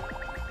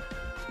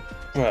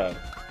 Bro.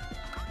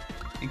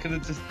 You could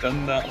have just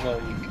done that,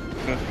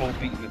 like, before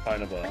beating the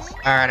final boss.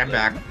 Alright, I'm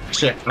back.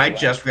 Shit, I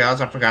just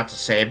realized I forgot to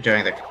save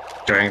before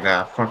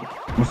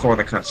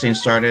the cutscene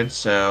started,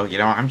 so, you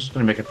know, I'm just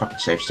gonna make a fucking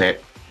save state.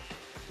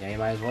 Yeah, you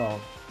might as well.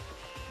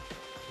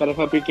 Better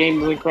hope your game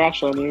doesn't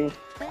crash on you.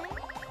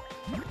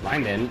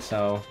 Mine didn't,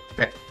 so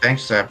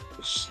Thanks,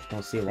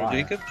 we'll see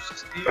why.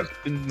 Jacob's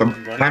been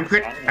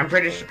running I'm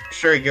pretty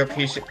sure your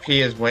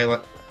PCP is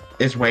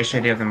way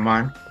shittier than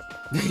mine.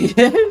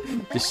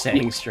 Just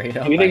saying straight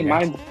up. If you think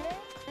I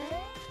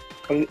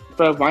guess.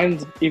 Bro,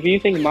 mine's. If you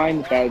think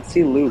mine's bad,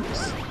 see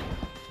Luke's.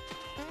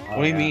 Oh,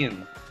 What do you yeah.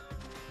 mean?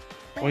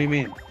 What do you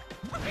mean?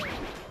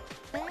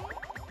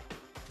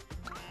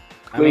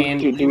 I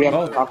mean, do we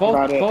have to talk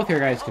about it? both your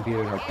guys'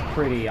 computers are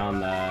pretty on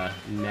the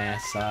meh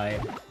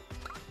side.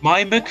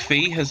 My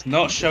McPhee has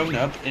not shown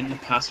up in the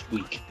past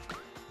week.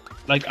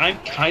 Like, I'm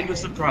kind of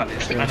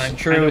surprised, and I'm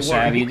True, kind of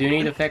Sav, worried. you do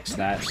need to fix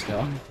that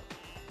still.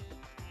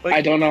 Like,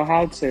 I don't know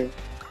how to.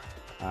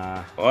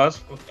 well, that's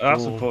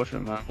Cool.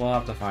 unfortunate, man. We'll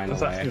have to find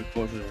That's a actually way.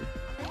 unfortunate.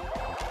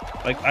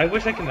 Like, I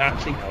wish I could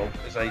actually help,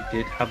 because I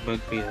did have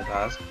McPhee in the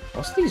past.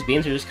 Most of these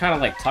beans are just kind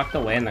of like tucked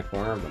away in the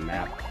corner of the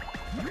map.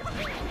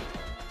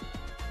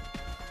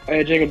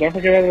 Hey, Jacob, don't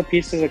forget about the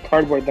pieces of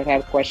cardboard that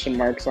have question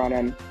marks on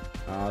them.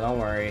 Oh, don't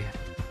worry.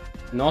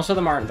 Most of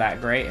them aren't that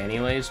great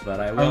anyways, but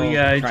I will Oh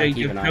yeah, try and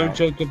keep Jacob, an eye don't out.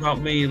 joke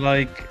about me,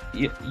 like,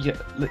 yeah,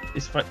 look,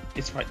 it's right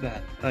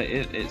there. Like,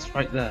 it's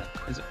right there.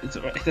 It's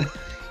right there.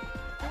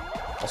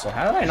 Also,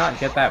 how did I not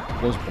get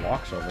those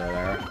blocks over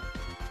there?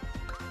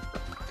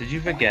 Did you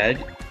forget?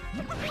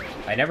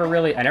 I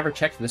never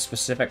checked the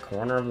specific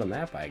corner of the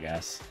map, I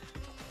guess.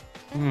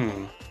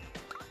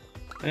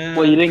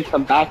 Well, you didn't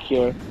come back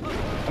here.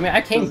 I mean,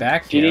 I came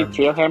back Do you here. need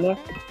Trail Hammer?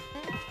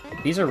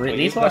 These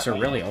Wait, blocks are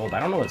really old.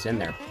 I don't know what's in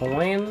there.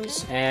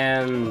 Coins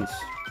and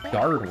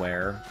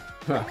guardware.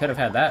 I could have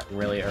had that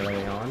really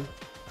early on.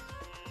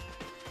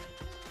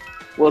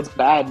 Well, it's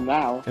bad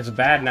now. It's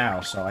bad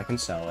now, so I can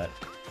sell it.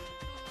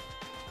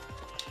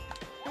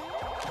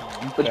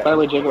 Which, by the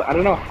way, Jacob, I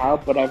don't know how,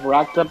 but I've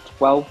racked up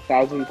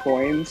 12,000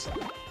 coins.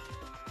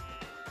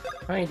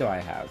 How many do I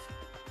have?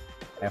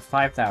 I have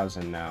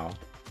 5,000 now.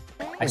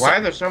 Why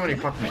are there so many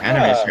fucking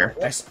enemies here?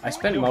 I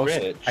spent You're most.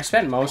 rich. I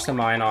spent most of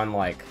mine on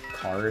like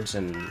cards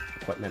and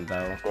equipment,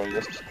 though.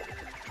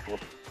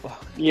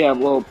 Yeah,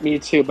 well, me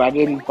too, but I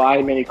didn't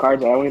buy many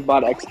cards. I only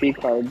bought XP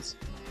cards.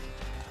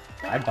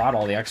 I bought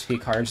all the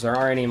XP cards. There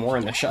aren't any more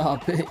in the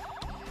shop.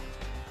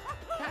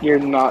 You're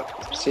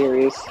not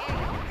serious.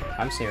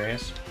 I'm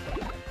serious.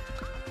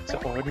 Is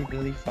it already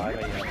really 5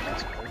 a.m.?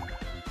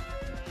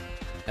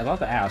 I love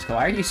to ask.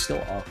 Why are you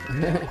still up?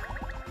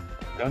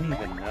 Don't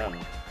even know.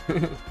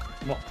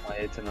 I'm not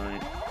tired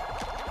tonight.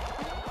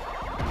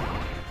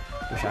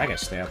 Wish I could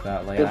stay up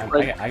that late. It's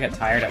like- I get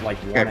tired at like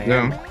 1 Good,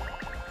 a.m.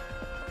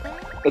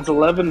 It's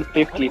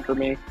 11:50 for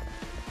me.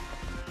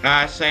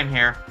 Same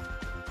here.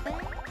 I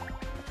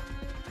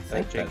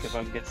Like, think Jacob, that's-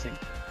 I'm guessing.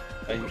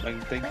 I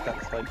think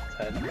that's like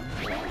 10 or 9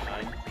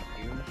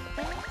 for you.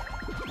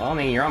 Well, I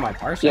mean, you're on my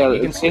parsec. Yeah, you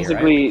can it's see, right?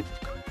 basically.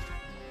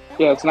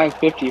 Yeah, it's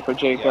 9:50 for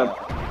Jacob.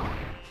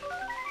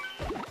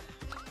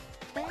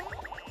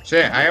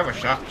 Shit, I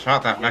overshot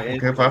that back in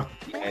Koopa.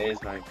 Yeah, it is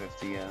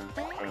 9:50, yeah.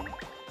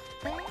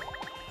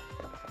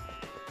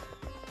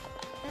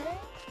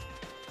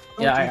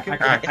 Yeah,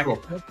 Alright, cool.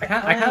 I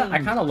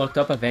kind of looked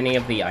up if any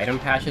of the item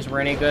patches were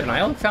any good, and I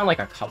only found like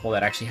a couple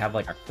that actually have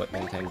like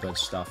equipment and good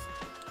stuff.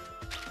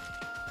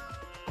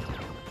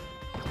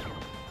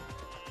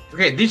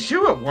 Okay, these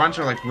two at once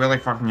are like really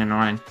fucking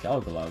annoying.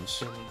 Gel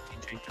gloves.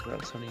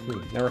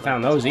 Hmm. Never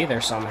found those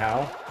either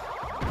somehow.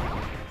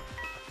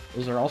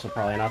 Those are also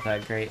probably not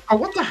that great. Oh,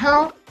 what the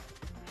hell?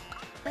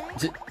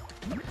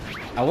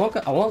 I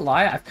won't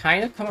lie, I've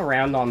kind of come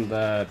around on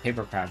the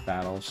Papercraft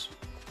battles.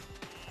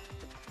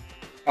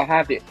 I'll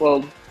have it.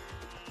 Well,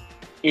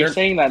 you're They're-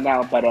 saying that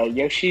now, but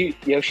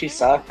Yoshi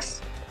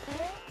sucks.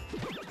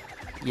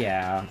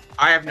 Yeah,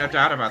 I have no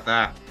doubt about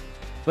that.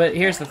 but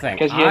here's the thing.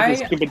 Because he has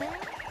this stupid.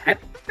 I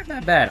don't think they're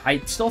that bad. I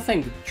still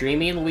think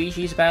Dreamy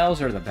Luigi's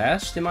battles are the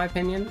best, in my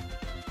opinion.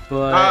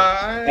 But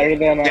Better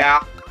than, Yeah.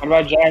 What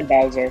about Giant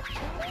Bowser?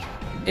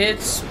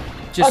 it's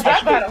just...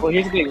 Well,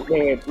 here's the thing.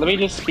 Wait, let me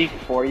just speak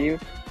for you.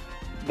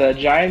 The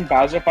Giant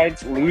Bowser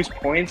fights lose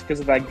points because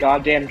of that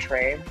goddamn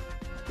train.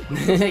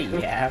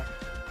 yeah.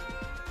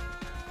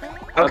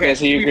 Okay,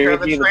 so you to be agree fair,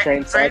 with me, the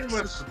train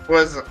sucks?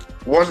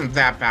 wasn't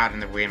that bad in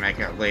the remake,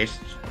 at least.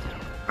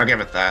 I'll give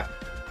it that.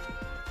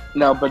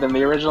 No, but in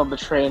the original, the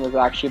train is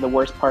actually the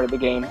worst part of the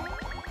game.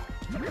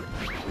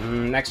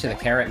 Next to the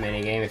carrot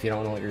minigame, if you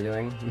don't know what you're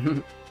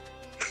doing.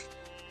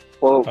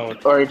 Well, Oh,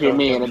 or if you're don't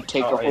me, get it'd me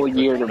take a started whole with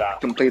year to that.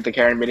 complete the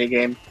carrot mini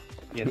game.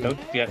 Yeah, don't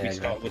get me Yeah,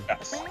 started with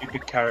that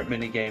stupid carrot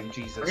minigame,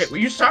 Jesus. Okay, will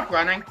you stop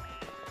running?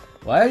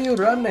 Why are you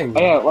running?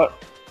 Oh yeah, what?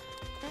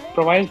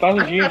 Bro, why does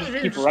Bowser I Jr. thought just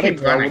you keep just running,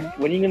 keep bro? running.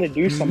 When are you gonna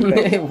do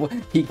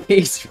something? He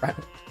keeps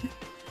running.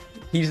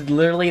 He's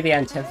literally the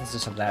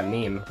antithesis of that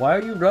meme. Why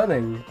are you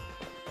running?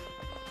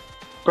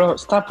 Bro,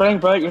 stop running,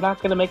 bro. You're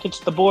not gonna make it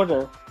to the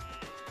border.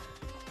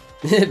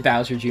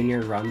 Bowser Jr.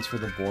 runs for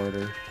the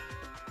border.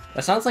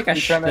 That sounds like a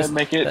You're trying to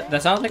make it.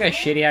 that sounds like a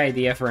shitty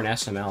idea for an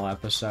SML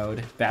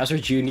episode. Bowser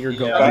Jr.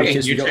 Yeah.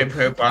 reaches YouTube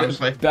poop,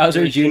 honestly.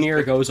 Bowser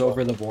Jr. goes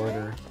over the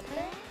border.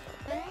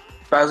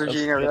 Bowser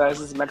Jr.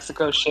 realizes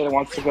Mexico shit and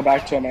wants to go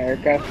back to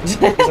America. He's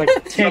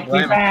like, take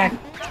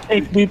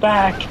me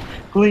back,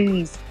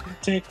 please,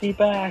 take me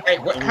back. Hey,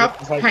 what, how,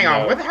 It's like, hang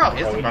on, no, where the hell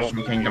is no, the we don't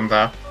Mushroom need Kingdom,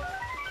 though?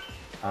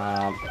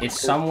 It's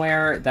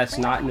somewhere that's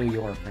not New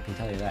York. I can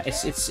tell you that.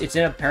 It's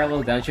in a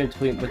parallel dungeon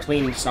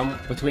between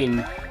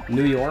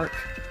New York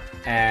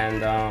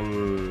and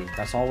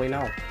that's all we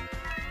know.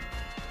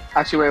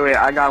 Actually, wait,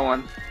 I got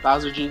one.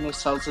 Bowser Jr.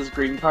 sells his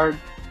green card.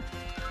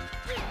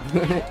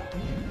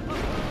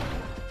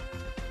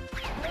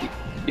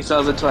 He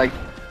sells it to like.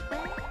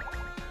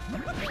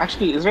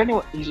 Actually, is there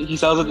anyone? He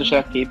sells it to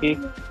Chef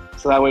PP,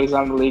 so that way he's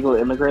not an illegal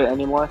immigrant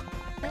anymore.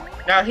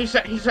 No, he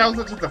sells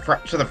it to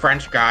the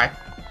French guy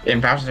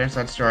in Bowser's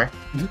Inside Story.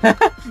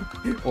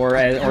 or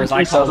as I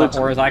He call sells them, it to-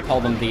 or as I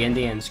call them, the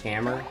Indian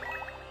scammer.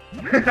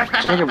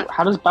 Jacob,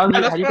 how does Bowser?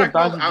 That's How do you what I get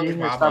call Bowser Jr.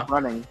 Alibaba. stop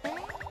running?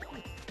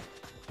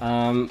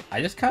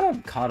 I just kind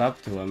of caught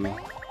up to him,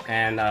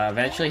 and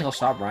eventually he'll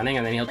stop running,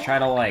 and then he'll try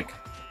to like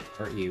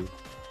hurt you.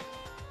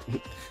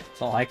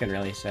 That's all I can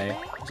really say.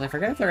 'Cause I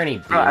forget if there are any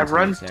beans Bro, I've in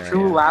run this area.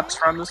 2 laps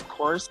around this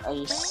course, and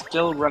he's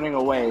still running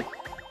away.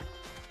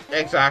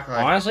 Exactly.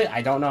 Honestly,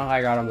 I don't know how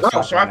I got him to Oh,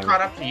 stop so I've running.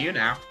 caught up to you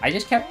now. I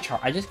just kept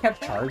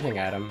charging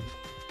at him,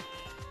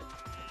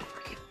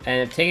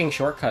 and taking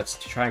shortcuts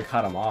to try and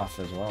cut him off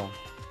as well.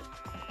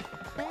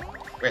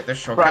 Wait,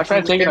 there's Bro, I shortcuts.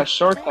 tried taking a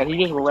shortcut. He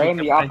just ran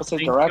the I opposite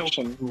think you're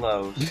direction.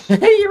 close.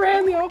 He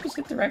ran the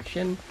opposite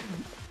direction.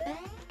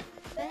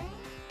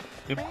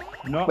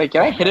 Not Wait,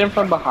 can I hit him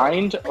from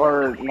behind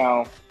or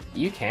no?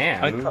 You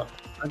can.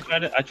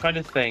 I tried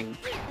to think.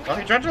 Well,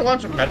 he tried to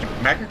launch a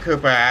Mecha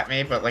Koopa at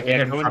me, but like it Yeah,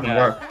 didn't go in fucking there.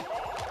 work.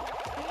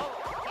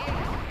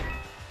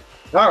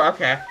 Oh,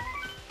 okay.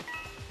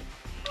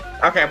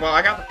 Okay, well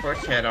I got the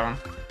first hit on.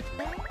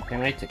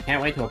 Can't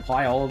wait to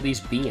apply all of these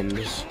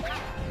beans.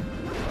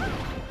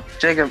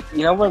 Jacob,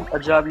 you know what a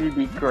job you'd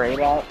be great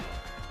at?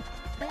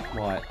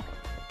 What?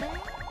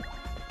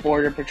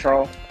 Border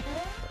Patrol.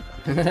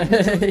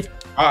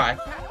 Alright.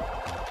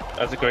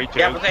 That's a great joke.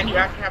 Yeah, but then you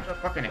actually have to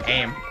fucking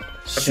aim.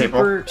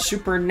 people.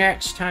 Super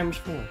nets times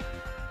 4.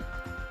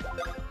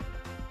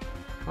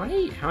 How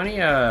many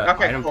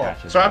Okay, item cool.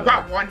 patches? So are I've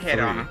got there? one hit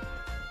 3. on him.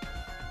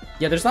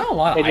 Yeah, there's not a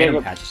lot of Hey, item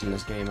Jacob. patches in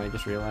this game. I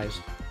just realized.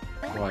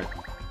 What?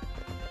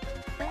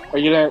 Are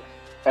you gonna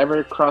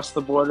ever cross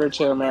the border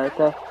to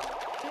America?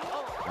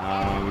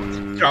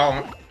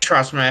 Don't.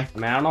 Trust me. I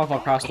mean, I don't know if I'll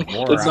cross the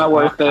border. It's not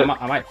worth it.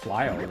 I might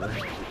fly over.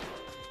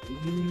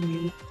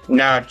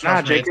 No,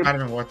 trust me, it's Jacob. not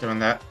even worth doing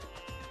that.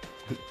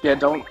 Yeah,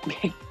 don't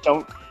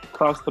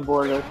cross the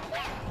border.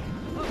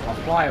 I'll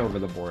fly over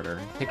the border.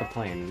 Take a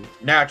plane.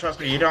 No, trust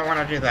me, you don't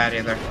want to do that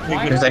either.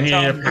 Why Because then you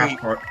not? need a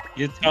passport.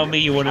 You tell me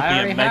you want to I be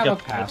already a have mega a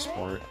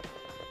passport.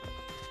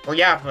 Well,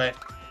 yeah, but...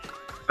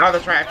 Oh,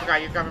 that's right, I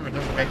forgot your government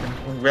doesn't make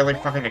them really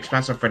fucking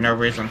expensive for no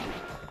reason.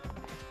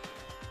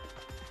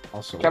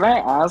 Also, Can I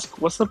ask,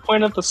 what's the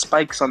point of the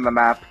spikes on the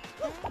map?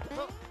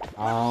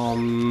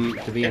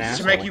 to be an It's asshole.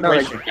 to make you No,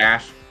 waste like- your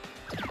cash.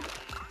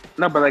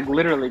 No, but like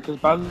literally, because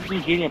Bowser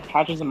Jr.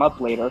 patches them up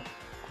later.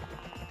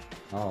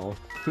 Oh.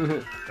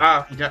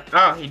 Oh, he did.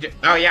 Oh, he did.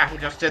 Oh, yeah, he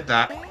just did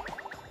that.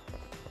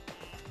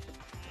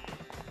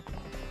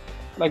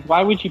 Like,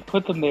 why would you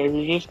put them there if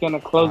you're just gonna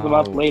close them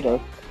up Oh. later?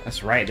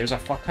 That's right. There's a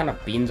fuck ton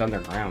of beans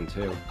underground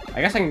too.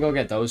 I guess I can go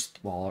get those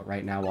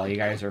right now while you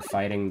guys are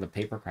fighting the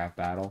Papercraft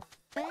battle.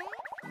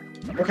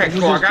 Okay, This is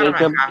cool, I just got him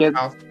Jacob at half get-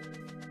 health.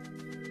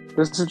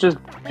 This is just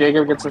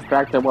Jacob gets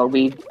distracted while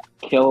we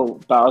kill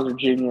Bowser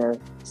Jr.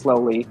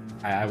 slowly.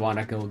 I want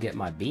to go get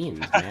my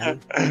beans, man.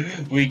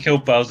 We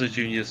killed Bowser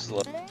Jr.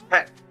 slow.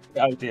 Hey.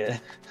 Oh dear.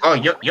 Oh,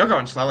 you're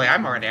going slowly.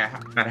 I'm already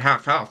at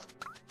half health.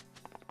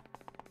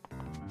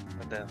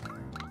 What the-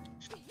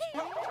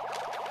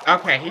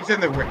 Okay, he's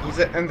in the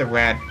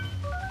red.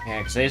 Yeah,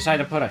 because they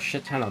decided to put a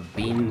shit ton of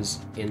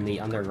beans in the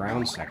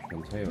underground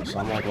section too. So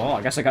I'm like, well,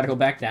 I guess I gotta go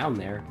back down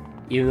there.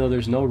 Even though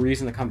there's no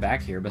reason to come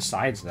back here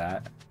besides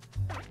that.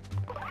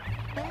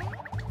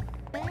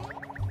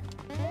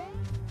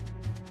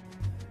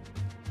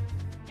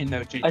 You know,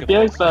 I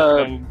feel like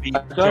the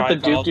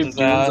Doop Doop Dunes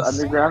underground.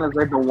 underground is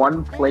like the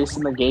one place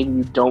in the game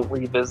you don't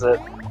revisit.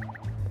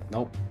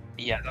 Nope.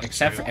 Yeah, that's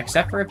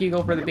Except for if you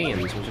go for the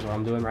beans, which is what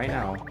I'm doing right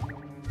now.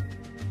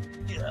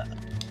 Yeah.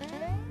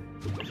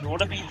 If you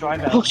want to be dry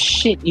Oh now,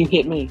 shit, you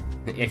hit me.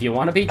 If you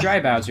want to be Dry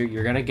Bowser,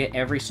 you're gonna get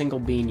every single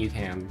bean you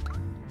can.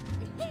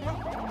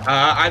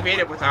 I made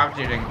it without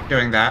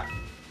doing that.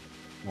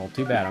 Well,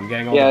 too bad. I'm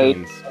getting all Yeah, the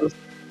beans.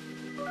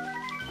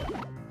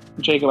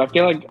 Jacob, I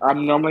feel like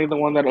I'm normally the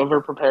one that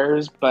over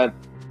prepares, but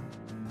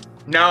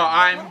No,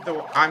 I'm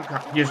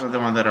usually the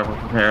one that over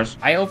prepares.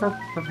 I over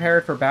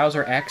prepared for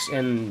Bowser X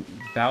and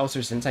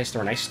Bowser's Inside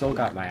Store, and I still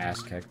got my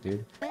ass kicked,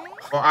 dude.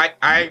 Well,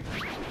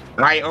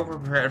 I over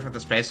prepared for the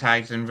space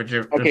hags and Okay,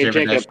 Jacob,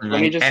 rejuvenation,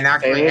 let me just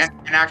and say this.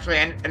 actually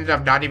ended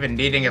up not even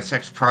needing a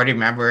 6th-party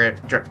member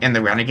in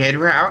the Renegade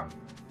route.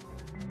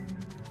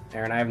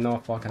 Aaron, I have no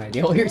fucking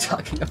idea what you're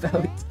talking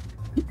about.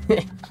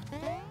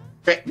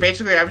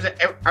 Basically,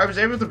 I was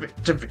able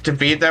to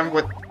beat them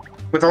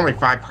with only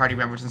 5 party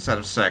members instead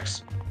of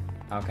 6.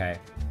 Okay.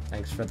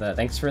 Thanks for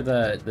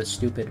the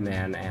stupid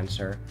man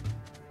answer.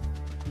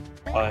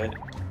 But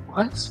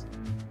What?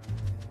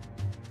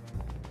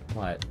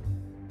 What?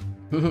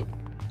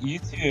 you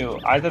two,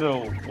 I don't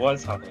know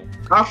what's happening.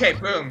 Okay,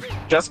 boom.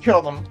 Just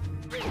killed them.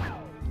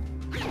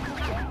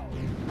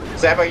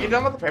 Zeb, are you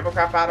done with the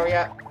Papercraft battle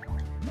yet?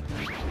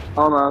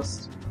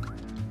 Almost.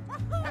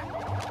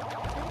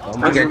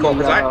 Okay, cool,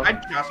 because I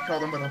just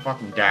killed him with a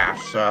fucking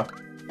dash, so...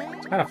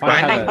 It's kind of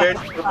funny how Finding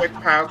the, good quick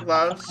power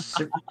gloves.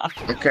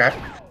 Okay.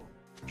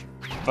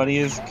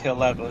 Funniest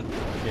kill ever.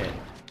 shit.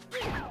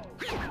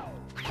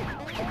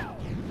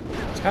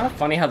 It's kind of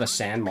funny how the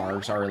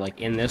sandmarks are like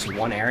in this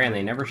one area and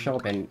they never show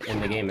up in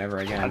the game ever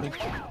I again. think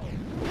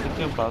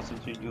kill Bowser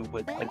Jr.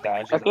 with a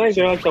dash. I feel like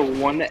they're like the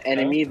one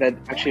enemy that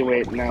actually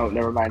wait, no,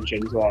 never mind,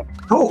 change that.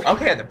 Oh,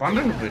 okay, the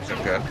bundling boots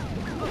are good.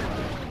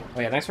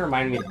 Oh yeah, thanks for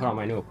reminding me to put on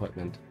my new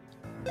equipment.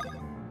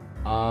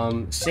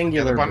 Yeah,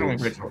 Singular the bundling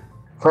boots. boots.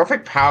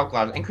 Perfect power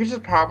gloves. Increases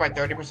power by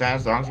 30%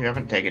 as long as you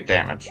haven't taken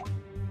damage.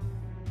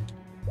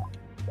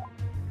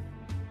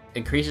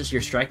 Increases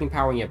your striking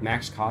power when you have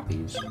max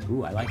copies.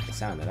 Ooh, I like the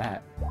sound of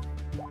that.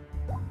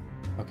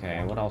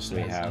 Okay, what else do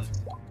we have?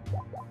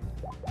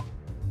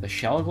 The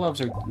shell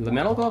gloves are... The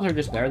metal gloves are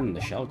just better than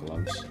the shell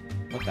gloves.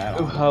 Put that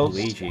on,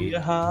 Luigi.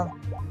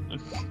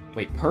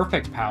 Wait,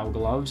 perfect power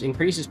gloves.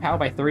 Increases power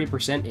by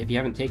 30% if you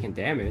haven't taken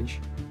damage.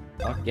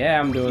 Fuck yeah,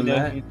 I'm doing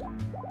that. You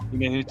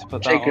know who to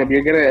put that Jacob, on.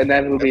 you're gonna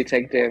inevitably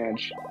take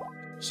damage.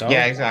 So,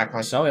 Yeah,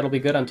 exactly. So it'll be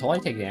good until I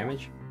take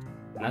damage.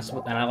 And that's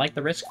what... And I like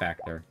the risk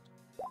factor.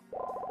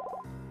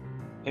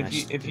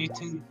 If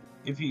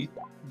you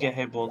get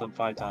hit more than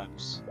 5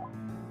 times.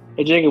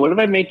 Hey Jacob, what if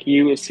I make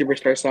you a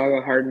Superstar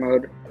Saga hard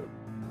mode?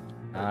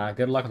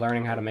 Good luck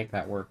learning how to make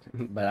that work.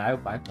 But I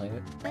played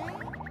it.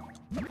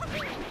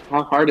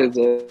 How hard is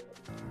it?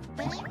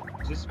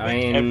 Just I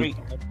make mean,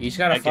 you just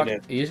gotta I get fuck.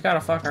 it. You just gotta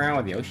fuck around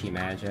with Yoshi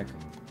magic.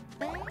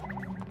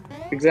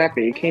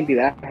 Exactly, it can't be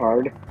that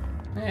hard.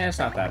 It's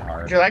not that Would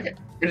hard. you like it?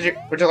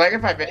 Would you like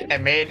if I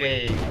made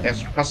a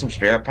custom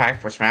spirit pack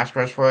for Smash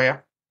Bros. For you?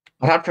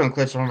 I'd have to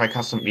include some of my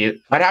custom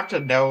music. I'd have to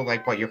know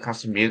like what your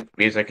custom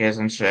music is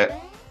and shit.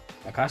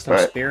 A custom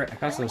Right.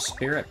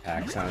 spirit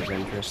pack sounds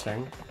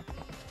interesting.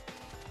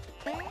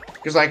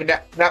 Because like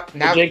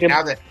now Jacob-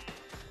 that,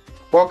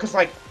 well, because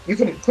like you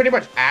can pretty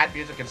much add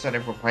music instead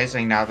of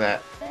replacing now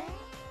that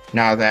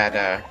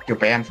you're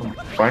banned from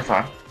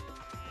Wi-Fi.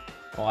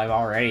 Well, I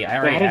already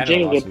How did added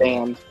Jacob a get awesome-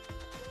 banned?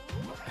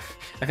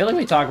 I feel like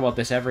we talk about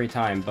this every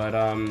time, but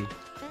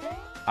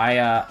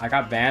I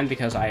got banned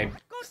because I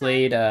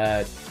played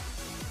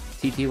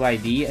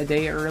TTYD a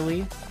day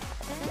early.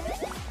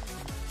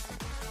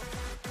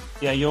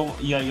 you're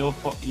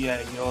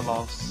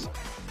lost.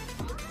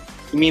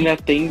 You mean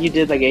that thing you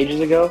did like ages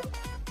ago?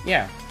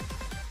 Yeah,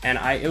 and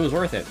it was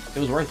worth it. It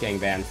was worth getting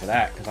banned for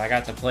that because I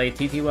got to play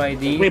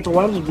TTYD. Wait, but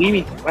why does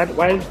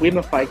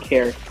Weemify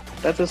care?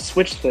 That's a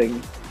Switch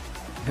thing.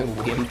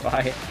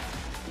 Wiimfi.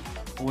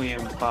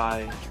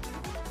 Weemify.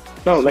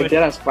 No, like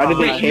deadass, why did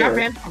they Wait, you got care?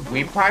 banned from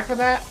Weepie for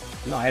that?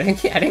 No, I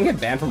didn't get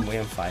banned from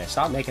Wiimfi.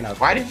 Stop making up.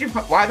 Why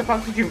the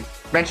fuck did you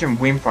mention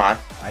Weepie?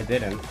 I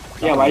didn't.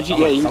 Yeah, why'd you-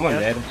 yeah, you- Someone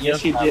did.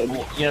 Yes, you did.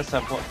 Yes,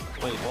 I've what?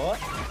 Wait, what?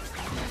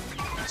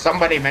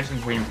 Somebody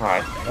mentioned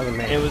Weepie. Wasn't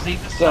me. It was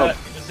either So-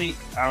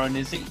 Aaron,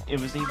 it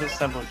was either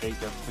Seb or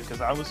Jacob,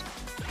 because I was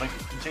like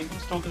Jacob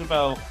was talking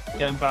about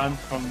getting banned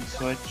from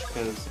Switch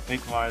because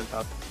Paper Mario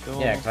got cool.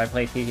 Yeah, because I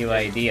played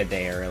TTYD a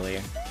day early.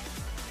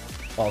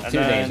 Well, And 2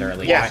 days then-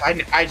 early. Yes,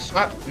 I just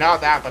know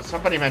that, but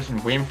somebody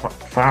mentioned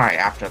Weepie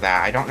after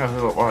that. I don't know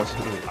who it was.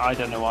 I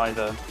don't know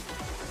either.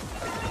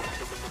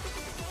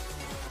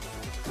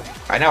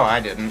 I know I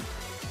didn't.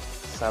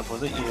 Seb,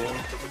 was it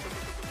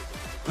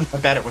you? I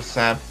bet it was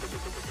Seb.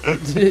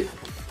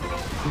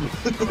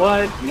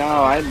 What? No,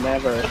 I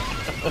never.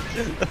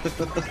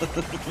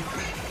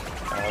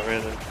 Oh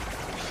really?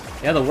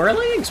 Yeah, the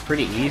whirling's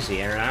pretty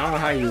easy, Aaron. I don't know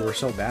how you were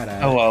so bad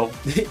at it. Oh well.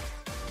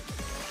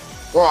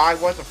 Well, I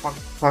was a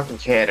fucking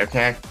kid,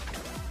 okay?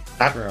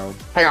 True.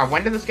 Hang on,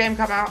 when did this game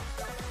come out?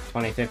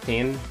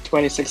 2015.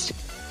 2016.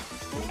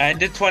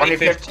 End of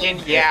 2015.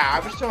 2015? Yeah, I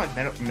was still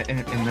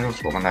in middle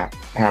school when that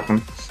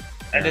happened.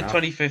 End of enough.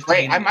 2015.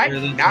 Wait, I might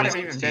early not have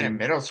even been 2016. in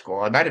middle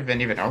school. I might have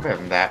been even older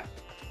than that.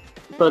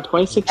 Bro,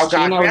 2016, Oh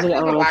god, I we was have in to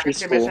do the elementary Lackey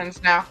school.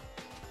 missions now?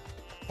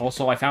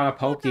 Also, I found a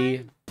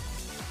Pokey.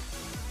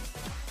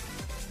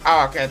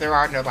 Oh, okay, there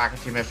are no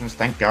Lackey missions,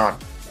 thank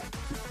god.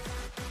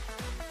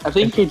 I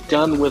think you're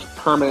done with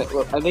permanent.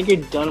 I think you're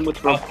done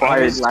with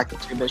required lack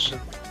of mission.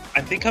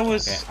 I think I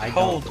was Okay, I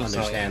told. don't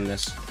understand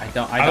this. I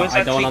don't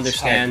actually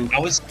understand. 10.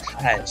 I was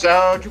 10.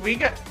 So do we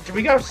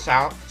go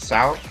south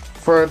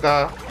for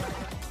the?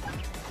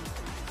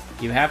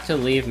 You have to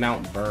leave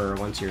Mount Burr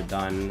once you're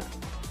done.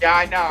 Yeah,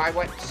 I know. I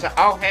went.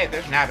 Oh, hey,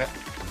 there's Nabbit.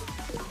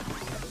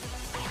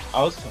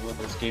 I was told when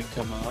this game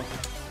come out.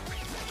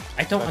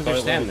 I don't I thought it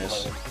understand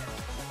was this. like-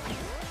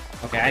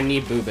 Okay, I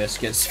need Boo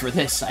Biscuits for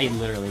this. I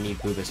literally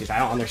need Boo Biscuits. I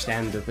don't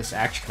understand this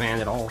action command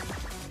at all.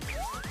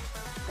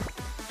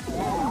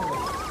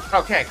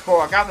 Okay, cool.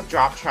 I got the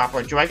drop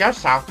chopper. Do I go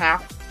south now?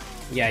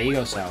 Yeah, you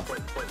go south.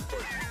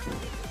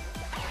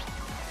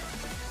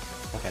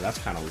 Okay, that's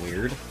kind of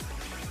weird.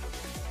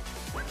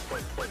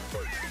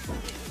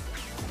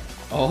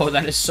 Oh,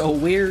 that is so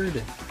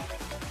weird.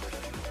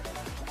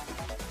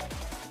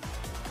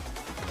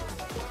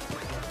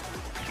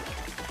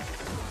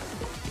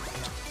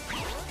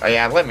 Oh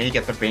yeah, let me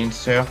get the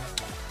beans too.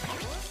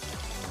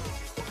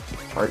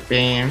 Heart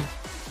beam,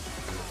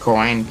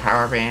 coin,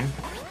 power beam.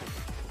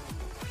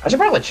 I should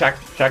probably check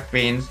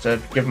beans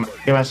to give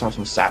myself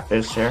some stat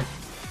boost here.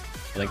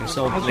 Like I'm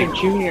still. Bowser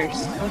Jr.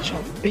 such a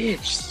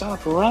bitch.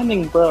 Stop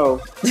running, bro.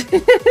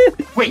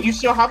 Wait, you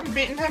still haven't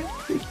beaten him?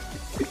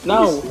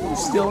 No,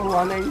 He's still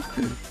running.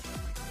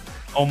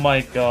 Oh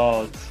my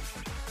god.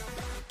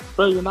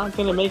 bro, you're not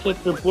gonna make it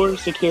through border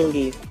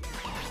security.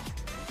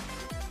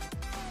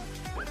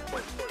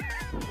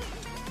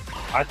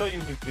 I thought you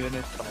would be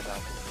finished by now.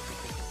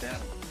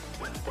 Damn.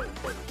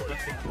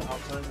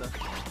 Outside that.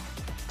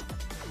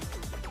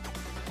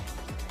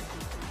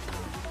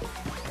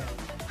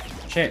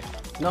 Shit.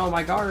 No,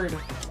 my guard.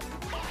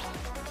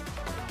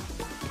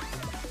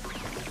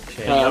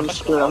 Shit. I'm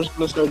screwed. I'm just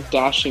gonna start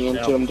dashing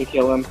into him to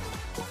kill him.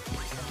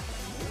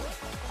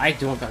 I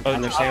don't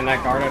understand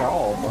that guard at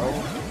all,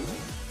 bro.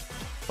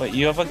 Wait,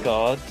 you have a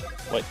guard?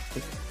 Wait,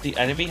 the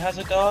enemy has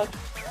a guard?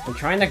 I'm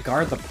trying to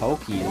guard the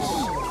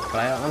Pokies, but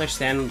I don't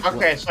understand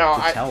Okay, what so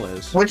the tell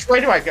is. which way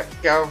do I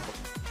go?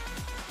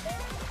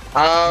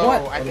 Oh,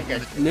 What? I think I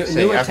should New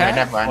see. Okay, attack?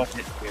 never mind.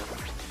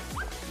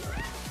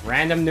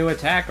 Random new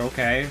attack,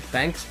 okay.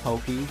 Thanks,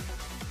 Pokey.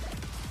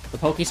 The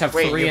Pokies have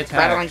Wait, 3 you're attacks.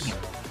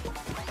 battling-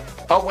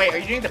 Oh wait, are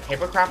you doing the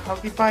Papercraft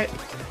Poke fight?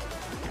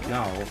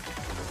 No.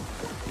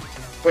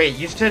 Wait,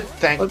 you should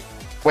thank. What?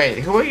 Wait,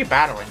 who are you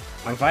battling?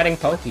 I'm fighting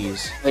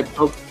Pokies. They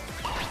poke.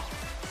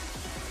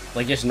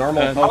 Like just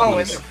normal Oh,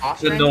 is Pokies. it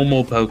boss The ring?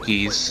 normal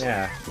pokies.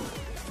 Yeah.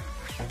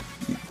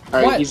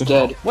 Alright, What? he's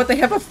dead. What, they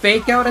have a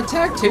fake out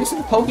attack too? So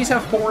the Pokies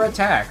have 4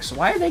 attacks.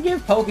 Why did they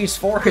give Pokies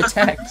 4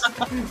 attacks?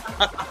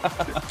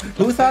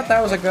 Who thought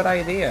that was a good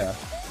idea?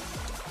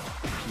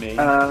 Me.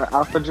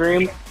 Alpha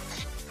Dream.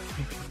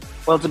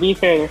 Well, to be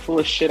fair, they're full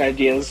of shit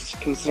ideas,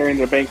 considering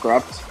they're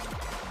bankrupt.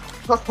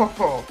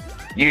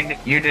 You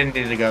didn't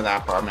need to go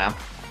that far, man.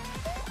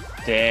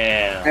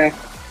 Damn.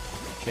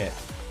 Shit.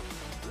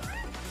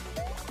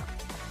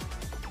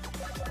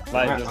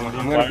 Like, I'm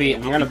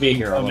there's gonna be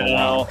here a coming little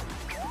while. out.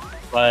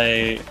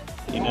 Like,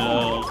 you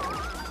know,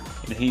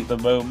 in the heat of the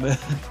moment.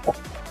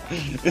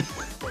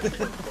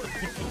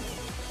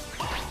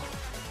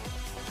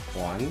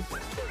 1,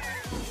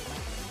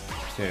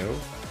 2,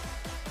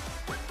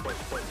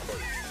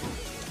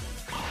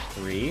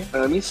 3,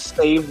 Let me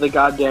save the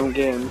goddamn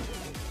game.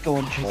 Go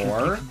on, chicken.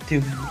 4. Do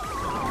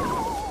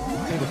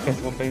the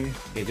fifth one, baby.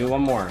 Okay, do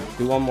one more.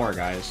 Do one more,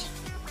 guys.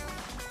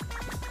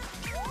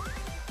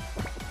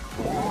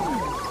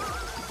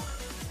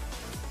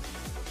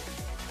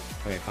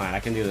 Okay, fine. I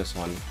can do this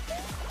one.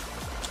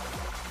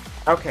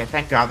 Okay,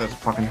 thank God there's a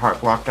fucking heart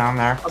block down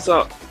there.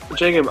 Also,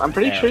 Jacob, I'm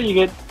pretty Yeah. sure you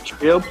get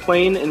Trio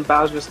Plane in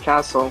Bowser's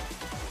Castle.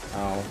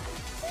 Oh.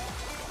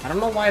 I don't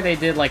know why they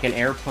did like an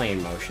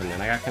airplane motion,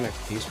 and I got kind of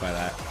confused by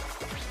that.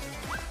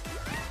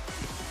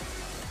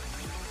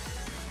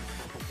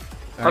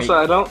 Also,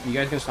 I don't. You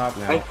guys can stop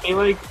now. I feel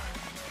like.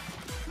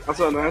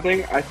 Also, another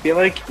thing, I feel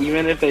like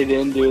even if they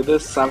didn't do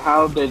this,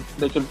 somehow they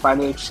could find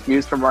an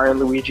excuse for Mario and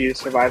Luigi to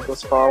survive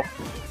this fall.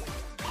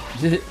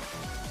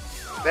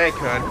 They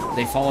could.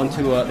 They fall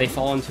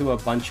into a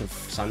bunch of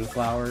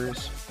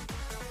sunflowers.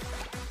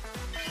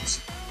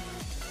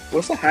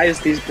 What's the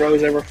highest these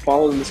bros ever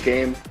fall in this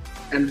game?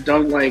 And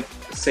don't, like,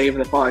 save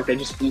the fall, like, they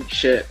just eat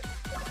shit.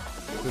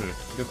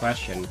 Good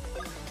question.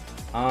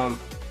 Question.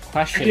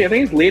 Actually, I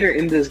think it's later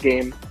in this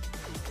game.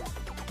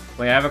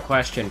 Wait, I have a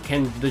question.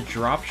 Can the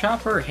drop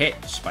chopper hit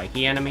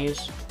spiky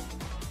enemies?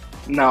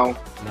 No.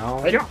 No?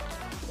 I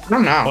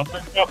don't know. What's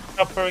the drop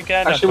chopper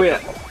again? Actually,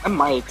 wait, I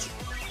might.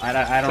 I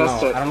don't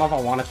Test know. it. I don't know if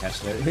I want to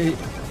test it.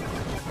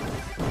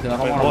 'Cause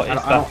I Wait, what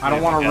is that I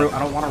don't want again? to. I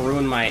don't want to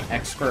ruin my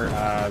expert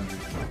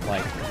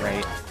like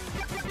rate.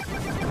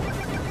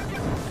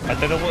 I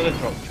don't know what the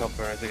drop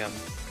chopper is again.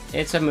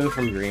 It's a move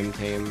from Dream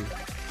Team.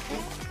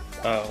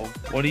 Oh,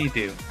 what do you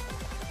do?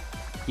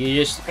 You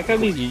just I got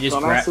these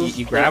grab dumbasses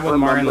you grab that with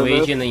Mario and remember Luigi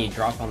this. and then you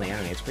drop on the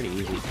enemy. It's pretty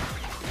easy.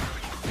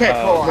 Okay,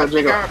 cool. I Jacob.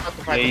 think I'm about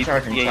to fight the Yeah,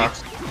 charging yeah,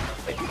 trucks.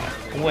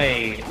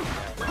 Wait.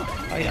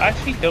 I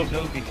actually don't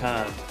know if you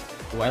can.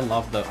 Oh, I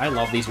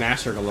love these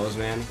Master Glows,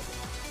 man.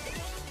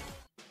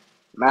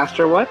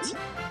 Master what?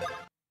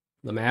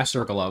 The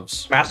Master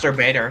Gloves.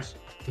 Masturbators.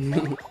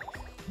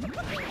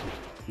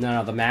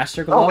 No, the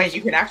Master Gloves. Oh wait,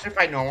 you can actually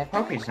fight normal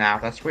Pokies now.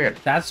 That's weird.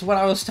 That's what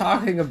I was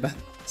talking about.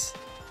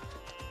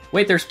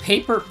 Wait, there's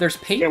paper.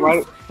 Yeah,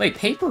 why- Wait,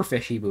 paper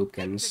fishy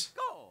boopkins.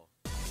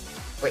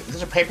 Wait,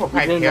 there's a paper You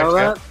pipe didn't here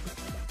know too.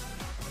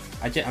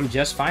 that? I'm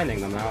just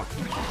finding them now.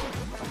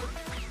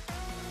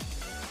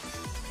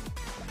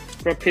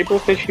 Bro, Paper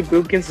Fishy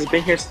Boobkins has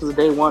been here since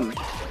day one.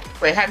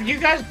 Wait, have you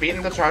guys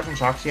beaten the Sergeant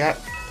Shocks yet?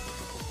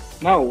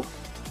 No.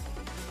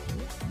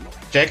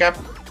 Jacob,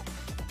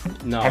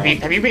 No. have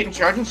you beaten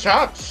Sergeant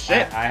Shocks?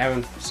 Shit. I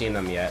haven't seen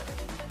them yet.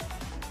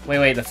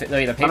 Wait, the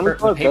Let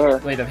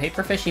paper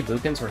paper fishy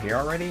bookins were here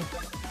already?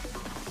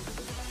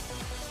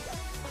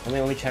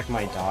 Let me check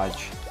my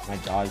dodge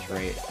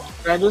rate.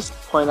 Can I just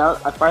point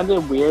out, I find it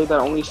weird that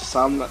only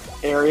some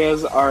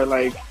areas are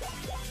like,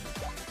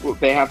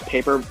 they have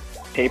paper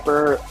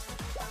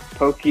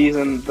Pokies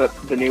and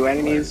the new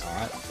enemies,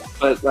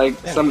 but like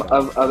some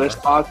of other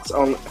spots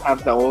only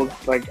have the old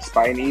like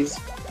Spinies.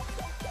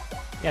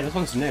 Yeah, this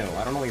one's new.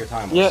 I don't know what you're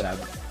talking about, Yeah.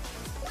 Seb.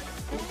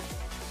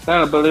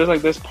 No, but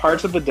there's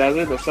parts of the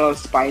desert that still have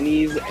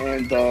Spinies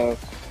and the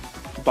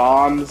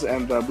bombs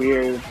and the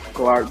weird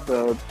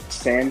the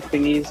sand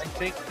thingies. I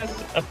think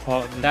that's a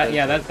part of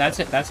the That's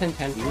it. That's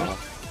intentional.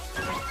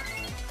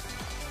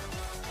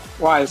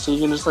 Why? So you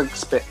can just like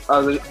spit.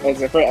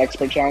 Is it for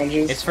expert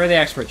challenges? It's for the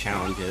expert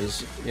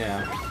challenges.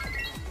 Yeah.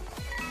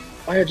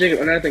 Oh yeah,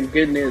 Jacob. Another thing,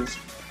 good news.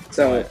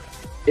 So, What?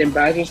 in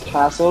Badger's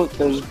Castle,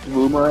 there's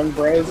boomerang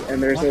bros,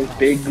 and there's those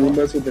big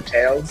Goombas with the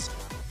tails.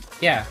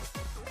 Yeah.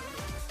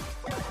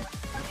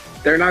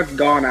 They're not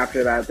gone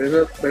after that.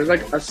 There's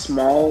like a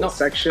small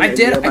section. I in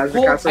did. Real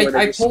Badger's Castle where they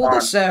I just pulled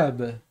a spawn.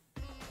 Seb.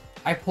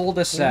 I pulled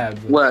a Seb.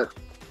 What?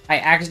 I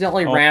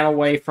accidentally ran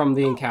away from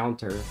the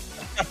encounter.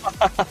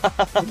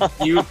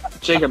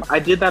 Jacob, I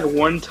did that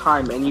one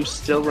time, and you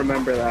still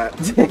remember that.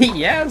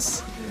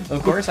 Yes,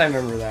 of course I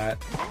remember that.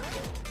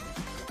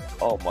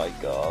 Oh my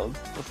god,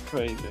 that's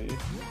crazy.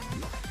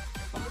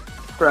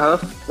 Bro,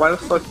 why the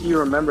fuck do you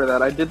remember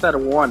that? I did that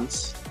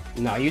once.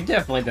 No, you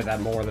definitely did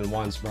that more than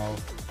once, bro.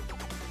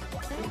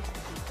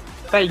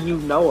 That you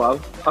know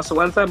of. Also,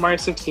 when's that Mario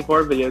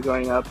 64 video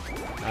going up?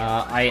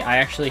 I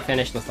actually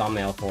finished the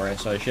thumbnail for it,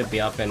 so it should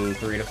be up in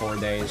 3 to 4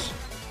 days.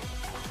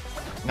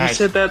 You Nice.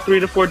 said that 3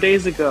 to 4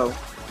 days ago.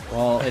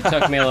 Well, it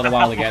took me a little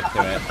while to get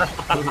to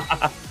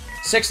it.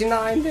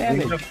 69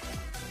 damage. All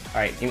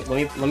right,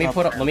 let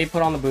me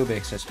put on the boo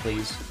biscuits,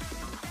 please.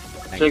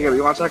 Thank Jacob,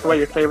 you want to talk about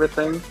your favorite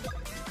thing?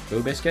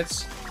 Boo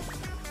biscuits?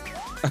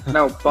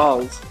 No,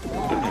 balls.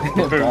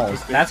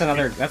 Balls. That's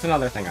another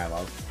thing I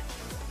love.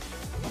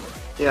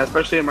 Yeah,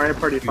 especially in Mario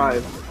Party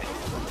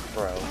 5.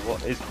 Bro,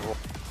 what is wrong?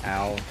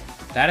 Ow.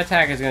 That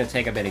attack is gonna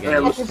take a bit to get Yeah,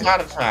 What's used his to.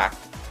 heart attack?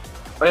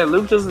 Oh yeah,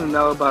 Luke doesn't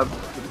know about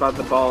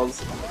the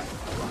balls.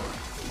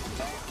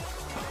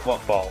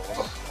 What balls?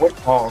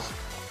 What balls?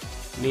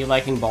 Me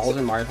liking balls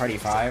in Mario Party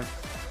 5?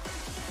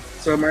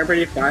 So Mario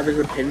Party 5 is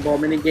a pinball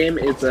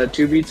minigame. It's a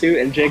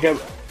 2v2, and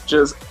Jacob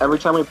just, every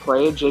time we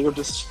play it, Jacob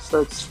just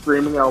starts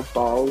screaming out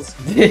balls.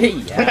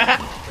 Yeah.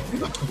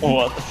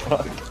 What the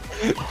fuck?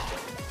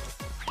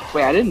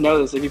 Wait, I didn't know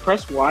this. If you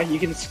press Y, you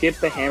can skip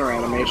the hammer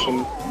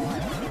animation.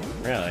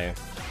 Really?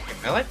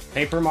 Really?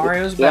 Paper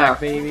Mario's Yeah. back,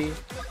 baby.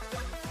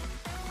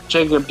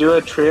 Jacob, do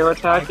a trio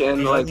attack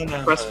and No, like no,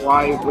 no. press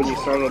Y when you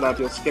start it up.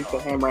 You'll skip the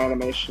hammer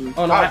animation.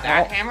 Oh no! Oh,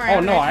 that hammer oh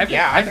no! animation?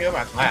 I knew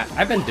about that.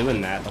 I've been doing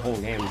that the whole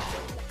game.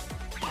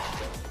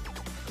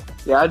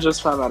 Yeah, I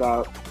just found that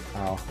out.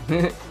 Oh.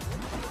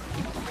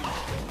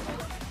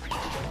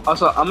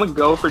 Also, I'm gonna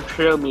go for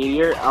Trio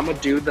Meteor. I'm gonna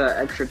do the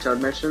extra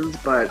Toad missions,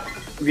 but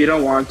if you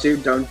don't want to,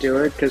 don't do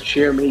it, because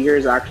Trio Meteor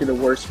is actually the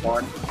worst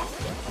one.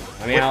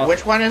 I mean,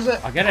 Which one is it?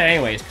 I'll get it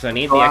anyways because I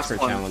need The the last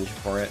expert one. challenge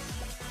for it.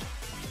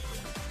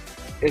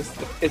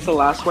 It's the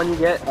last one you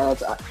get, and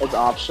it's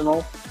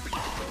optional.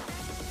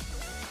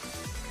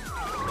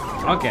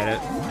 I'll get it.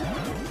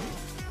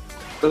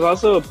 There's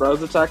also a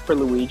Bros attack for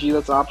Luigi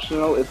that's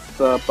optional. It's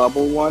the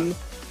bubble one.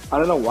 I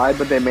don't know why,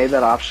 but they made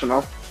that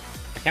optional.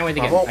 I can't wait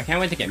to get. Oh. I can't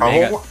wait to get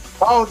Mega.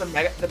 Oh, the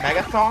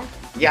mega song?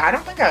 Yeah, I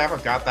don't think I ever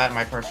got that in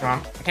my first run.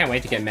 I can't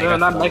wait to get Mega. No,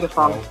 not Thwomp,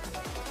 Megathon. bro.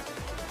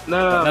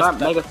 No, That's- not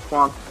Mega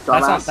Thwomp.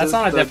 that's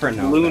not a the different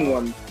note, balloon though.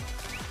 one.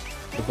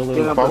 The balloon.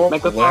 You know, Bubble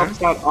but Mega balloon?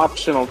 Thwomp's not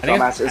optional, think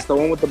it's- dumbass. It's the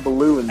one with the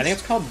balloons. I think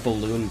it's called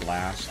Balloon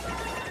Blast.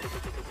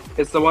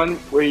 It's the one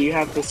where you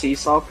have the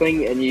seesaw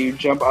thing and you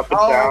jump up and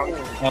down.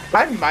 Oh,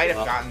 I might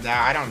have gotten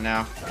that. I don't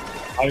know.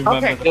 I remember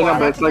Okay, the cool. no, I'm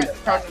but it's gonna like-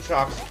 Sergeant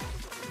Shocks.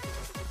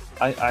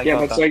 I Yeah, got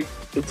but it's that. like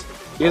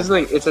here's the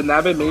thing. It's a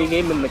Nabbit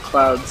minigame in the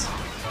clouds.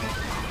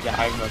 Yeah,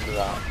 I remember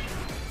that.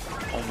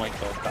 Oh my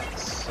god,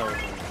 that's so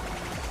annoying.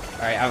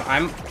 All right,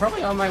 I'm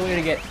probably on my way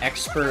to get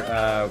expert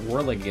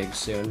whirling gigs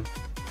soon.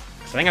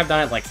 I think I've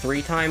done it like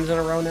 3 times in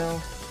a row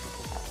now.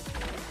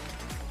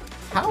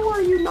 How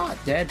are you not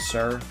dead,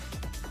 sir?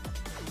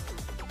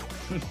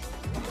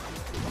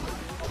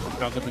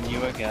 Stronger than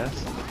you, I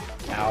guess.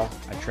 Ow,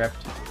 I tripped.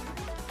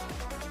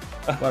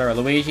 Whatever,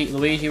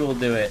 Luigi will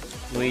do it.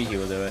 Luigi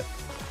will do it.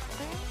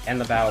 End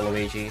the battle,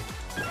 Luigi.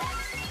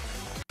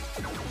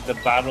 The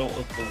Battle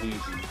of Luigi.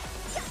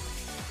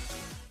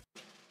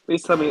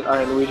 Please tell me.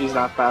 Alright, Luigi's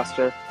not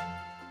faster.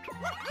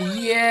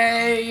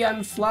 Yay!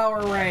 I'm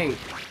flower rank.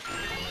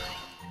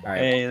 All right.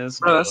 Hey, let's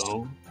Bro, that's-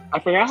 go. I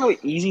forgot how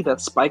easy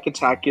that spike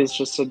attack is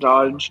just to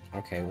dodge.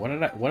 Okay. What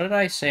did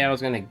I say I was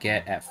gonna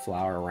get at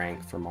flower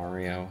rank for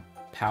Mario?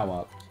 Pow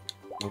up.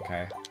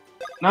 Okay.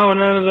 No,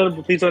 no, no,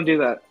 no! Please don't do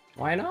that.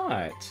 Why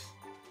not?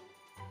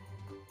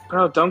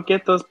 Bro, don't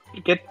get those.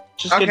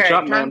 Just get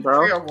Jumpman,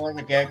 bro. Trio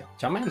Whirly Gig.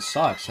 Jumpman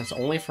sucks. That's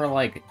only for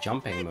like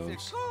jumping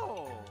moves.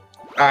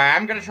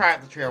 I'm gonna try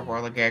out the Trio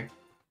Whirly Gig.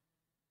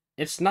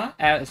 It's not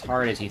as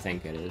hard as you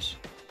think it is.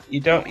 You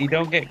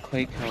don't get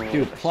Quake.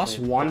 Dude, plus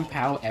 1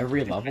 POW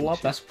every level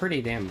up? That's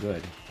pretty damn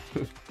good.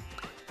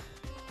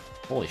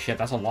 Holy shit,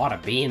 that's a lot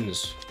of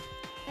beans.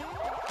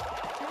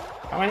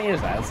 How many is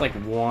that? It's like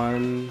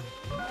 1...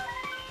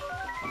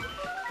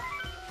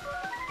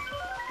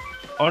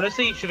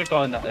 Honestly, you should have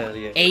gotten that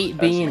earlier. 8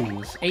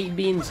 beans. 8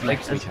 beans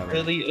next to As each other.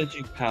 early as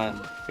you can,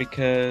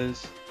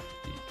 because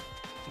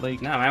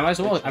like No, I might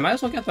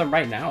as well get them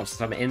right now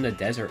since I'm in the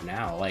desert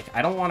now. Like,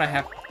 I don't want to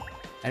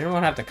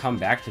have to come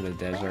back to the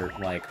desert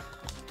like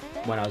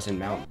when I was in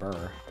Mount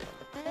Burr.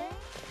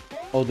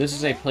 Oh, this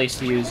is a place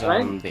to use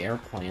the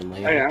airplane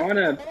later. Hey, I want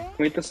to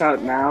point this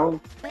out now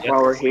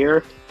while we're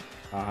here.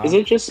 Is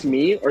it just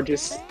me, or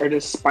does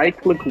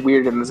Spike look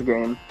weird in this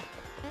game?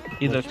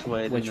 he looks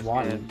weird. Which in this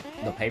one? game.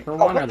 The paper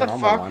one or what the the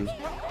normal fuck? one?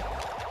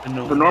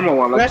 The normal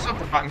one. That's not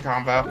the button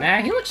combo.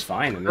 Nah, he looks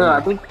fine to me. No,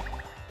 I think.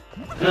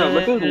 No,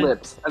 look at his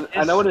lips.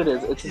 I know what it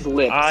is. It's his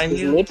lips.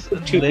 His lips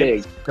are too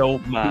big.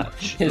 Don't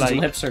match. His like,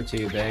 lips are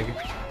too big.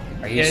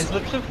 Are you, yeah, his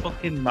lips are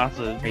fucking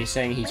massive. are you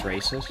saying he's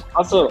racist?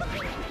 Also,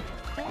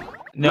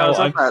 No, it's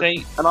not I'm that.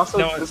 saying. And also,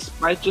 no,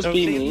 this might just don't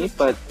be say me, lips.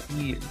 but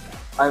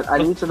I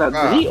need to know.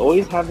 Did he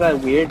always have that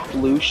weird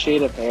blue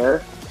shade of hair?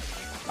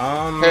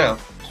 Who? As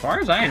far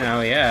as I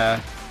know, yeah.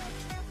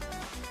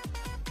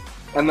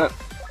 And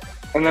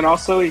then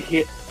also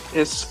his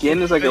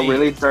skin is like a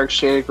really dark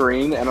shade of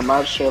green, and I'm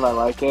not sure if I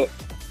like it.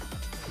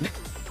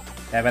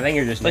 Yeah, but I think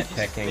you're just Like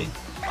nitpicking.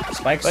 his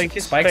Spikes, like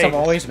his spikes have face.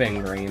 always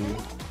been green,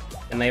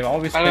 and they've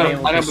always I been know,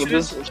 able I know, to. but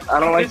this I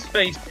don't like. his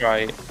face,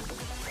 right?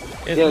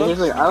 It Yeah, looks- here's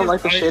like I don't his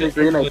like the eyes shade are of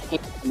green I good.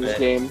 hate in this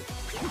game.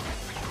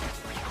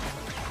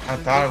 I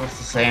thought it was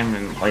the same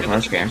in like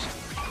most games.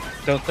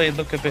 Don't they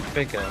look a bit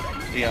bigger?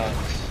 The eyes.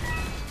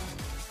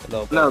 A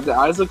little bit. No, the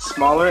eyes look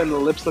smaller and the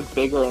lips look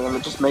bigger, and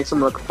it just makes him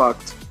look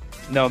fucked.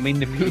 No, I mean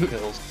the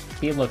pupils.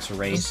 He looks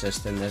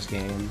racist in this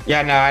game.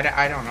 Yeah, no, I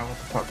don't know what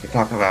the fuck you're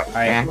talking about.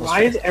 Alright, man.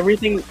 Why is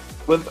everything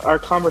with our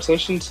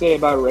conversation today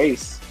about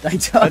race? I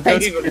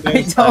don't even know.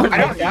 I don't I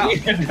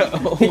don't know.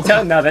 know. I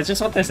don't know. That's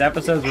just what this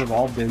episode's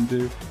revolved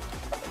into.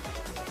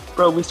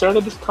 Bro, we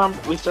started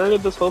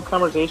this whole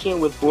conversation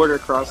with border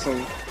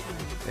crossing.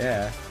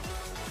 Yeah.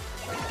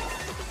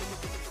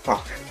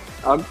 Fuck.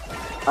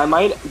 I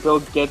might go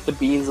get the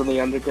beans on the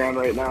underground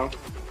right now.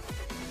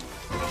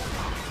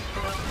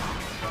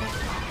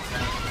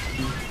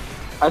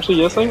 Actually,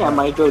 you know something I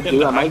might go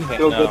do? I might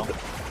go get.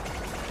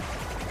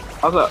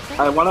 Also,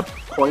 I want to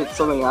point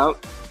something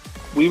out.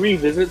 We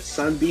revisit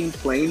Sunbeam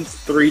Plains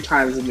 3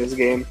 times in this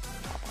game.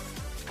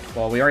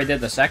 Well, we already did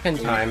the second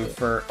time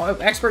for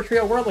Expert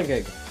Trio Whirling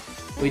Gig.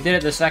 We did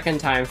it the second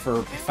time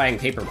for fighting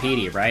Paper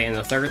Petey, right? And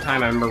the third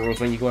time I remember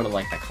was when you go to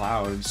like the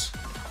clouds,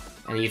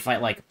 and you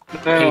fight like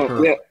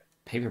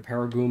paper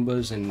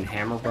Paragoombas and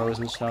Hammer Bros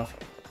and stuff.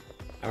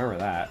 I remember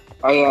that.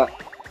 Oh yeah.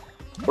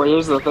 Well,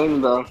 here's the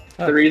thing though.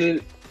 The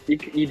reason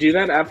you do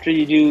that after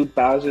you do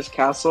Bowser's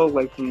Castle,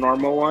 like the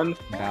normal one.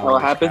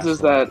 What happens is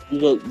that you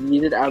get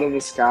yeeted out of the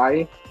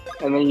sky,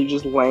 and then you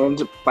just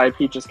land by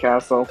Peach's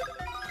castle.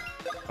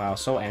 Wow,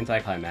 so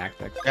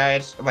anticlimactic. Yeah,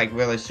 it's like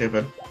really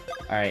stupid.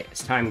 Alright,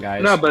 it's time,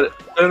 guys. No, but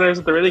then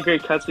there's the really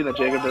great cutscene that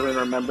Jacob doesn't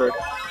remember.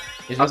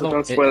 Is it Also,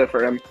 don't spoil it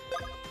for him.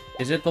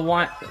 Is it the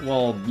one?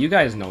 Well, you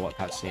guys know what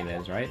cutscene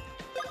is, right?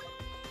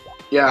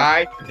 Yeah.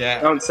 I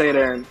forget. Don't say it,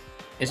 Aaron.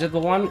 Is it the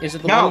one? Is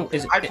it the No, one?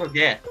 Is it, I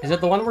forget. Is it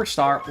the one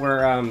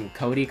where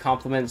Cody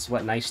compliments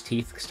what nice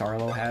teeth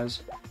Starlo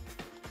has?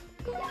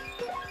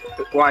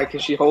 Why?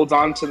 Because she holds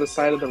on to the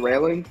side of the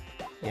railing?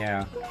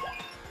 Yeah.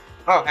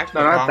 Oh,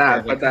 actually, No, not that,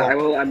 Bongo, but that I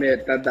will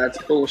admit that that's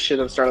bullshit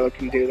if Starlo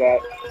can do that.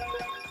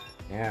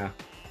 Yeah.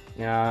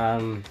 Yeah.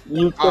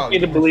 You took me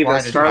to believe that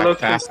why did I Starlo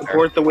can faster?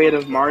 support the weight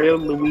of Mario,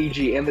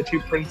 Luigi, and the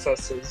 2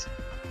 princesses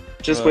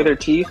just with her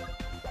teeth.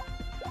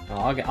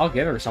 I'll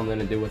give her something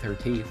to do with her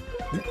teeth.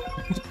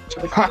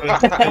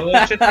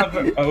 Let's just have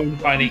our own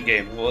fighting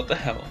game. What the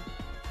hell?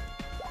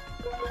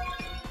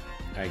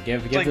 Alright,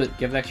 give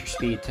the extra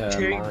speed to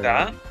Doing Mario.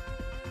 that?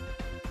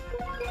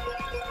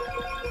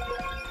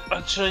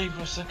 Actually,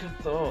 for a second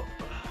thought.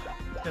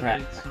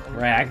 Right.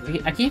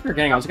 I keep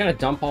forgetting I was gonna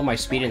dump all my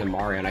speed into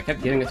Mario, and I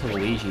kept giving it to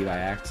Luigi by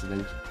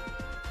accident.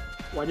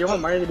 Why do you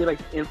want Mario to be like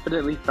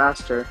infinitely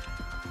faster?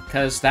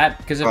 Because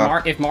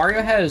if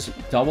Mario has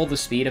double the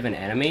speed of an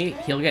enemy,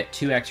 he'll get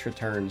 2 extra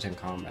turns in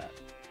combat.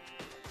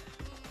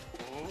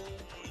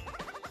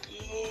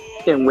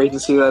 Can't wait to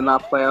see that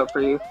not play out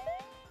for you.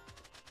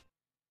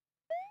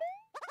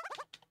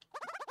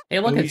 Hey,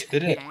 look, Luigi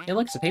did it. Hey,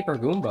 look, it's a paper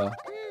Goomba.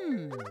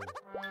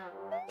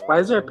 Why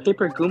is there a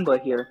paper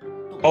Goomba here?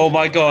 Oh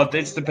my god,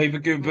 it's the paper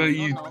Goomba.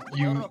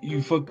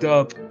 You fucked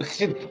up.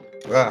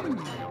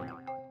 Ugh.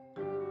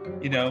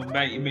 You know,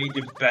 mate, you made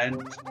your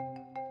bend.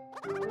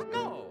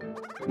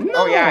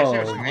 Oh yeah, I see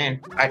what you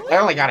mean. I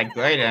only got a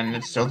grade and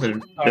it still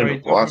did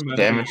Sorry, lots don't of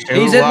damage remember.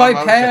 too. He's in my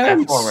Well, I'm at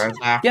pants! 4 rounds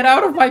now. Get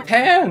out of my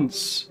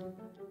pants!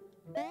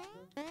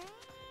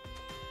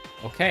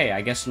 Okay,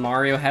 I guess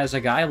Mario has a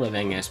guy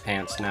living in his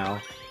pants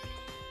now.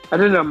 I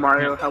didn't know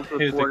Mario helped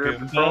with Here's the border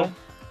patrol.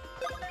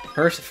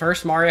 Goomba.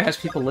 First Mario has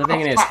people living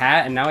in his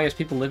hat, and now he has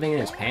people living in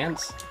his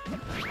pants?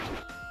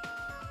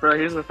 Bro,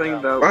 here's the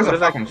thing though. Where's What the if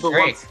that fucking Koopa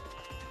streak? wants-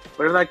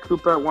 what if that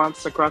Koopa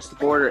wants to cross the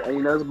border and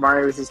he knows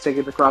Mario is just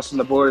taking to crossing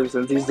the border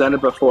since he's done it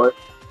before?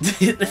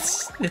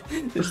 this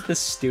is the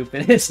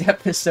stupidest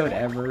episode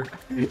ever.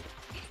 It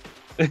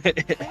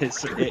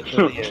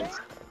really is.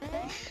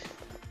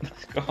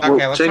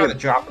 Okay, let's try Jacob. the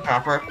drop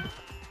chopper.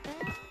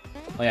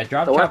 Oh yeah,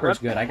 Drop The what? Chopper's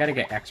good. I gotta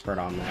get expert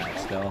on that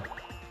still.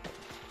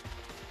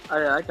 Oh,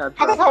 yeah, I got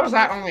How the that. hell was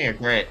that only a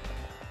grade?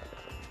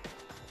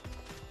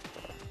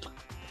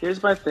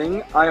 Here's my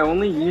thing. I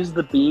only use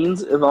the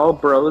beans if all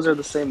bros are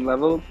the same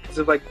level. Because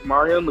if like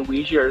Mario and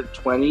Luigi are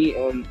 20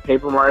 and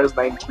Paper Mario's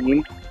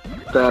 19,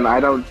 then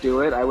I don't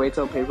do it. I wait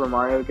till Paper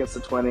Mario gets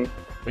to 20.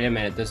 Wait a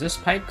minute, does this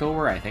pipe go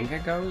where I think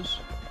it goes?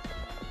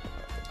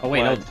 Oh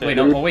wait, What? no, wait,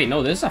 no, oh wait,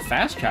 no, this is a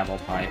fast travel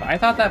pipe. I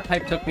thought that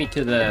pipe took me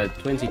to the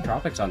Twinsy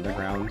Tropics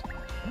Underground.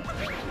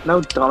 No,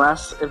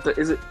 dumbass.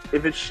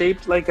 If it's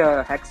shaped like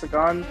a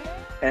hexagon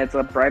and it's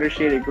a brighter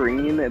shade of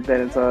green,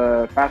 then it's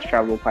a fast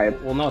travel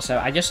pipe. Well, no, so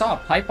I just saw a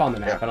pipe on the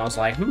map, Yeah. and I was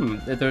like,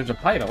 there's a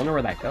pipe. I wonder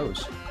where that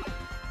goes.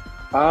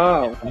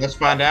 Oh. Let's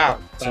find out.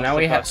 So now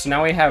we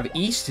have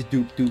east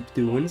Doop Doop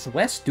Doons,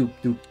 west Doop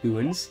Doop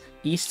Doons,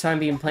 east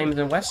Sunbeam Plains,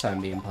 and west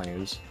Sunbeam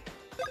Plains.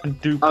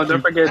 Oh,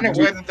 don't forget. I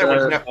didn't that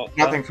there was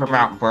nothing from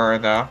Mount Burr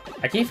though.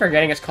 I keep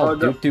forgetting it's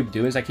called Oh, Doop Doop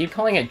Doons. I keep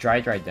calling it Dry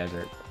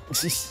Desert.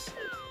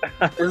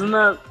 Isn't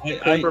that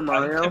Paper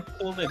Mario? I kept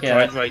calling it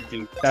Yeah. Dry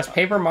Duke. That's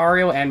Paper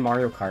Mario and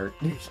Mario Kart.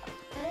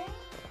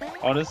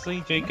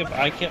 Honestly, Jacob,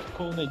 I kept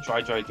calling it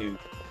Dry Duke.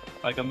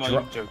 Like, I'm not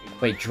Dry- even joking.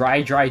 Wait,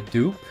 Dry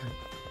Doop?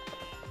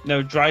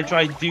 No, Dry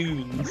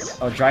Dunes.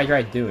 Oh,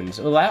 Dry Dunes.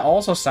 Well, that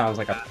also sounds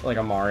like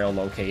a Mario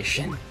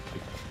location.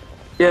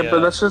 Yeah, Yeah. but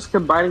that's just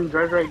combining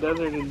Dry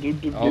Desert and Doop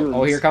Doop Dunes.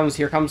 Oh, here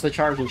comes the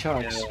charge and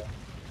chucks. Yeah.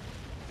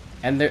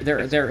 And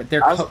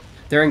I was-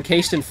 they're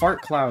encased in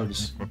fart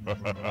clouds.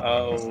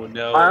 Oh,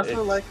 no. I also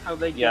it's- like how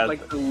they get yeah.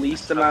 like the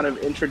least amount of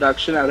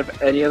introduction out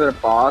of any other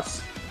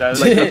boss. That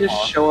is Like they an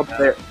just show up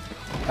there.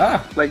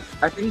 Ah, Like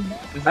I think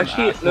This is an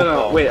actually asshole no,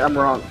 ball. wait, I'm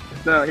wrong.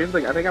 No, here's the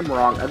thing. I think I'm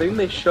wrong. I think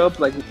they show up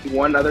like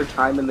one other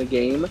time in the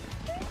game,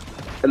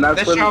 and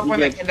that's They when show up you when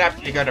they get. kidnap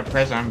you to go to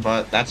prison,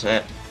 but that's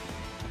it.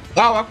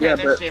 Oh, okay, Yeah,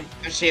 they're, but-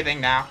 they're seething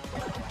now.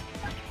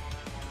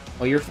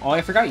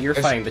 I forgot you're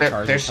They're- fighting the they're-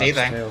 charge they're and chucks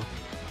seething. too.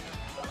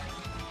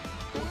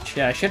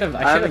 Yeah, I should have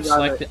haven't got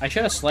selected. I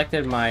should have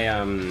selected my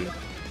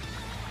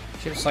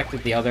Should have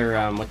selected the other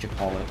what you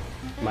call it,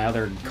 my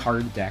other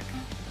card deck.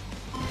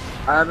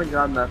 I haven't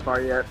gotten that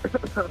far yet.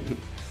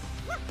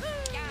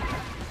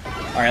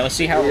 All right, let's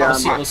see how Yeah,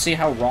 let's see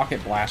how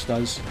Rocket Blast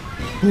does.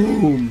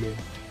 Boom.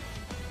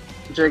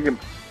 Jacob,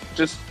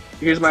 just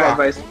here's my Fuck.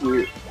 advice to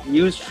you: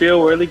 use Trio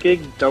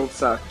Whirligig, don't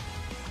suck.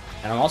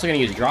 And I'm also gonna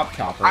use Drop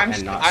Chopper I'm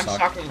and not I'm suck.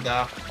 sucking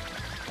though.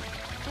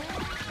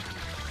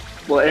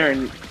 Well,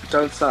 Aaron,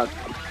 don't suck.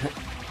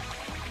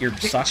 You're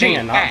sucking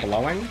and not Hey.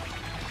 blowing.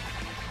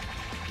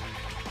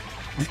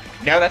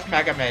 No, that's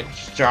Mega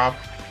Man's job.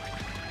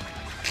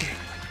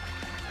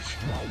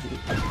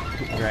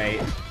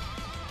 Great.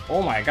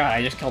 Oh my god,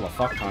 I just killed a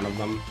fuck ton of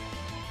them.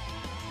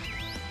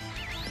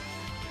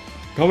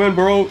 Come in,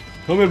 bro.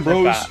 Come in,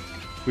 bros. back.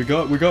 We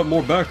got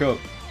more backup.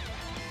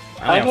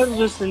 I I have have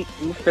just an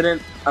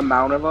infinite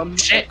amount of them. I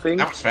Shit, think.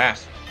 that was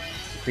fast.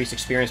 increased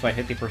experience by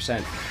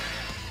 50%.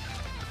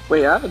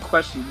 Wait, I have a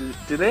question.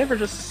 Do they ever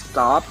just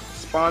stop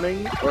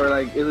spawning, or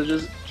like, is it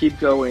just keep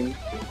going?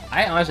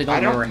 I honestly don't I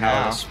don't remember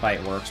how know. this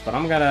fight works, but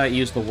I'm gonna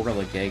use the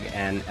Whirligig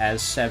and,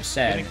 as Seb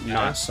said, Yeah.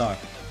 not suck.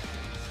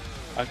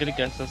 I'm gonna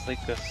guess that's like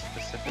a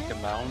specific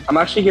amount. I'm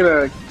actually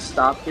gonna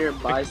stop here,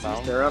 buy Specific some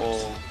amount, stirrups.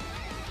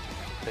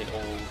 or they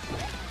all.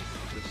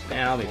 just stop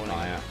Yeah, I'll be spawning.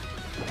 fine.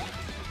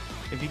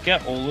 If you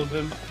get all of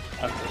them,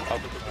 I'll be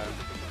fine.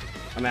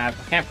 I mean, I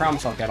can't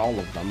promise I'll get all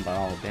of them, but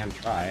I'll damn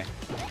try.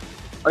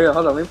 Oh yeah,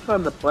 hold on. Let me put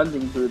on the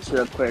blending boots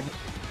real quick.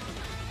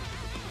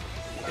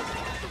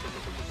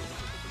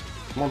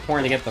 It's more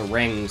important to get the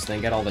rings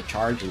than get all the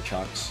charge and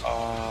chucks.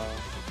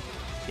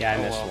 Yeah, I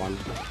Oh, missed well. one.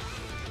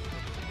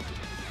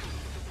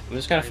 I'm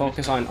just gonna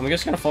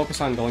focus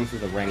on going through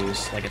the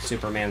rings like it's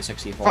Superman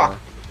 64. Fuck.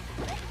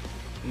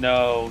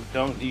 No,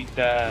 don't eat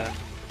that.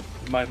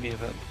 Remind me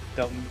of a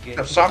dumb game.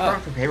 I'm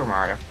suffering from Paper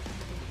Mario.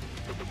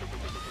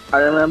 I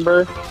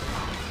remember.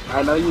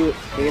 I know you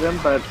hate him,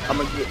 but I'm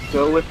gonna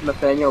go with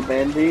Nathaniel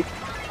Bandy.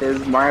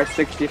 His Mario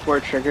 64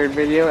 triggered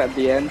video. At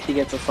the end, he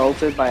gets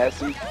assaulted by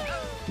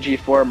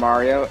SMG4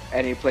 Mario,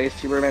 and he plays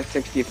Superman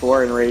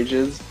 64 and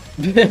rages.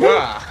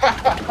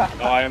 Ah.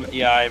 Oh, I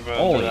remember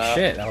Holy that.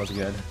 shit, that was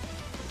good.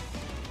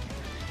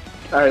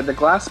 Alright, the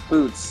glass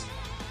boots.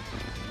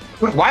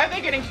 Why are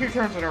they getting 2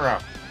 turns in a row?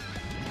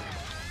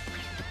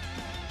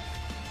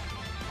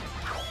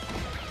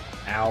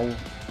 Ow.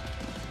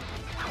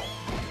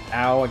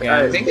 Ow I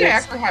again. think they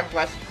actually have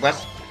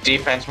less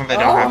defense when they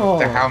don't have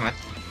their helmets.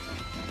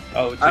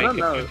 Oh, I don't Jacob,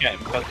 know. you're getting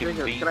fucking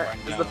Jacob, beat can I, right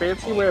is now. the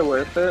fancy wear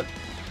worth it?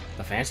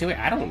 The fancy way?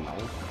 I don't know.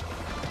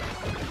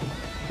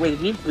 Wait,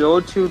 did you go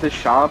to the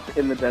shop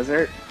in the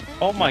desert?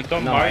 Oh my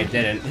god, No, Mario I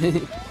didn't.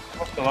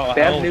 lost a lot of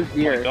They have health. new Oh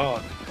gear. my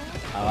god.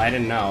 Oh, I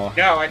didn't know.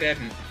 No, I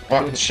didn't.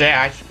 Well,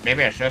 shit,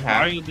 maybe I should have.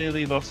 Mario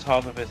nearly lost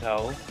half of his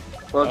health.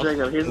 Well, Oh,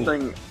 Jacob, here's the cool.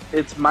 thing.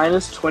 It's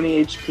minus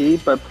 20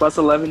 HP, but plus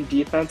 11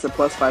 defense and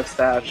plus 5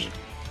 stash.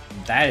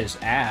 That is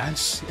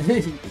ass.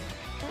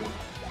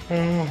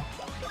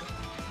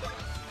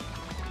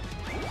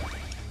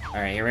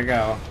 Alright, here we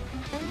go.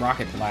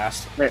 Rocket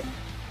Blast. Wait.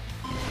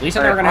 At least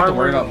I'm never gonna have to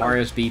worry about Armor-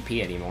 Mario's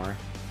BP anymore.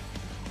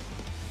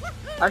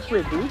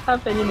 Actually, do we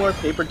have any more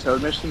paper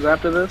toad missions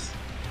after this?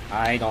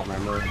 I don't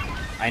remember.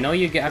 I know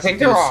you get. I think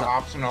they're all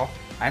optional.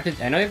 I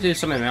know you have to do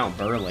something in Mount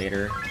Burr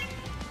later.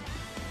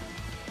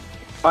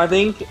 I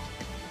think.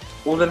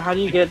 Well, then how do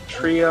you get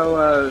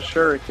trio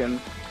shuriken?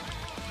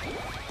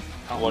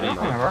 What do you I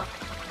don't remember.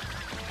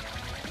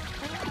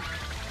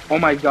 Oh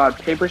my god,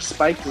 paper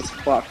spikes is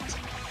fucked.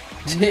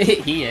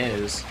 He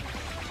is.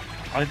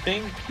 I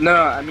think No,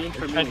 I mean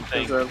for me trying to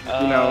because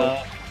think.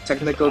 of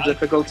technical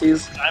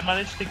difficulties. I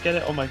managed to get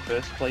it on my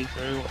first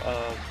playthrough.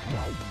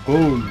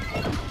 Boom.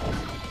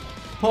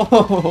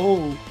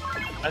 Oh,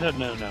 I don't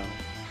know now.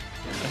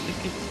 I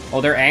think it's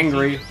oh, they're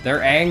angry.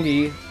 They're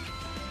angry.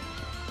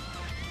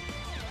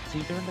 it's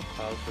either in the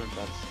clouds or in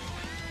that's.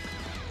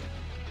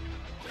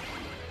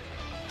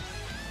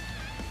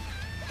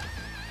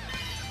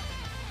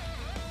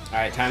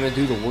 Alright, time to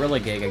do the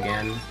whirligig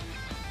again.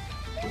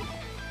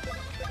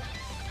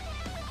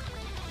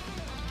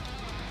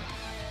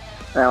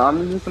 Now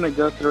I'm just gonna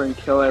go through and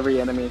kill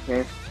every enemy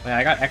here. Wait,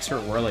 I got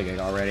expert whirligig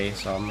already,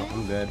 so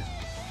I'm good.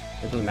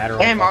 It doesn't matter.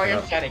 Hey, if I fuck it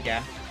Mario's up. dead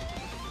again.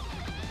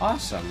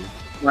 Awesome.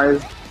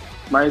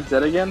 Mario's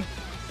dead again?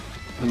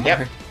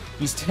 Yep.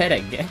 He's dead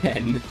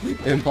again,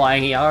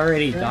 implying he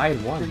already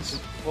died once.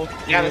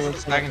 Yeah, this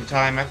is the second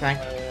time, I think.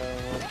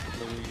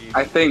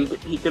 I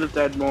think he could have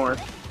died more.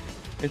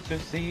 It's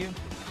just the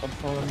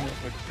component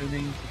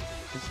returning.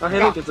 Oh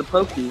hey look, it's a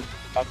Pokey.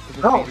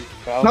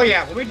 Oh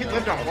yeah, Luigi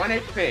lived on 1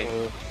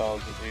 HP.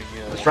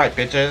 That's right,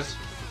 bitches.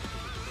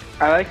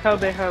 I like how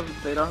they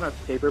don't have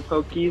paper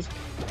Pokies,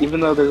 even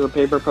though there's a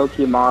paper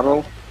Pokey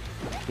model.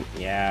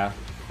 Yeah,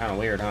 kind of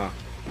weird, huh?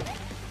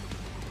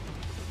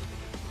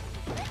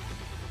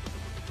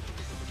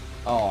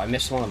 Oh, I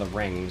missed one of the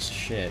rings.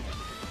 Shit.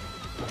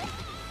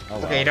 Oh,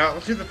 well. Okay, you know,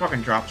 let's do the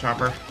fucking drop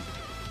chopper.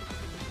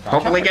 Drop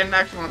Hopefully chopper? get an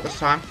excellent this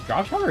time.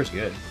 Drop chopper is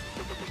good.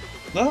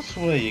 That's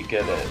where you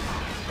get it.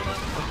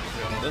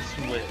 That's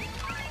where.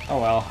 Oh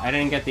well, I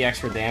didn't get the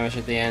extra damage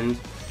at the end.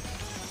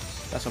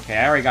 That's okay.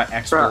 I already got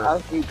extra.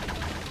 Bro,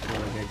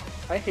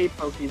 I hate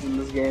Pokies in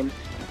this game.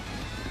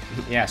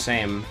 Yeah,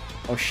 same.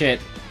 Oh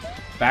shit.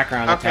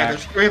 Background Okay, attack.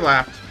 there's 3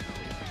 left.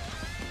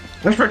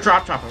 Let's for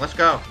drop chopper. Let's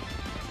go.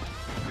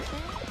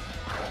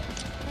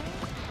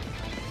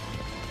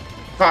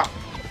 Fuck.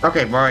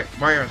 Okay, Mario's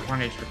 1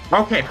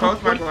 HP. Okay,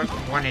 both my boys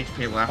have 1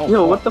 HP left. Oh,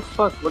 Yo, fuck. what the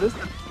fuck? What is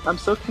the... I'm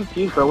so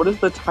confused, bro. What is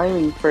the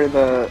timing for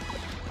the...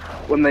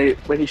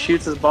 when he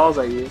shoots his balls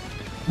at you?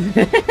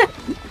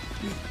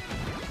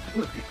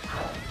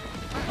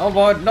 Oh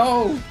god,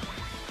 no!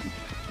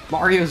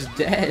 Mario's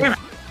dead.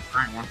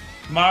 Alright, one.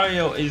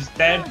 Mario is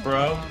dead,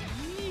 bro.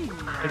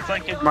 It's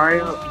like it's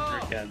Mario-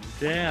 again.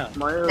 Damn.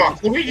 Mario...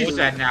 Fuck, Luigi's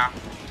dead now.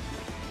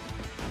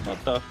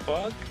 What the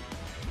fuck?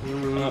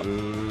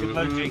 Good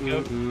luck,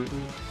 Jacob.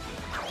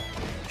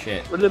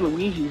 Shit. What did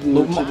Luigi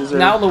do to deserve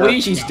Now that?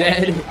 Luigi's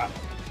dead.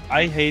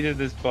 I hated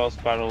this boss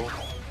battle.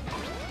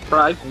 Bro,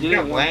 I Can't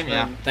didn't blame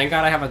ya. Thank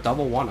god I have a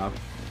double 1-up.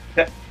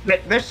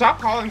 They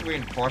stopped calling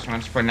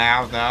reinforcements for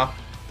now, though.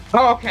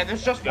 Oh, okay,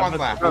 there's just Yeah, one but-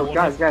 left. Oh,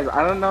 guys, I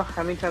don't know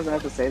how many times I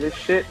have to say this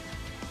shit.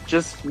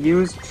 Just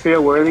use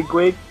Trio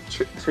Whirligig.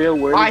 Trio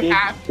Whirligig. I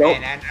have Don't-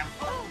 been, and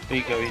There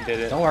you go, he did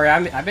it. Don't worry,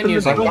 I've been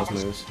using Double-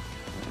 those moves.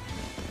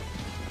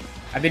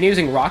 I've been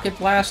using Rocket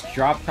Blast,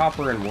 Drop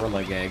Chopper, and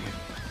Whirligig.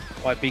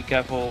 Why, be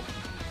careful.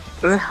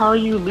 Then how are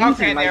you losing,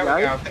 okay, my there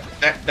we guy?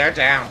 go. They're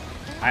down.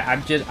 I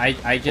just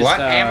What,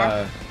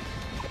 Emma?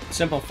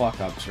 simple fuck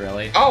ups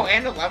really. Oh,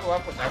 and to level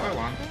up with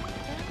everyone.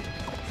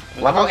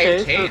 Level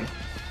Okay, 18.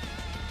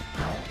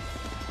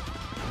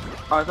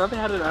 Oh, I thought they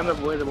had an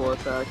unavoidable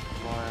attack.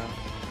 Wow.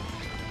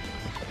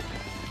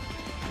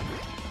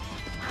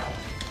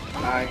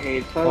 I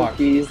hate Fuck.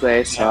 Pokies,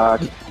 they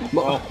suck.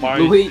 Oh,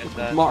 Mario's dead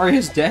then.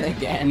 Mario's dead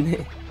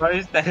again.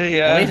 Mario's dead,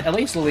 yeah. At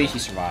least Luigi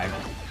survived.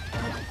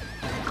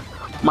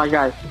 My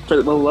guy,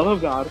 for the love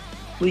of God,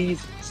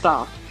 please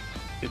stop.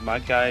 Dude, my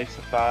guy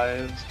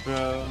survives,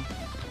 bro.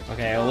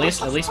 Okay, at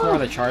least more of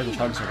the charge and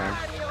chugs are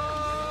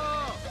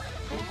gone.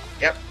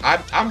 Yep,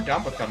 I'm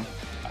done with them.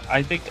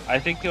 I think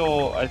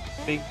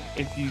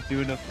if you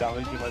do enough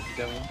damage, you might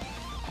be down.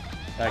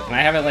 Can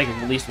I have it like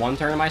at least one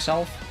turn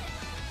myself?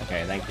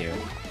 Okay, thank you.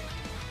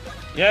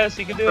 Yes,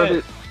 you can do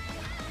it.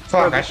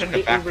 Fuck, I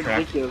shouldn't have It's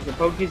backtracked. ridiculous. The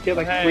Pokies get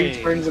like Hey.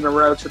 3 turns in a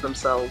row to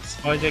themselves.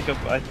 Oh, Jacob,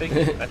 I think.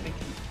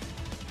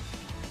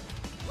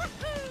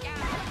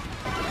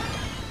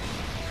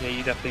 Yeah,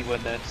 you definitely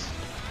win this.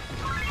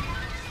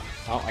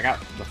 Oh, I got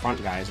the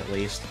front guys at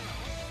least.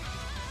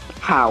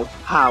 How?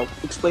 How?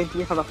 Explain to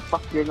me how the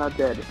fuck you're not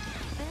dead.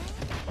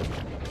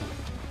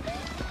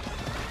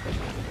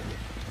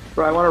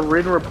 Bro, I want a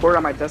written report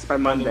on my desk by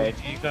Monday.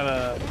 You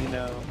gotta, you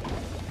know,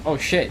 Oh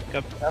shit!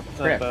 got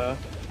Crap. I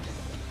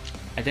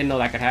didn't know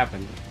that could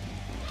happen.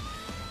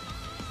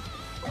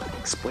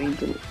 Explain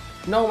to me.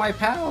 No, my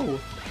pal!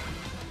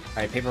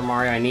 Alright, Paper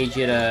Mario, I need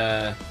you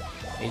to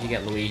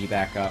get Luigi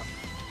back up.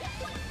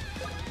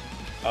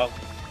 Oh.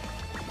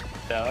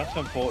 Yeah, that's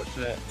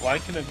unfortunate. Why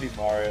can it be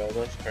Mario?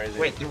 That's crazy.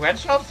 Wait, do red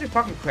shells do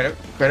fucking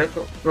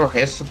critical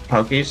hits with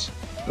Pokies?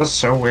 That's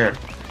so weird.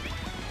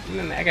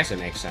 I guess it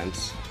makes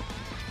sense.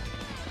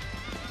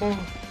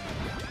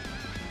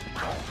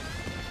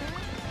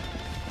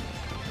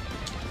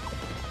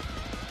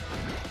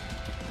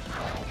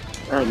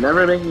 Alright,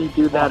 never make me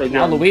do that again.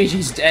 Now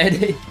Luigi's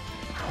dead.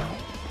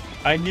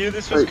 I knew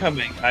this was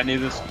coming. I knew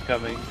this was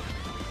coming.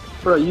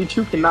 Bro, you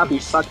two cannot be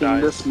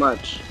sucking this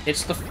much.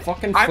 It's the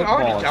fucking I'm football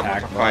already done with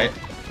attack, the bro. fight.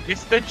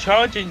 It's the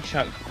charging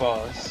chuck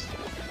boss.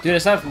 Dude,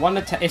 it's that one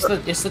attack. It's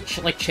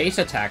the like chase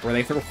attack where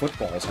they throw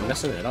footballs. I'm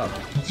messing it up.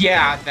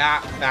 Yeah,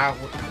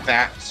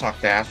 that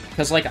sucked ass.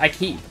 Cause like I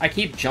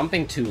keep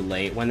jumping too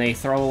late when they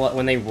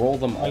roll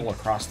them all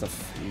across the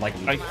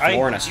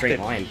floor in a straight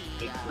line.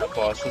 The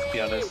boss, let's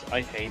be honest,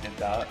 I hated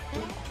that.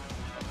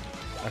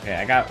 Okay,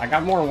 I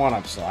got more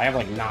 1-ups though. I have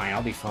like 9.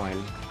 I'll be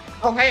fine.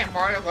 Oh hey,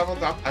 Mario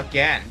leveled up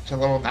again to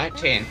level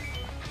 19.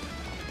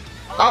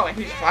 Oh, and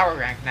he's flower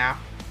rank now.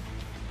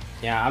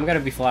 Yeah, I'm gonna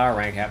be flower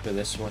rank after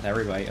this with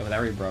everybody, with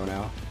every bro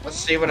now. Let's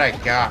see what I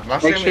got.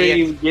 Make sure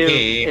you give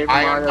EXP, Paper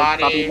Iron Mario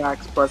Body. Copy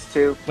Max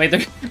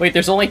 +2. Wait,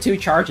 there's only 2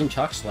 charge and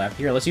chucks left.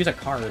 Here, let's use a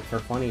card for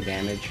funny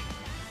damage.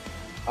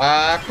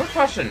 Quick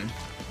question.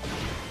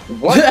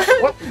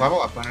 What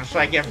level up bonus should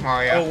I give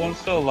Mario? Oh, one's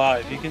still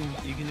alive. You can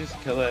just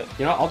kill it.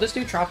 You know, I'll just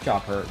do Chop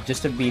Chopper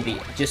just to be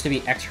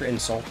extra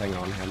insulting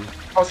on him.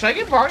 Oh, should I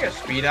give Mario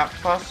speed up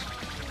plus?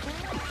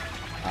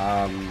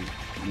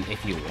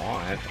 If you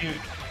want. You,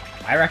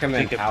 I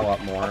recommend Jacob, POW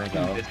up more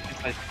though.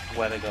 I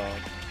swear to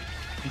God,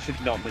 you should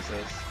not miss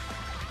this.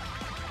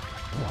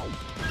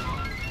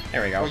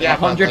 There we go. Well, yeah,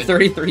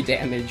 133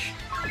 damage.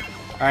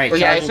 Alright, Well,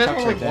 yeah, charge it and says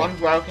chucks only are dead. one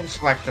bro can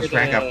select this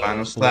rank up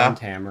bonus though. Blunt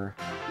hammer.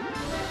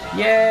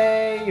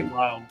 Yay!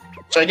 Wow,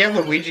 Should I give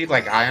Luigi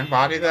like Iron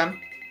Body then?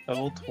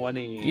 level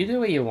 20. You do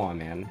what you want,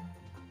 man.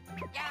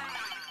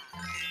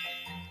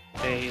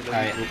 Hey,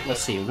 Alright,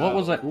 let's see. What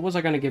was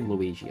I gonna give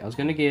Luigi? I was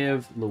gonna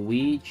give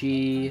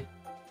Luigi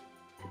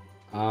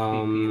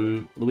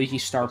Luigi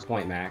Star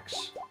Point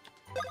Max.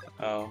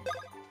 Oh.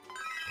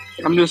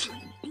 I'm just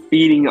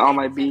feeding all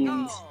my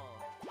beans.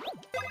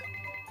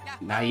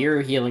 Now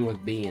you're healing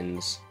with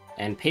beans.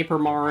 And Paper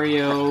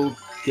Mario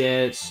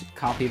gets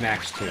Copy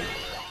Max 2.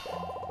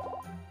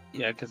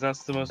 Yeah, because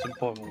that's the most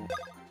important one.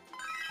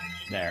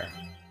 There.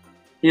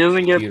 He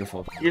doesn't get.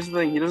 Beautiful. Here's the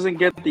thing. He doesn't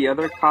get the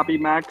other Copy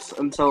Max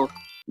until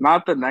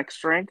not the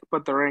next rank,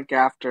 but the rank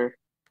after.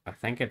 I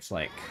think it's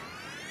like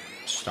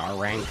star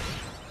rank,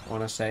 I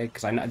wanna say.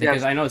 Because I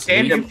know it's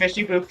Damn leaf, you,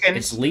 Fishy Boopkins.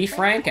 it's leaf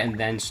rank and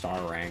then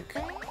star rank.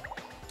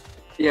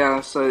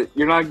 Yeah, so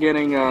you're not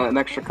getting an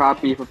extra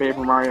copy for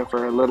Paper Mario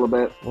for a little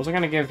bit. What was I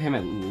gonna give him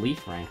at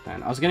leaf rank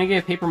then? I was gonna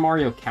give Paper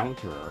Mario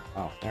Counterer.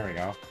 Oh, there we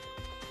go.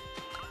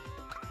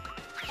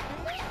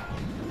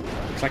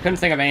 So I couldn't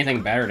think of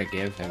anything better to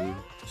give him,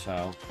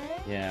 so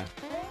yeah.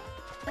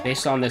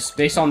 Based on this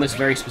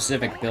very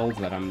specific build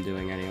that I'm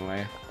doing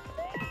anyway.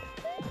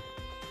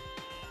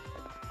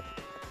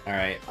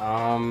 Alright,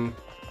 I'm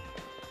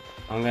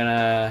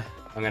gonna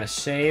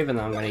save and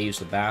then I'm gonna use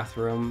the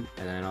bathroom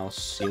and then I'll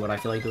see what I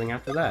feel like doing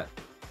after that.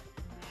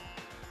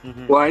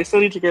 Well, I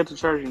still need to get to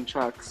charging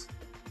chucks.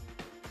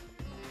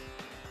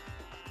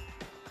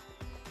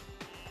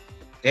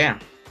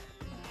 Damn.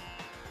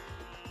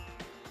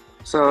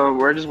 So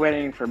we're just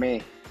waiting for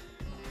me.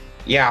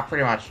 Yeah,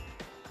 pretty much.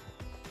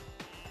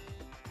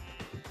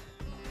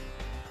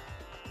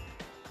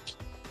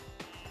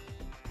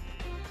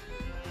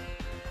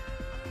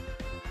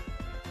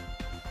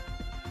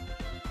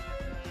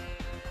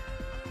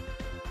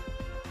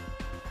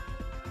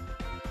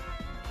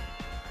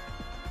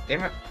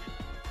 Damn it.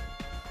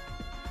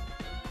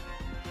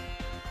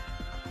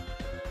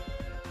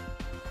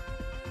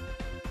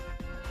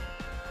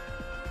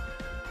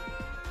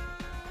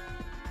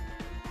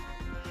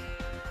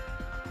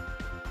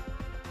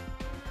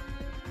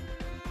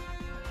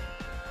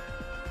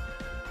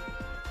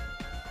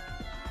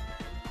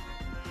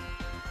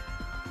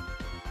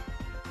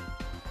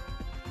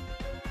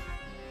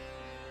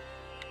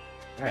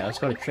 Alright, let's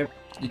go to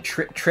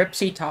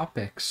Tripsy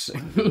Topics.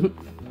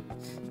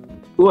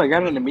 Ooh, I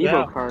got an amiibo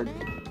Yeah. card.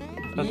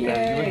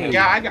 Yay!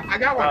 Yeah, I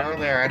got one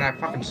earlier and I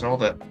fucking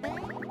sold it.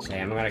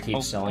 Same, I'm gonna keep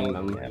Oh, selling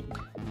them. yeah.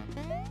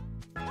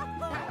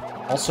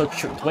 Also,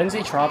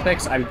 Twinsy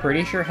Tropics, I'm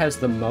pretty sure has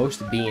the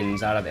most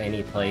beans out of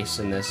any place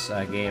in this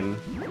game.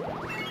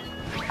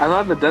 I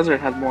thought the desert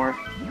had more.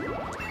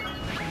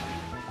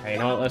 Hey, you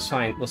know what?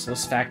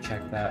 Let's fact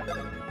check that.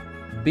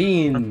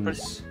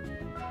 Beans.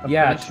 I'm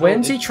Yeah, pretty sure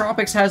Twinsy it's-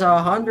 Tropics has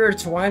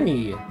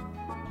 120.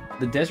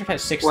 The desert has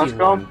Let's 61.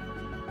 go.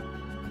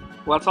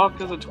 Well, it's all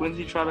because of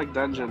Twinsy Tropic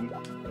Dungeon.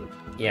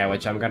 Yeah,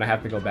 which I'm gonna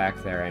have to go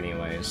back there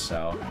anyways,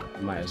 so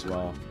might as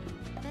well.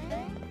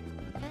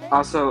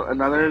 Also,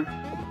 another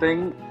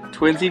thing,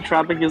 Twinsy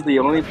Tropic is the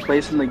only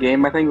place in the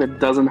game, I think, that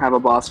doesn't have a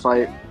boss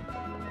fight.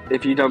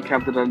 If you don't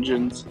count the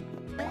dungeons.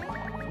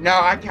 No,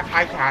 I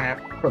count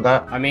it for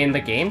that. I mean, the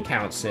game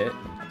counts it,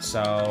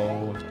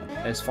 so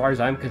as far as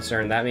I'm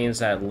concerned, that means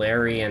that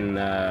Larry and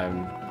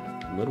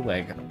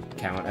Ludwig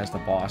count as the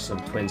boss of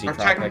Twinsy Or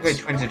technically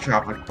Tropics. Twinsy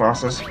Tropic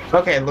bosses.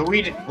 Okay,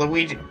 Luigi,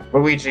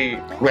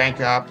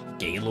 rank up.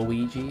 Gay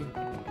Luigi?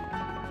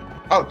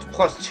 Oh,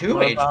 plus 2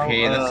 What HP,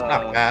 about, that's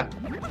not bad.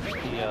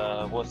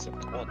 The, what's it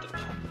called?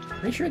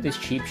 Pretty sure these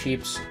Cheap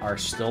Sheeps are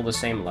still the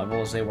same level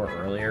as they were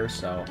earlier,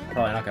 so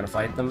probably not gonna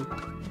fight them.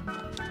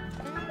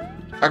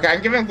 Okay,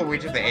 I'm giving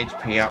Luigi the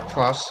HP up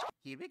plus.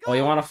 Oh,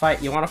 you wanna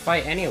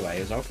fight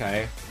anyways,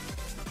 okay.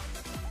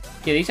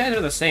 Yeah, these guys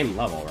are the same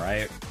level,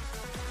 right?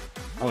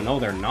 Oh no,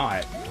 they're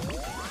not.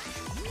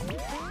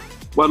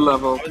 What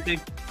level? I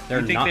think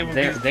They're think not. they were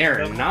They're just they're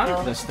level not.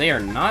 now? This. They are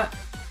not.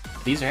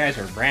 These guys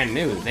are brand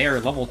new. They are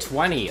level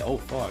 20. Oh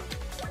fuck.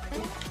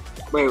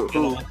 Wait, you're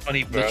who? level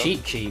 20, bro. The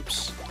Cheap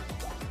Cheeps.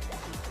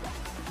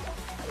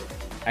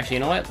 Actually, you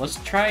know what? Let's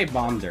try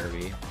Bomb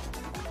Derby.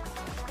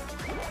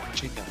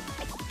 Chicken.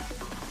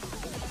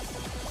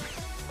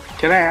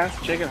 Can I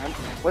ask, Chicken,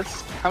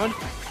 how much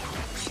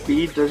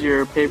speed does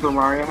your Paper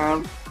Mario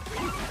have?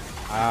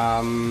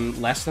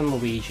 Less than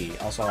Luigi.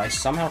 Also, I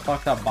somehow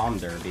fucked up Bomb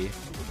Derby.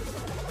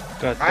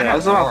 God I damn.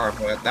 don't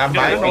know, but that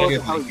Yeah, I might don't know be what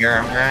the hell- the gear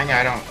I'm wearing,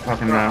 I don't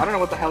fucking I know. don't know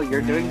what the hell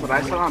you're doing, but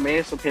I somehow made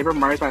it so Paper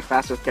Mario's my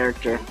fastest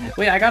character.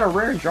 Wait, I got a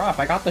rare drop.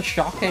 I got the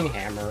Shocking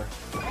Hammer.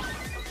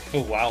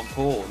 Oh wow,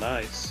 cool,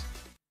 nice.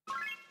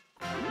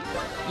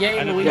 Yay,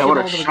 I know- Luigi Yeah, what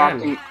a rolled it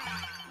shocking... again.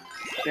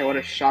 Yeah, what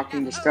a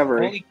shocking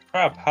discovery. Holy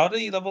crap, how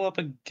did he level up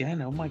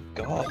again? Oh my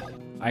god.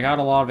 I got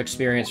a lot of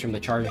experience from the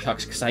Charge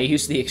Shucks because I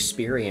used the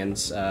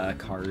experience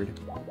card.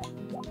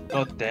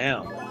 God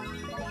damn.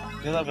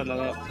 You leveled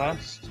up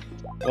fast.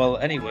 Well,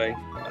 anyway,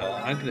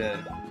 I'm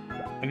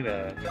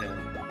gonna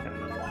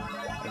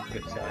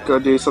Go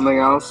do something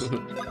else.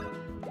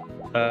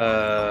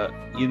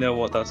 you know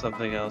what that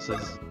something else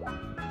is?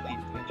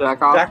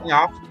 Jack off. Backing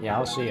off? Yeah,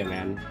 I'll see you,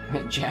 man.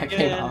 Jacking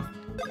Yeah. off.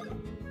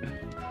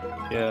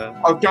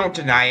 Yeah. Oh, don't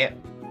deny it.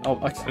 Oh,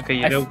 Okay,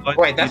 you know what?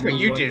 Wait, that's know what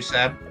you do,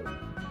 Seb.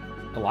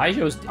 when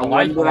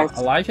did I-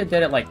 Elijah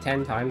did it like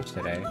 10 times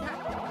today.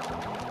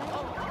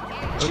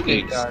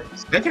 Okay, Jeez.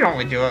 guys. They can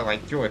only do it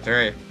like 2 or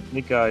 3.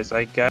 Hey guys,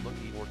 I get.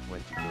 Lucky Orc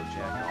went to go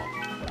jack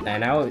off.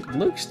 And now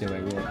Luke's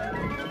doing it.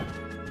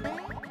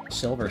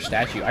 Silver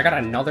statue. I got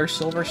another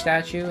silver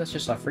statue? That's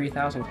just a free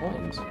 1,000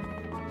 coins.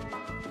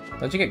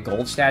 Don't you get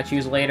gold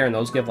statues later and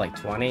those give like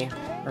 20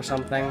 or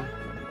something?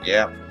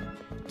 Yeah.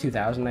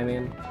 2,000, I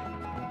mean.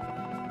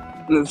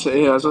 Yeah,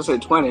 I was gonna say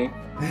 20.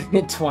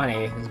 20.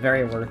 It's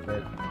very worth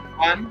it.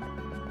 1.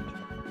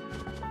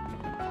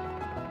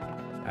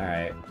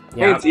 Alright. Hey,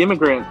 Yeah. it's the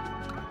immigrant.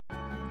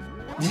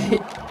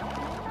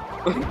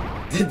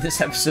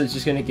 This episode's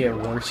just gonna get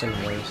worse and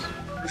worse.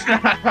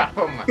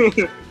 Oh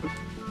my.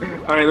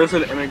 Alright,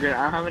 listen, immigrant.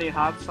 I don't have any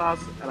hot sauce,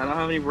 and I don't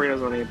have any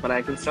burritos on me, but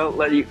I can still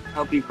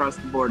help you cross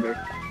the border.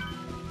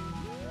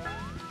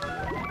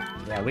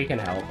 Yeah, we can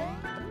help.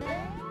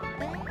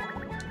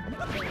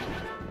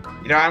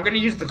 You know, I'm gonna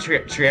use the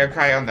trio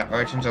kai on the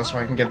urchin just so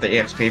I can get the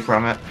EXP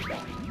from it.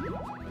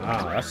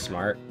 Oh, that's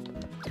smart.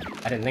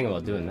 I didn't think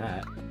about doing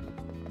that.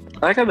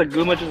 I like how the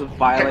Goomba just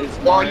violates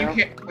Well, Mario.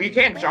 you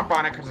can't jump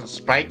on it because it's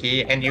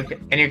spiky, and you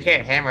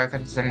can't hammer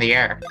because it's in the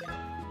air.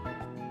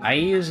 I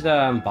used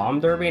Bomb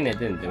Derby and it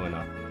didn't do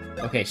enough.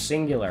 Okay,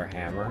 singular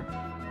hammer.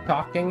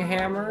 Talking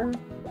hammer?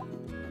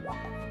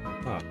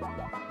 Huh.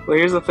 Well,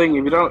 here's the thing,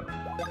 if you don't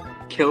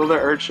kill the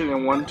urchin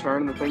in one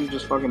turn, the thing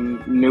just fucking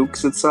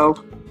nukes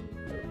itself.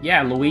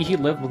 Yeah, Luigi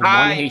lived with 1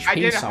 I HP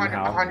did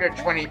somehow.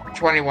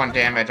 121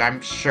 damage. I'm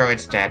sure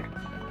it's dead.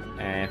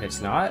 And if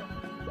it's not...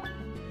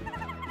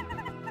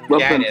 Well,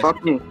 Yeah, then it is.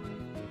 fuck me.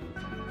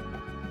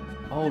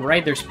 Oh,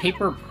 right, there's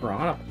paper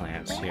piranha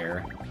plants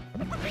here.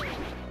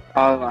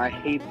 Oh, I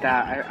hate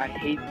that. I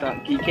hate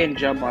that. You can't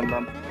jump on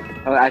them.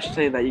 Oh, I should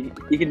tell you that.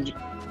 You can...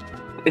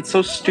 It's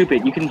so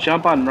stupid. You can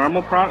jump on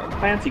normal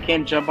plants, you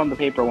can't jump on the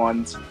paper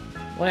ones.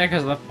 Well, yeah,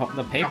 because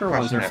the paper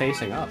ones are question it.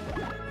 facing up.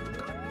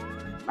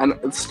 And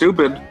it's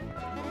stupid.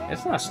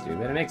 It's not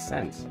stupid, it makes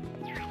sense.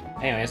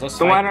 Anyways, let's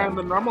So why fight aren't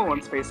the them. normal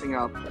ones facing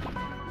up?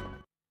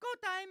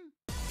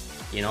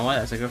 You know what?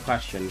 That's a good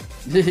question.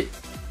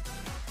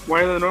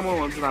 Why are the normal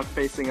ones not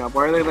facing up?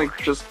 Why are they, like,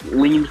 just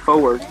leaned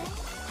forward?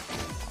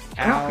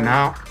 I don't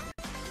know.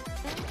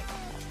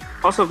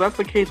 Also, if that's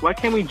the case, why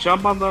can't we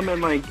jump on them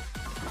in like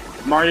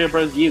Mario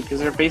Bros. U? Because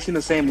they're facing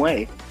the same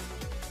way.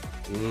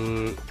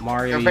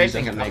 Mario They're U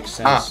facing doesn't it. make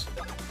sense.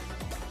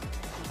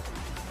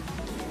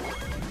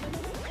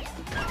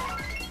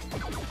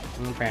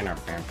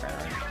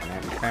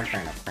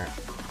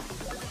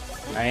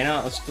 You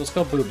know, let's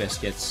go Boo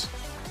Biscuits.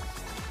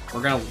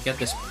 We're gonna get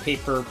this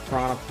paper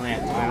piranha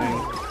plant going.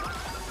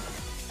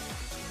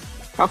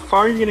 How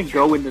far are you gonna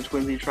go into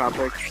Twinsy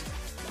Tropics?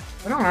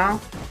 I don't know.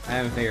 I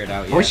haven't figured it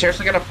out yet. Are we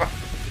seriously gonna fight?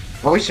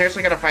 Are we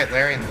seriously gonna fight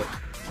Larry and?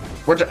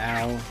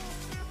 Ow.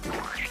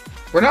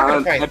 We're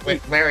not gonna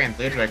fight Larry and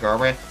Ludwig, are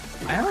we?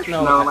 I don't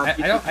know. No,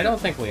 I don't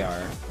think we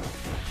are.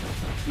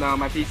 No,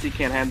 my PC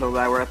can't handle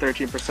that. We're at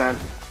 13%.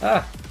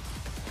 Ah.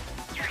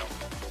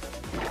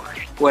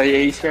 Wait,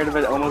 are you scared of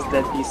an almost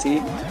dead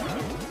PC?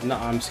 No,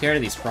 I'm scared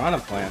of these piranha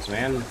plants,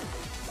 man.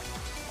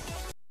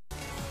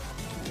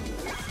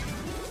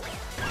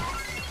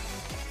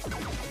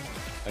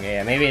 Okay,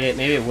 yeah, maybe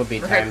it would be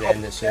time to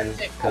end this soon.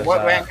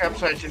 What rank up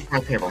should I choose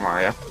for Paper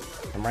Mario?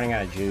 I'm running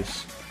out of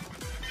juice.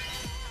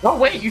 Oh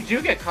wait, you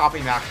do get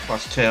Copy Max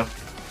 +2.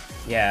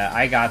 Yeah,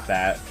 I got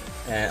that.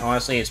 And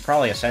honestly, it's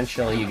probably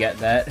essential you get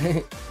that.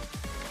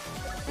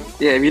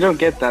 Yeah, if you don't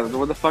get that,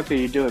 what the fuck are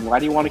you doing? Why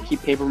do you want to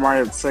keep Paper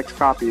Mario with 6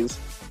 copies?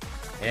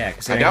 Yeah,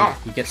 because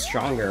he gets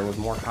stronger with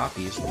more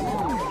copies.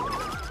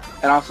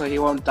 And also, he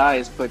won't die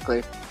as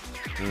quickly.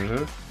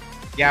 Mm-hmm.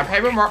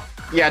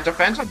 Yeah,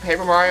 defense on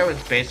Paper Mario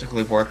is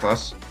basically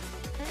worthless.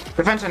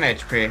 Defense on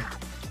HP.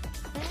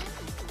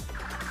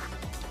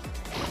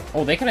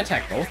 Oh, they can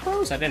attack both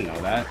those? I didn't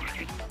know that.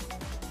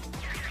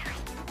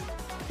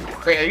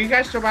 Wait, are you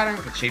guys still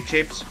battling the Cheap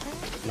Cheeps?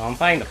 No, I'm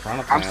fighting the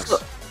piranha plants.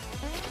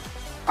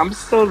 I'm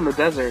still in the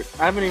desert.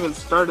 I haven't even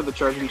started the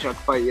charging chuck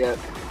fight yet.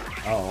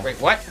 Oh. Wait,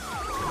 what?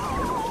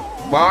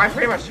 Well, I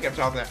pretty much skipped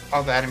all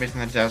the enemies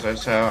in the desert,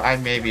 so I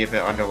may be a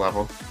bit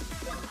underleveled.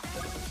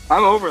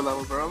 I'm over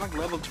leveled, bro. I'm like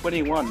level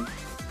 21.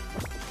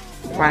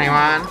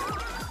 21.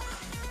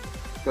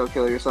 Go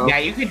kill yourself. Yeah,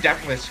 you could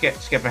definitely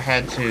skip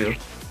ahead to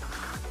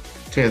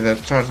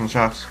the charging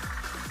chucks.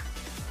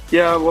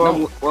 Yeah, well,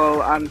 No.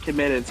 well, I'm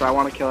committed, so I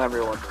want to kill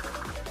everyone.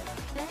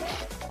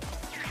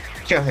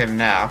 Kill him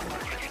now.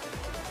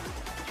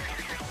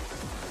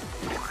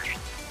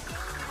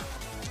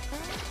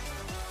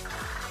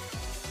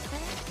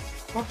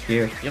 Fuck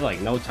you. You have like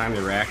no time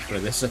to react for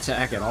this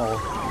attack at all.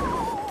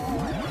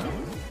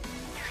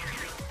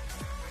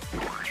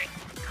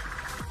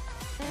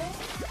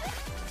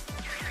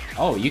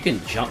 Oh, you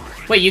can jump.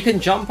 Wait, you can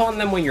jump on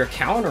them when you're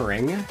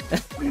countering?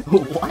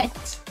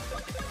 What?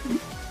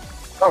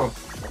 Oh,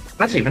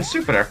 that's even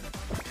stupider.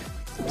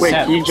 Wait,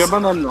 Seb, can you jump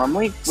on them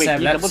normally? Wait, Seb,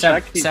 can you that, double Seb,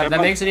 check? Can you Seb, jump that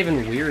on- makes it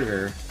even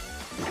weirder.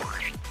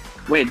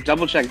 Wait,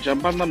 double check.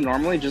 Jump on them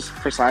normally, just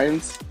for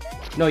science?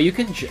 No, you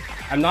can.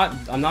 I'm not.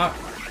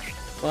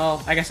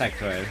 Well, I guess I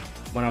could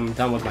when I'm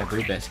done with my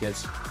Blue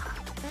Biscuits.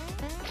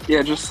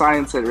 Yeah, just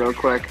science it real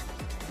quick.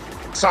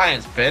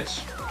 Science,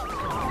 bitch.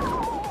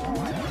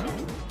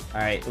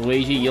 Alright,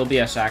 Luigi, you'll be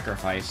a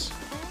sacrifice.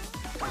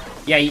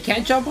 Yeah, you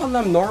can't jump on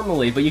them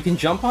normally, but you can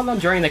jump on them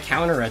during the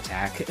counter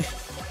attack.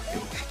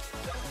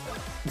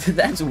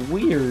 That's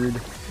weird.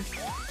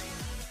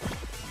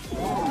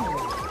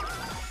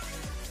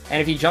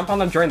 And if you jump on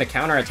them during the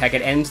counter attack,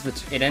 it ends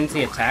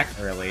the attack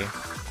early.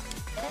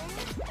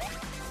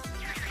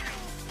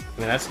 I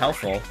mean, that's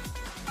helpful.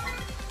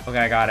 Okay,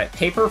 I got it.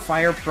 Paper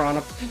fire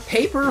piranha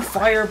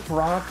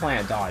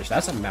plant dodge.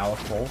 That's a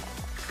mouthful.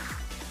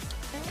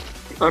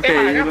 Okay,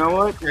 Yeah, I you know. know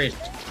what?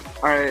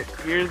 Alright,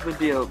 here's the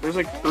deal. There's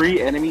like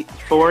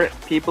 4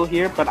 people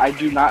here, but I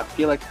do not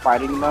feel like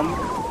fighting them.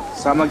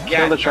 So I'm gonna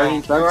kill the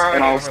charging You're trucks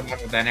and already I'll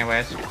overleveled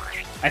anyways.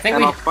 I think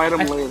I'll fight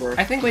them later.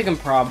 I think we can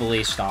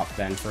probably stop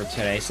then for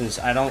today, since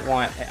I don't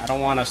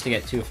want us to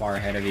get too far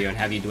ahead of you and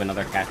have you do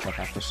another catch-up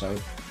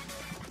episode.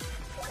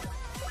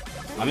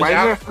 Why is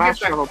Yeah, there a fast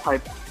get travel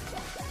pipe?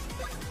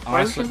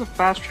 Why is there a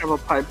fast travel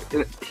pipe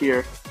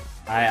here?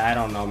 I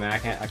don't know, man. I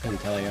couldn't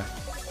tell you.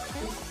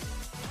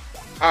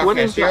 Okay, What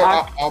is so you're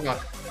the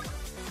almost.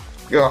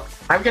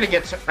 I'm gonna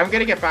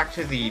get back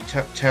to the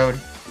Toad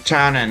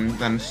Town and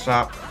then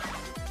stop.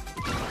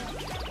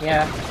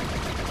 Yeah.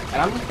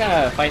 And I'm just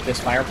gonna fight this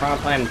fire piranha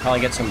plant and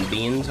probably get some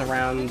beans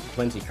around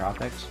Twinsy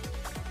Tropics.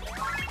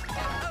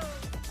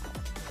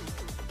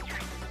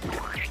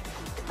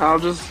 I'll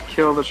just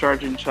kill the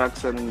charging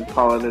chucks and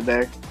call it a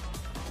day.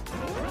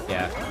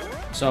 Yeah.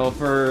 So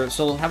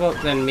how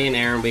about then me and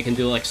Aaron, we can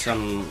do like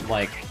some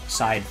like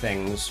side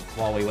things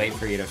while we wait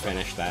for you to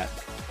finish that.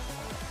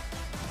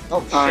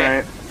 Oh shit.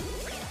 Alright.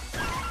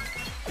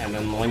 And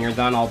then when you're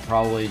done, I'll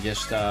probably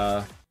just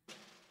I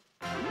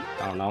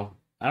don't know.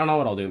 I don't know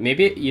what I'll do.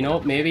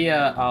 Maybe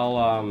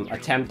I'll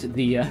attempt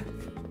the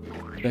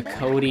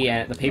Cody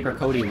and the Paper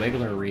Cody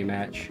Wiggler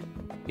rematch.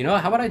 You know,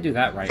 how about I do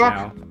that right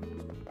now?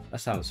 That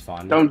sounds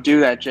fun. Don't do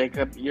that,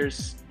 Jacob. You're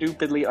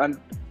stupidly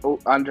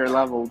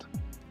under-leveled.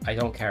 I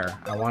don't care.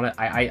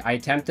 I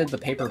attempted the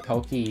Paper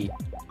Pokey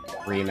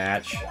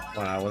rematch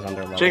when I was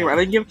under level. Jacob, I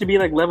think you have to be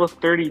like level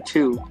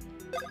 32.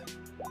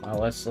 Well,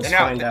 let's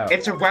find out.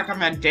 It's a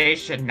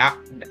recommendation, not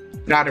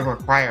not a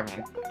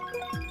requirement.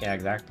 Yeah,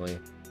 exactly.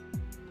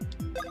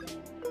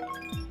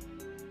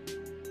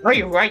 Oh,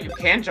 you're right. You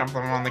can jump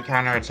them on the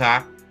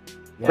counterattack.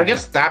 Yeah, I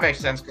guess that makes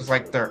sense because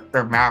like their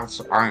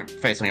mouths aren't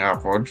facing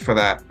upward for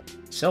that.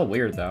 still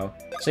weird though.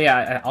 So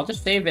yeah, I'll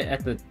just save it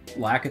at the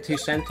Lakitu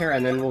Center,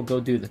 and then we'll go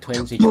do the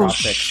Twinsy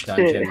Tropics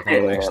dungeon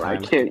thing next I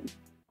time. can't.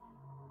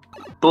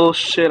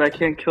 Bullshit! I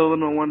can't kill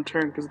them in one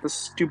turn because the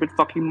stupid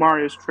fucking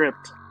Mario's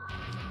tripped.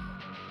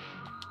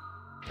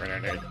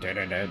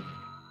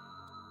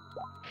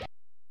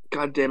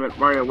 God damn it,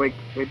 Mario! Wake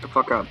the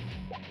fuck up.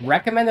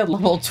 Recommended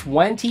level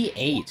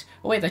 28.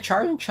 Oh wait, the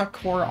Charge and Chuck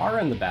core are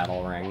in the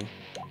battle ring.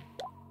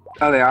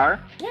 Oh, they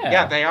are?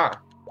 Yeah, they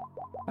are.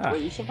 Huh.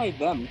 Wait, you should fight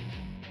them.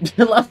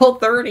 Level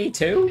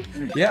 32?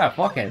 Yeah,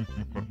 fuck it.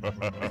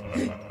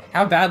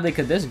 How badly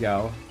could this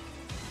go?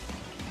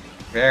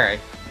 Very.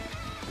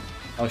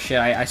 Oh shit,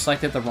 I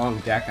selected the wrong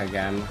deck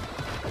again.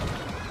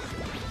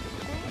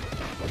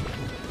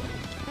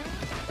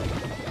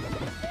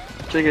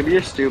 Jacob,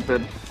 you're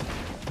stupid.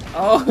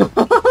 Oh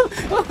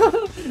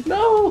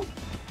no!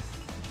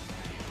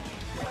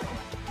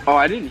 Oh,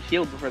 I didn't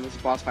heal before this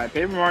boss fight.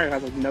 Paper Mario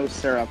has like no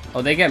syrup.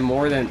 Oh, they get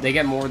more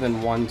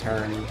than one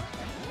turn.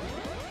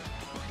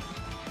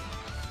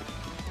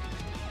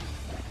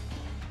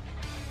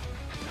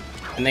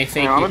 And they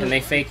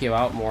fake you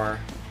out more.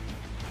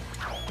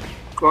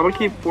 Well, I'm gonna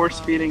keep force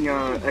feeding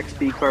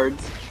XP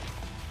cards.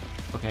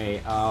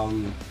 Okay,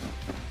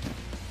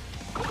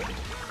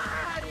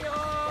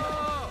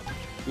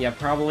 yeah,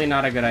 probably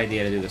not a good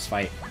idea to do this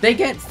fight. They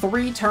get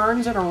 3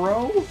 turns in a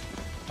row?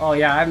 Oh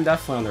yeah, I'm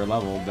definitely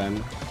underleveled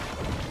then.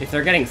 If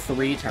they're getting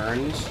 3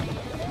 turns,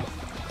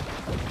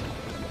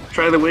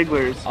 Try the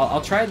Wigglers.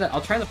 I'll try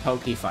the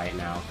Pokey fight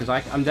now because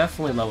I'm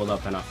definitely leveled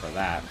up enough for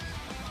that.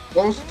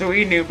 Those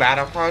 3 new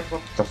battle cards.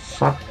 What the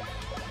fuck?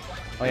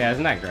 Oh yeah,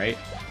 isn't that great?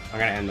 I'm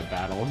gonna end the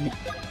battle.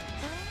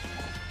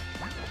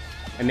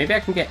 And maybe I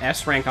can get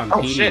S rank on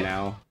PD shit.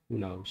 now. Who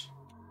knows?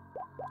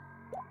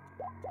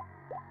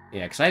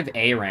 Yeah, because I have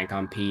A rank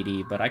on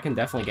PD, but I can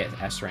definitely get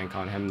S rank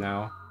on him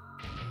now.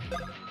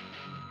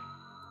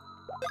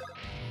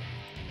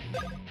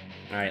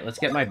 Alright, let's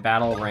get my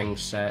battle ring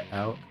set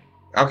out.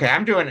 Okay,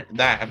 I'm doing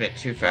that a bit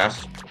too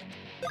fast.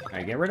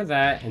 Alright, get rid of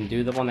that and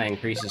do the one that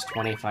increases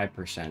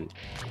 25%.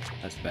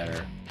 That's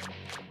better.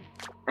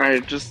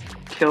 Alright, just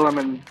kill him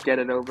and get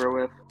it over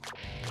with.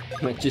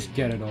 Just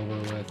get it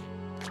over with.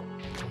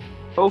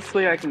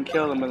 Hopefully I can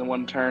kill them in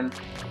one turn.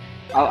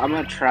 I'm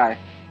gonna try.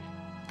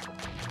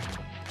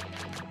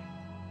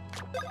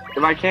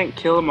 If I can't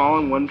kill them all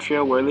in one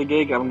trio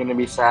whirligig, I'm gonna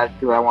be sad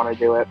because I want to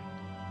do it.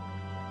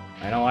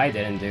 I know I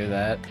didn't do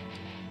that.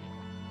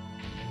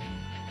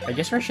 I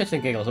just for shits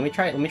and giggles, let me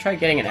try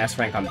getting an S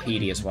rank on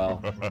PD as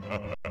well.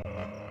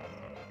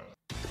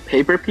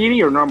 Paper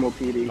PD or normal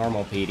PD?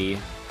 Normal PD.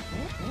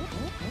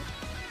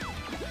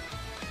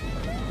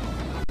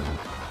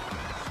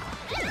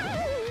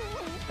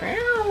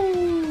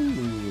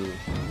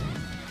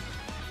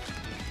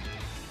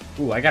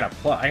 Ooh, I got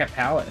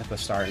pallet at the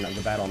start of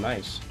the battle.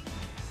 Nice.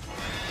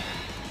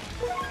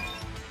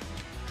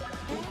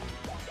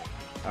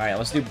 All right,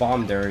 let's do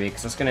Bomb Derby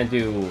because that's gonna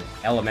do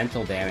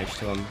elemental damage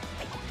to him.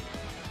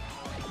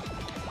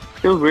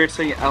 Feels weird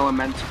saying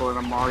elemental in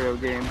a Mario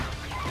game.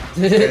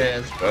 It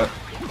is, but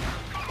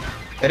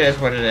it is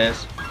what it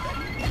is.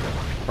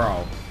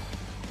 Bro,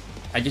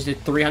 I just did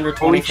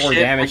 324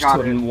 damage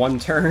to him in one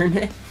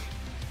turn.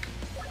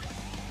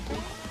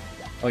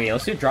 Okay,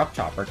 let's do Drop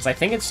Chopper, because I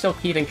think it's still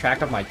keeping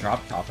track of my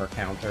Drop Chopper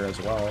counter as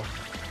well.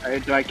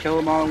 Alright, do I kill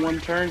them all in one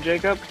turn,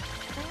 Jacob?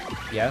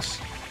 Yes.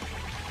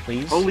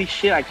 Please? Holy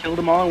shit, I killed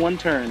them all in one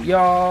turn.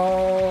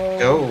 Yo!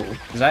 Go.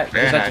 Does that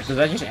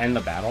just end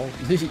the battle?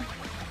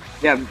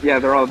 Yeah,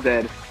 they're all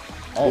dead.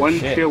 Oh, one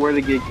shit. trio where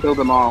the gig killed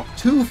them all.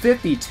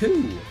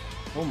 252!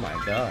 Oh my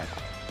god.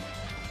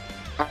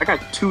 I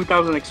got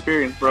 2,000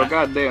 experience, bro.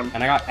 God damn.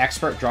 And I got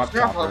Expert Drop Is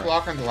there a hard Chopper.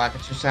 block in the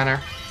Lakitu Center?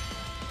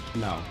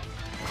 No.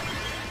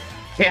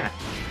 Damn it.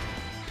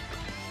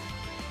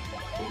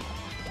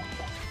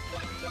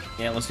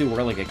 Yeah, let's do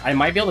Whirligig. I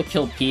might be able to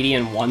kill PD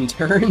in one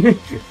turn.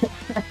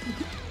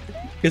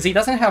 Because he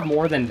doesn't have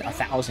more than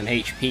 1,000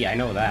 HP, I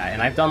know that.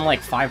 And I've done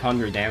like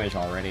 500 damage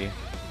already.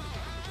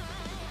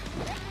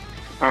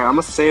 Alright, I'm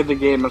gonna save the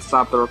game and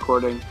stop the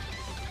recording.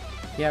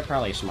 Yeah,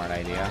 probably a smart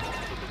idea.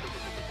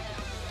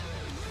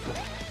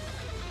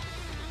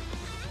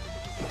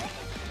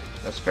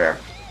 That's fair.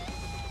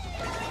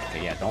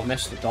 But yeah, don't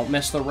miss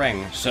the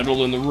ring.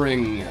 Settle in the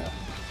ring.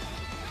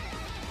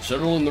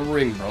 Settle in the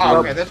ring, brother. Oh,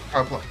 okay,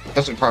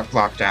 there's a part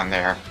block down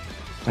there.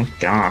 Thank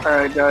God.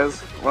 Alright,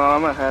 guys. Well, I'm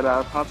gonna head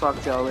out. I'll talk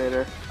to y'all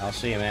later. I'll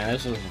see you, man.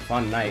 This was a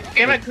fun night.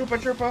 Damn it, Koopa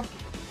Troopa.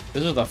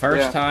 This is the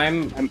first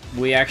time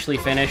we actually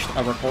finished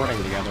a recording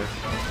together.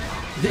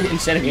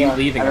 Instead of you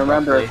leaving I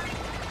remember. abruptly.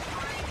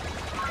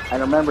 I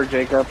remember,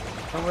 Jacob.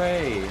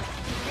 Hooray.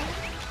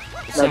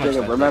 No,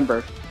 Jacob,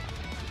 remember.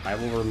 I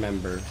will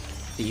remember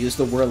to use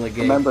the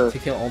Remember. Whirligig to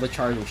kill all the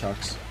Charging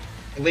Chucks.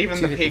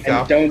 Leaving the peak And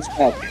up. don't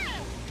stop.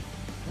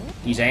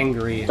 He's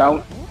angry.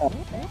 Don't.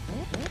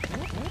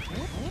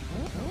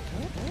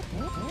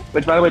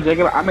 Which, by the way,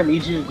 Jacob, I'm gonna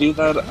need you to do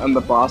that on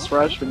the boss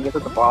rush. When you get to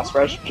the boss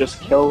rush, just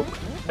kill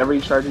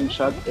every charging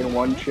shot in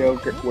one trio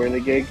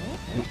whirligig.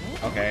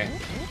 Okay.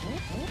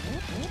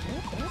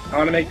 I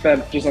want to make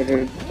that just like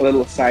a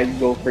little side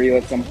goal for you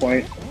at some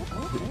point.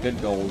 Good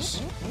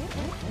goals.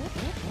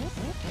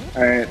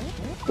 Alright.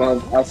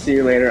 Well, I'll see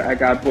you later. I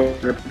got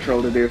border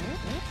patrol to do.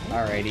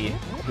 Alrighty.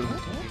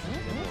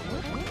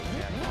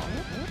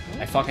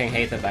 I fucking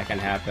hate that that can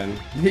happen.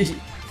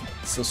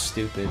 So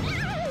stupid.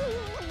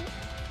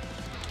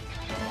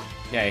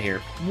 Yeah, here.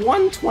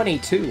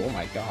 122! Oh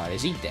my god,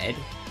 is he dead?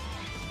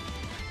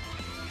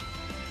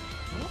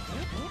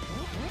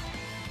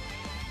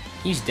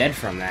 He's dead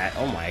from that.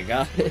 Oh my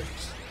god.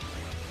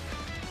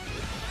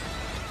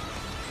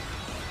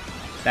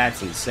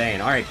 That's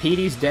insane. Alright,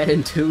 Petey's dead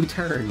in 2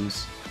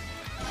 turns.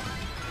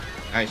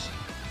 Nice.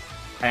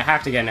 I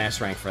have to get an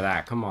S rank for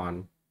that. Come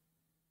on.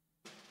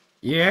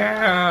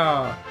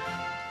 Yeah!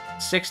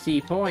 60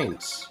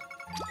 points.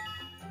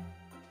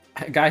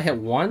 I got hit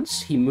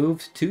once, he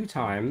moved 2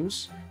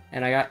 times,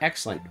 and I got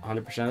excellent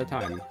 100% of the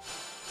time.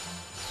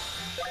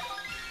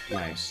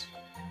 Nice.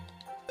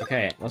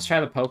 Okay, let's try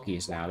the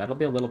Pokies now. That'll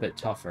be a little bit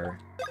tougher.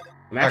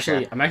 I'm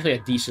actually a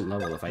decent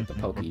level to fight the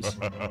Pokies.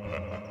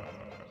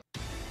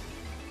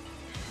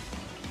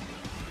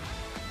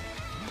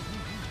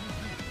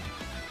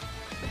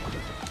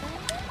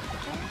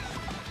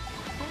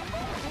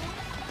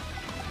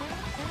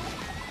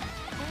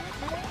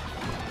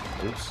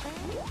 Oops.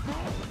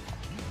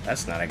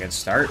 That's not a good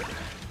start.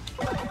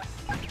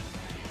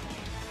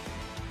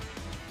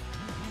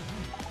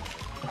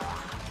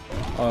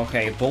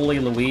 Okay, bully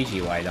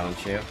Luigi, why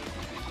don't you?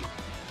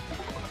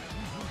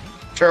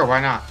 Sure,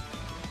 why not?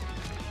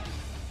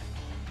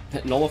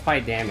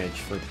 Nullify damage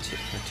for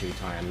 2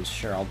 times.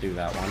 Sure, I'll do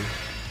that one.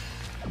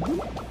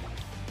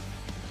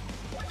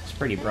 It's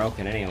pretty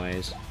broken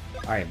anyways.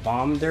 Alright,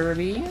 Bomb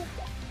Derby?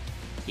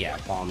 Yeah,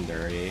 Bomb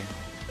Derby.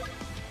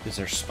 Because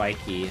they're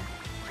spiky.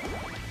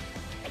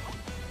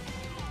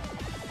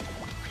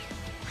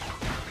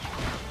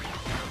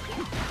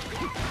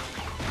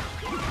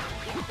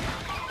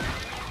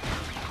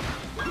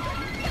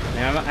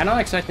 Yeah, I'm not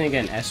expecting to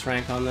get an S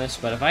rank on this,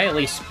 but if I at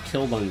least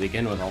kill them to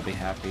begin with, I'll be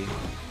happy.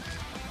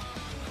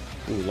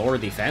 Ooh, lower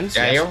defense?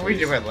 Yeah, Yes, you'll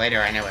please. redo it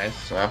later anyways,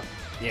 so.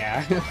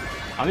 Yeah.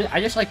 I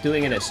just like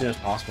doing it as soon as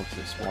possible because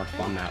it's more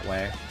fun that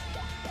way.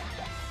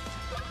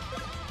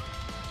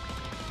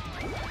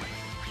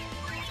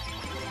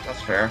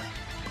 That's fair.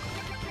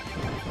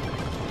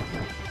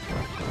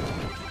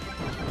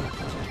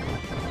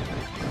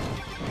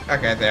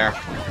 Okay, there.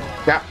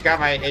 Got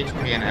my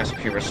HP and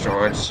SP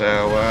restored,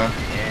 so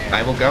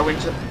I will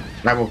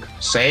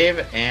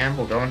save and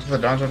we'll go into the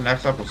dungeon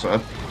next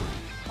episode.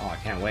 Oh, I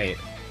can't wait.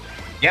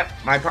 Yep,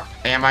 my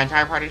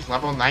entire party's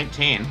level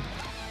 19.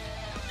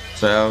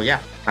 So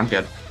yeah, I'm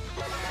good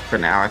for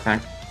now, I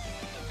think.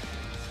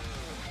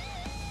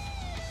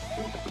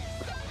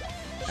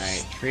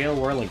 Alright, Trio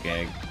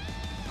Whirligig.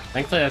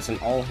 Thankfully that's an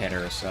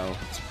all-hitter, so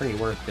it's pretty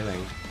worth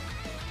doing.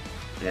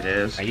 It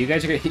is. You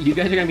guys are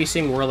gonna be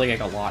seeing Whirligig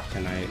a lot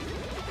tonight.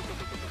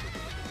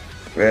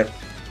 Good.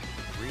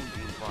 Green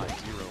Bean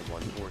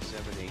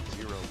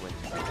 50147880 went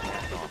to the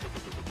off.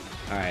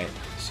 Alright,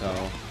 so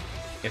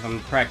if I'm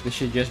correct, this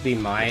should just be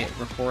my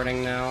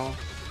recording now.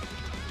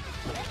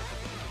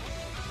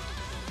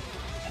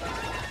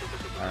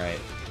 Alright.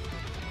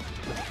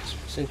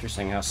 It's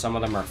interesting how some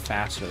of them are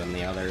faster than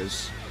the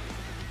others.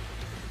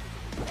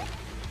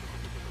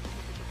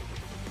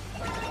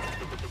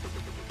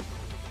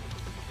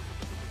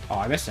 Oh,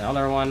 I missed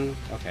another one?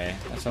 Okay,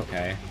 that's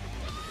okay.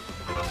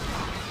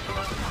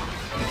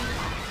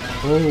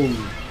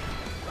 Boom!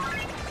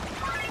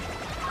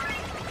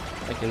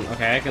 I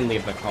can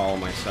leave the call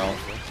myself.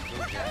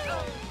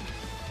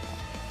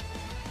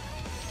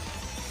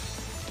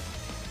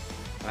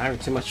 I'm having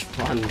too much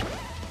fun.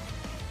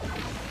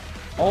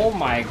 Oh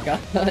my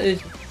god!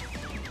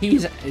 He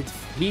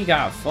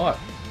got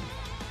fucked.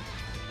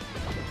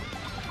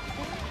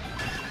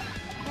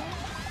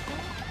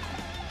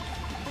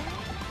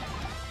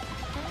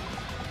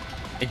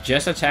 It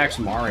just attacks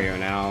Mario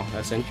now.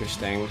 That's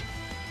interesting.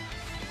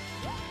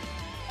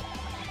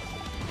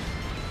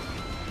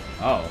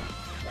 Oh.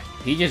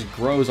 He just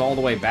grows all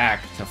the way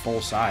back to full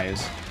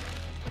size.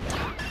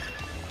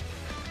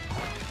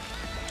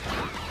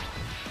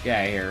 Get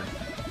out of here.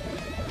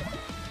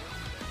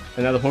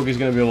 And now the Poke's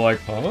gonna be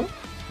like, huh?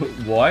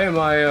 Why am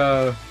I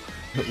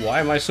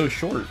so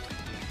short?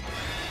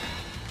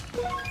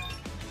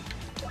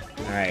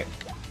 Alright.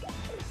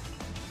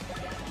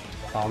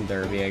 Bomb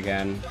Derby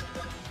again.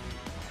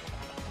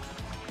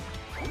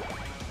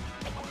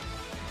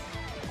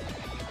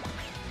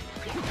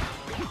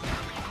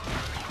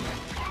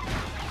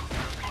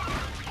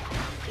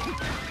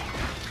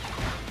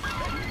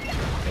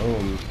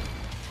 Boom.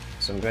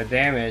 Some good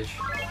damage.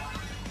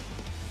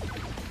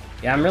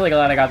 Yeah, I'm really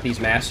glad I got these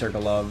Master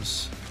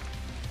Gloves.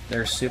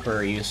 They're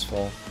super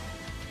useful.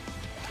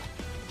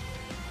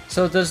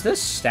 So does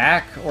this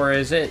stack, or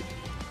is it...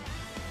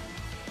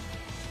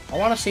 I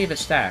want to see if it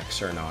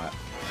stacks or not.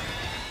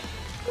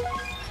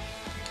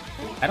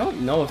 I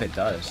don't know if it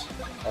does.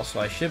 Also,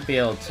 I should be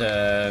able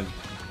to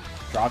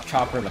drop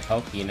chopper the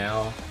Pokey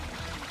now.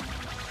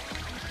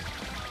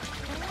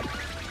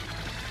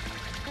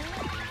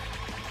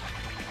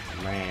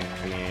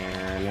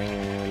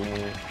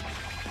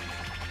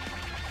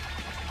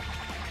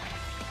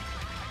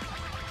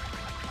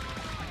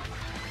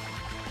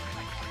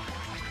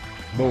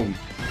 Boom.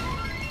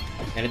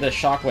 And it does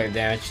shockwave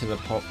damage to the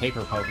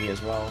paper Pokey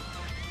as well.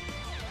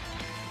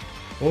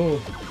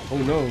 Oh, oh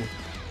no.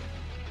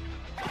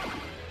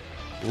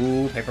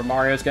 Ooh, Paper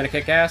Mario's gonna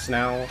kick ass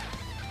now.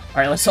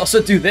 Alright, let's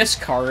also do this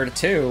card,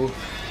 too.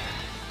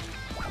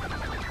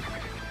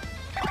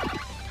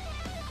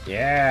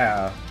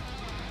 Yeah.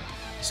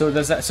 So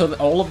does that, so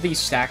all of these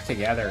stack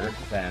together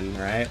then,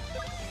 right?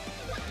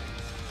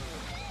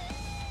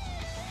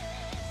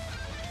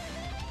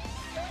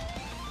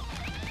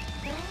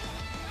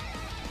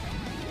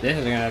 This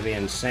is gonna be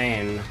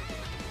insane.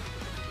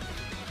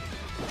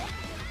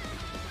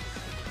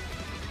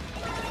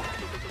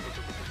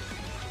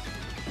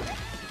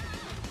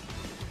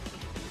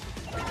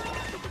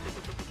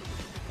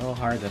 A little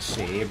hard to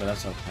see, but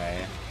that's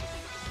okay.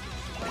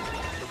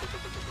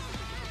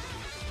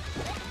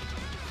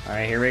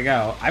 Alright, here we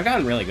go. I've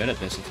gotten really good at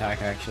this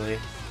attack, actually.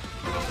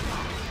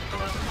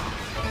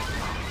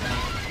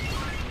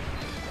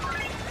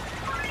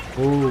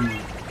 Boom.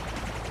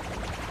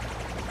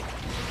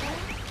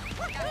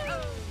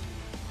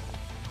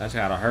 That's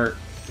gotta hurt.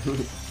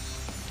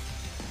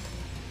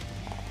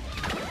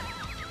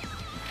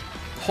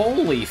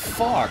 Holy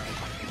fuck!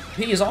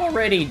 He's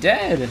already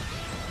dead!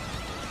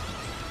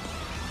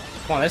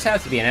 Come on, this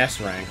has to be an S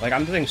rank. Like,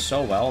 I'm doing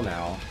so well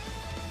now.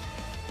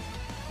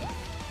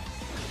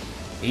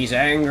 He's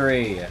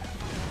angry!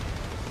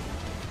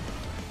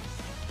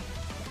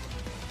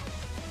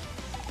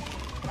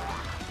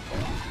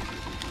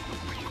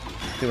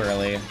 Too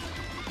early.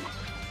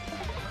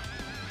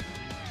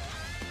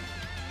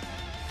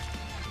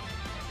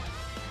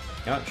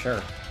 Oh,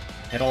 sure.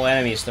 Hit all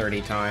enemies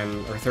 30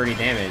 times, or 30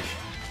 damage.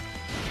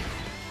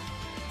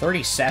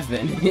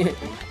 37?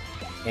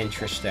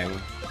 Interesting.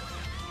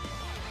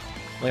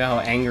 Look at how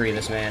angry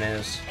this man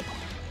is.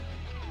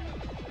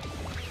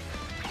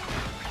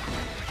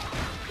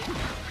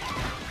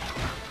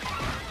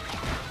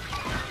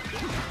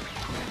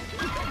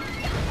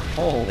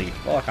 Holy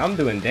fuck, I'm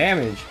doing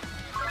damage.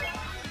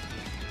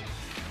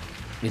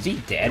 Is he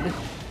dead?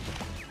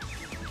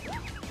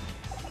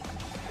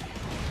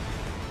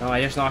 No, I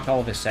just knocked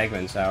all of his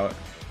segments out.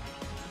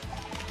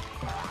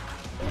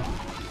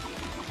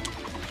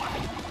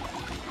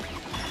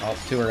 Oh,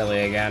 it's too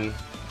early again.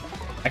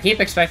 I keep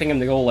expecting him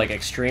to go, like,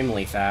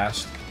 extremely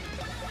fast.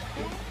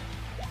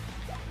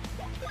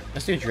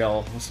 Let's do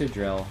drill. Let's do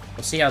drill.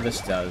 Let's see how this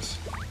does.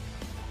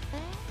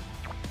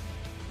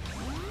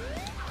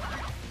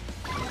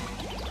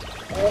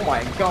 Oh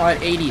my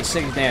god,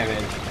 86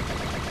 damage.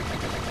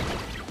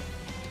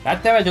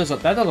 That does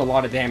a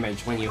lot of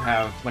damage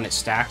when it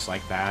stacks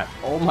like that.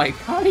 Oh my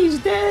god, he's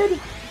dead!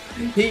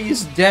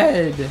 He's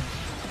dead!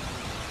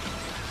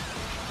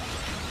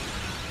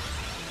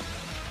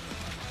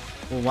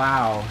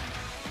 Wow.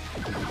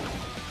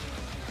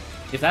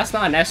 If that's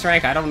not an S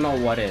rank, I don't know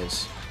what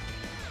is.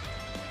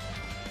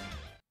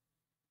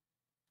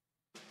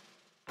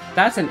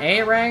 That's an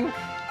A rank?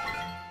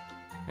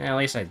 Yeah, at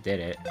least I did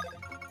it.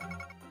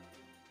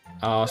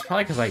 Oh, it's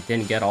probably because I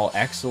didn't get all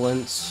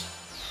excellence.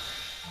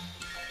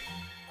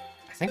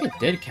 I think it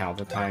did count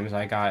the times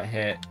I got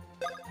hit.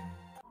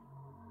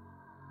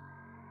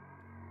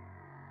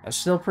 That's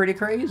still pretty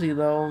crazy,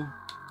 though.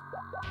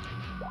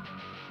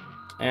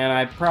 And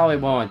I probably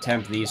won't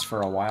attempt these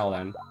for a while,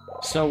 then.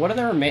 So, what are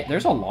the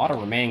there's a lot of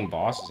remaining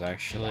bosses,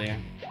 actually.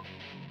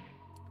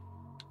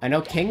 I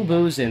know King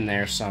Boo's in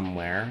there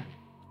somewhere.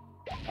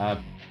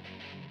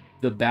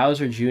 The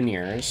Bowser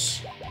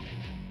Juniors.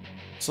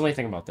 So let me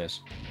think about this.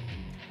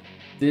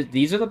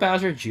 These are the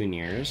Bowser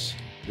Juniors.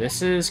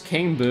 This is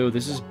King Boo,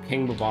 this is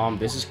King Bob-omb,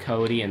 this is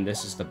Cody, and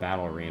this is the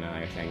Battle Arena,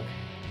 I think.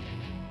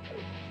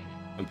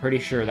 I'm pretty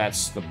sure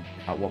that's the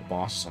what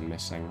boss I'm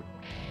missing.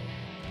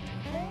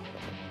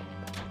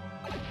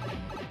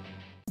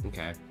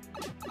 Okay.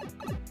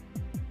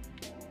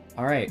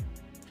 Alright.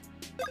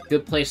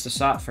 Good place to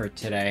stop for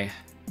today.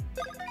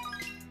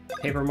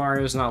 Paper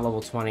Mario's not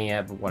level 20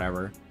 yet, but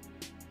whatever.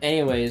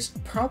 Anyways,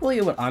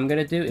 probably what I'm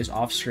gonna do is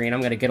off-screen,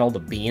 I'm gonna get all the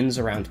beans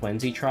around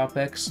Twinsy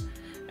Tropics,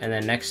 and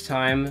then next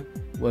time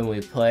when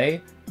we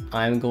play,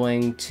 I'm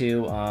going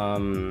to,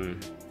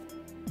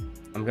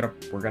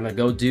 we're gonna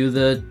go do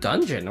the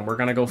dungeon, and we're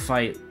gonna go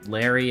fight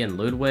Larry and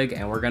Ludwig,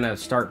 and we're gonna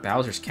start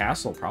Bowser's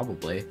Castle,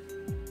 probably.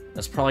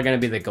 That's probably gonna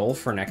be the goal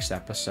for next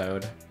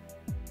episode.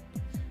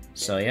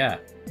 So yeah,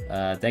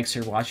 thanks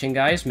for watching,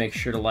 guys. Make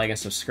sure to like and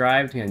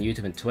subscribe to me on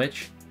YouTube and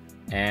Twitch,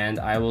 and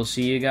I will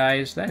see you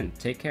guys then.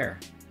 Take care.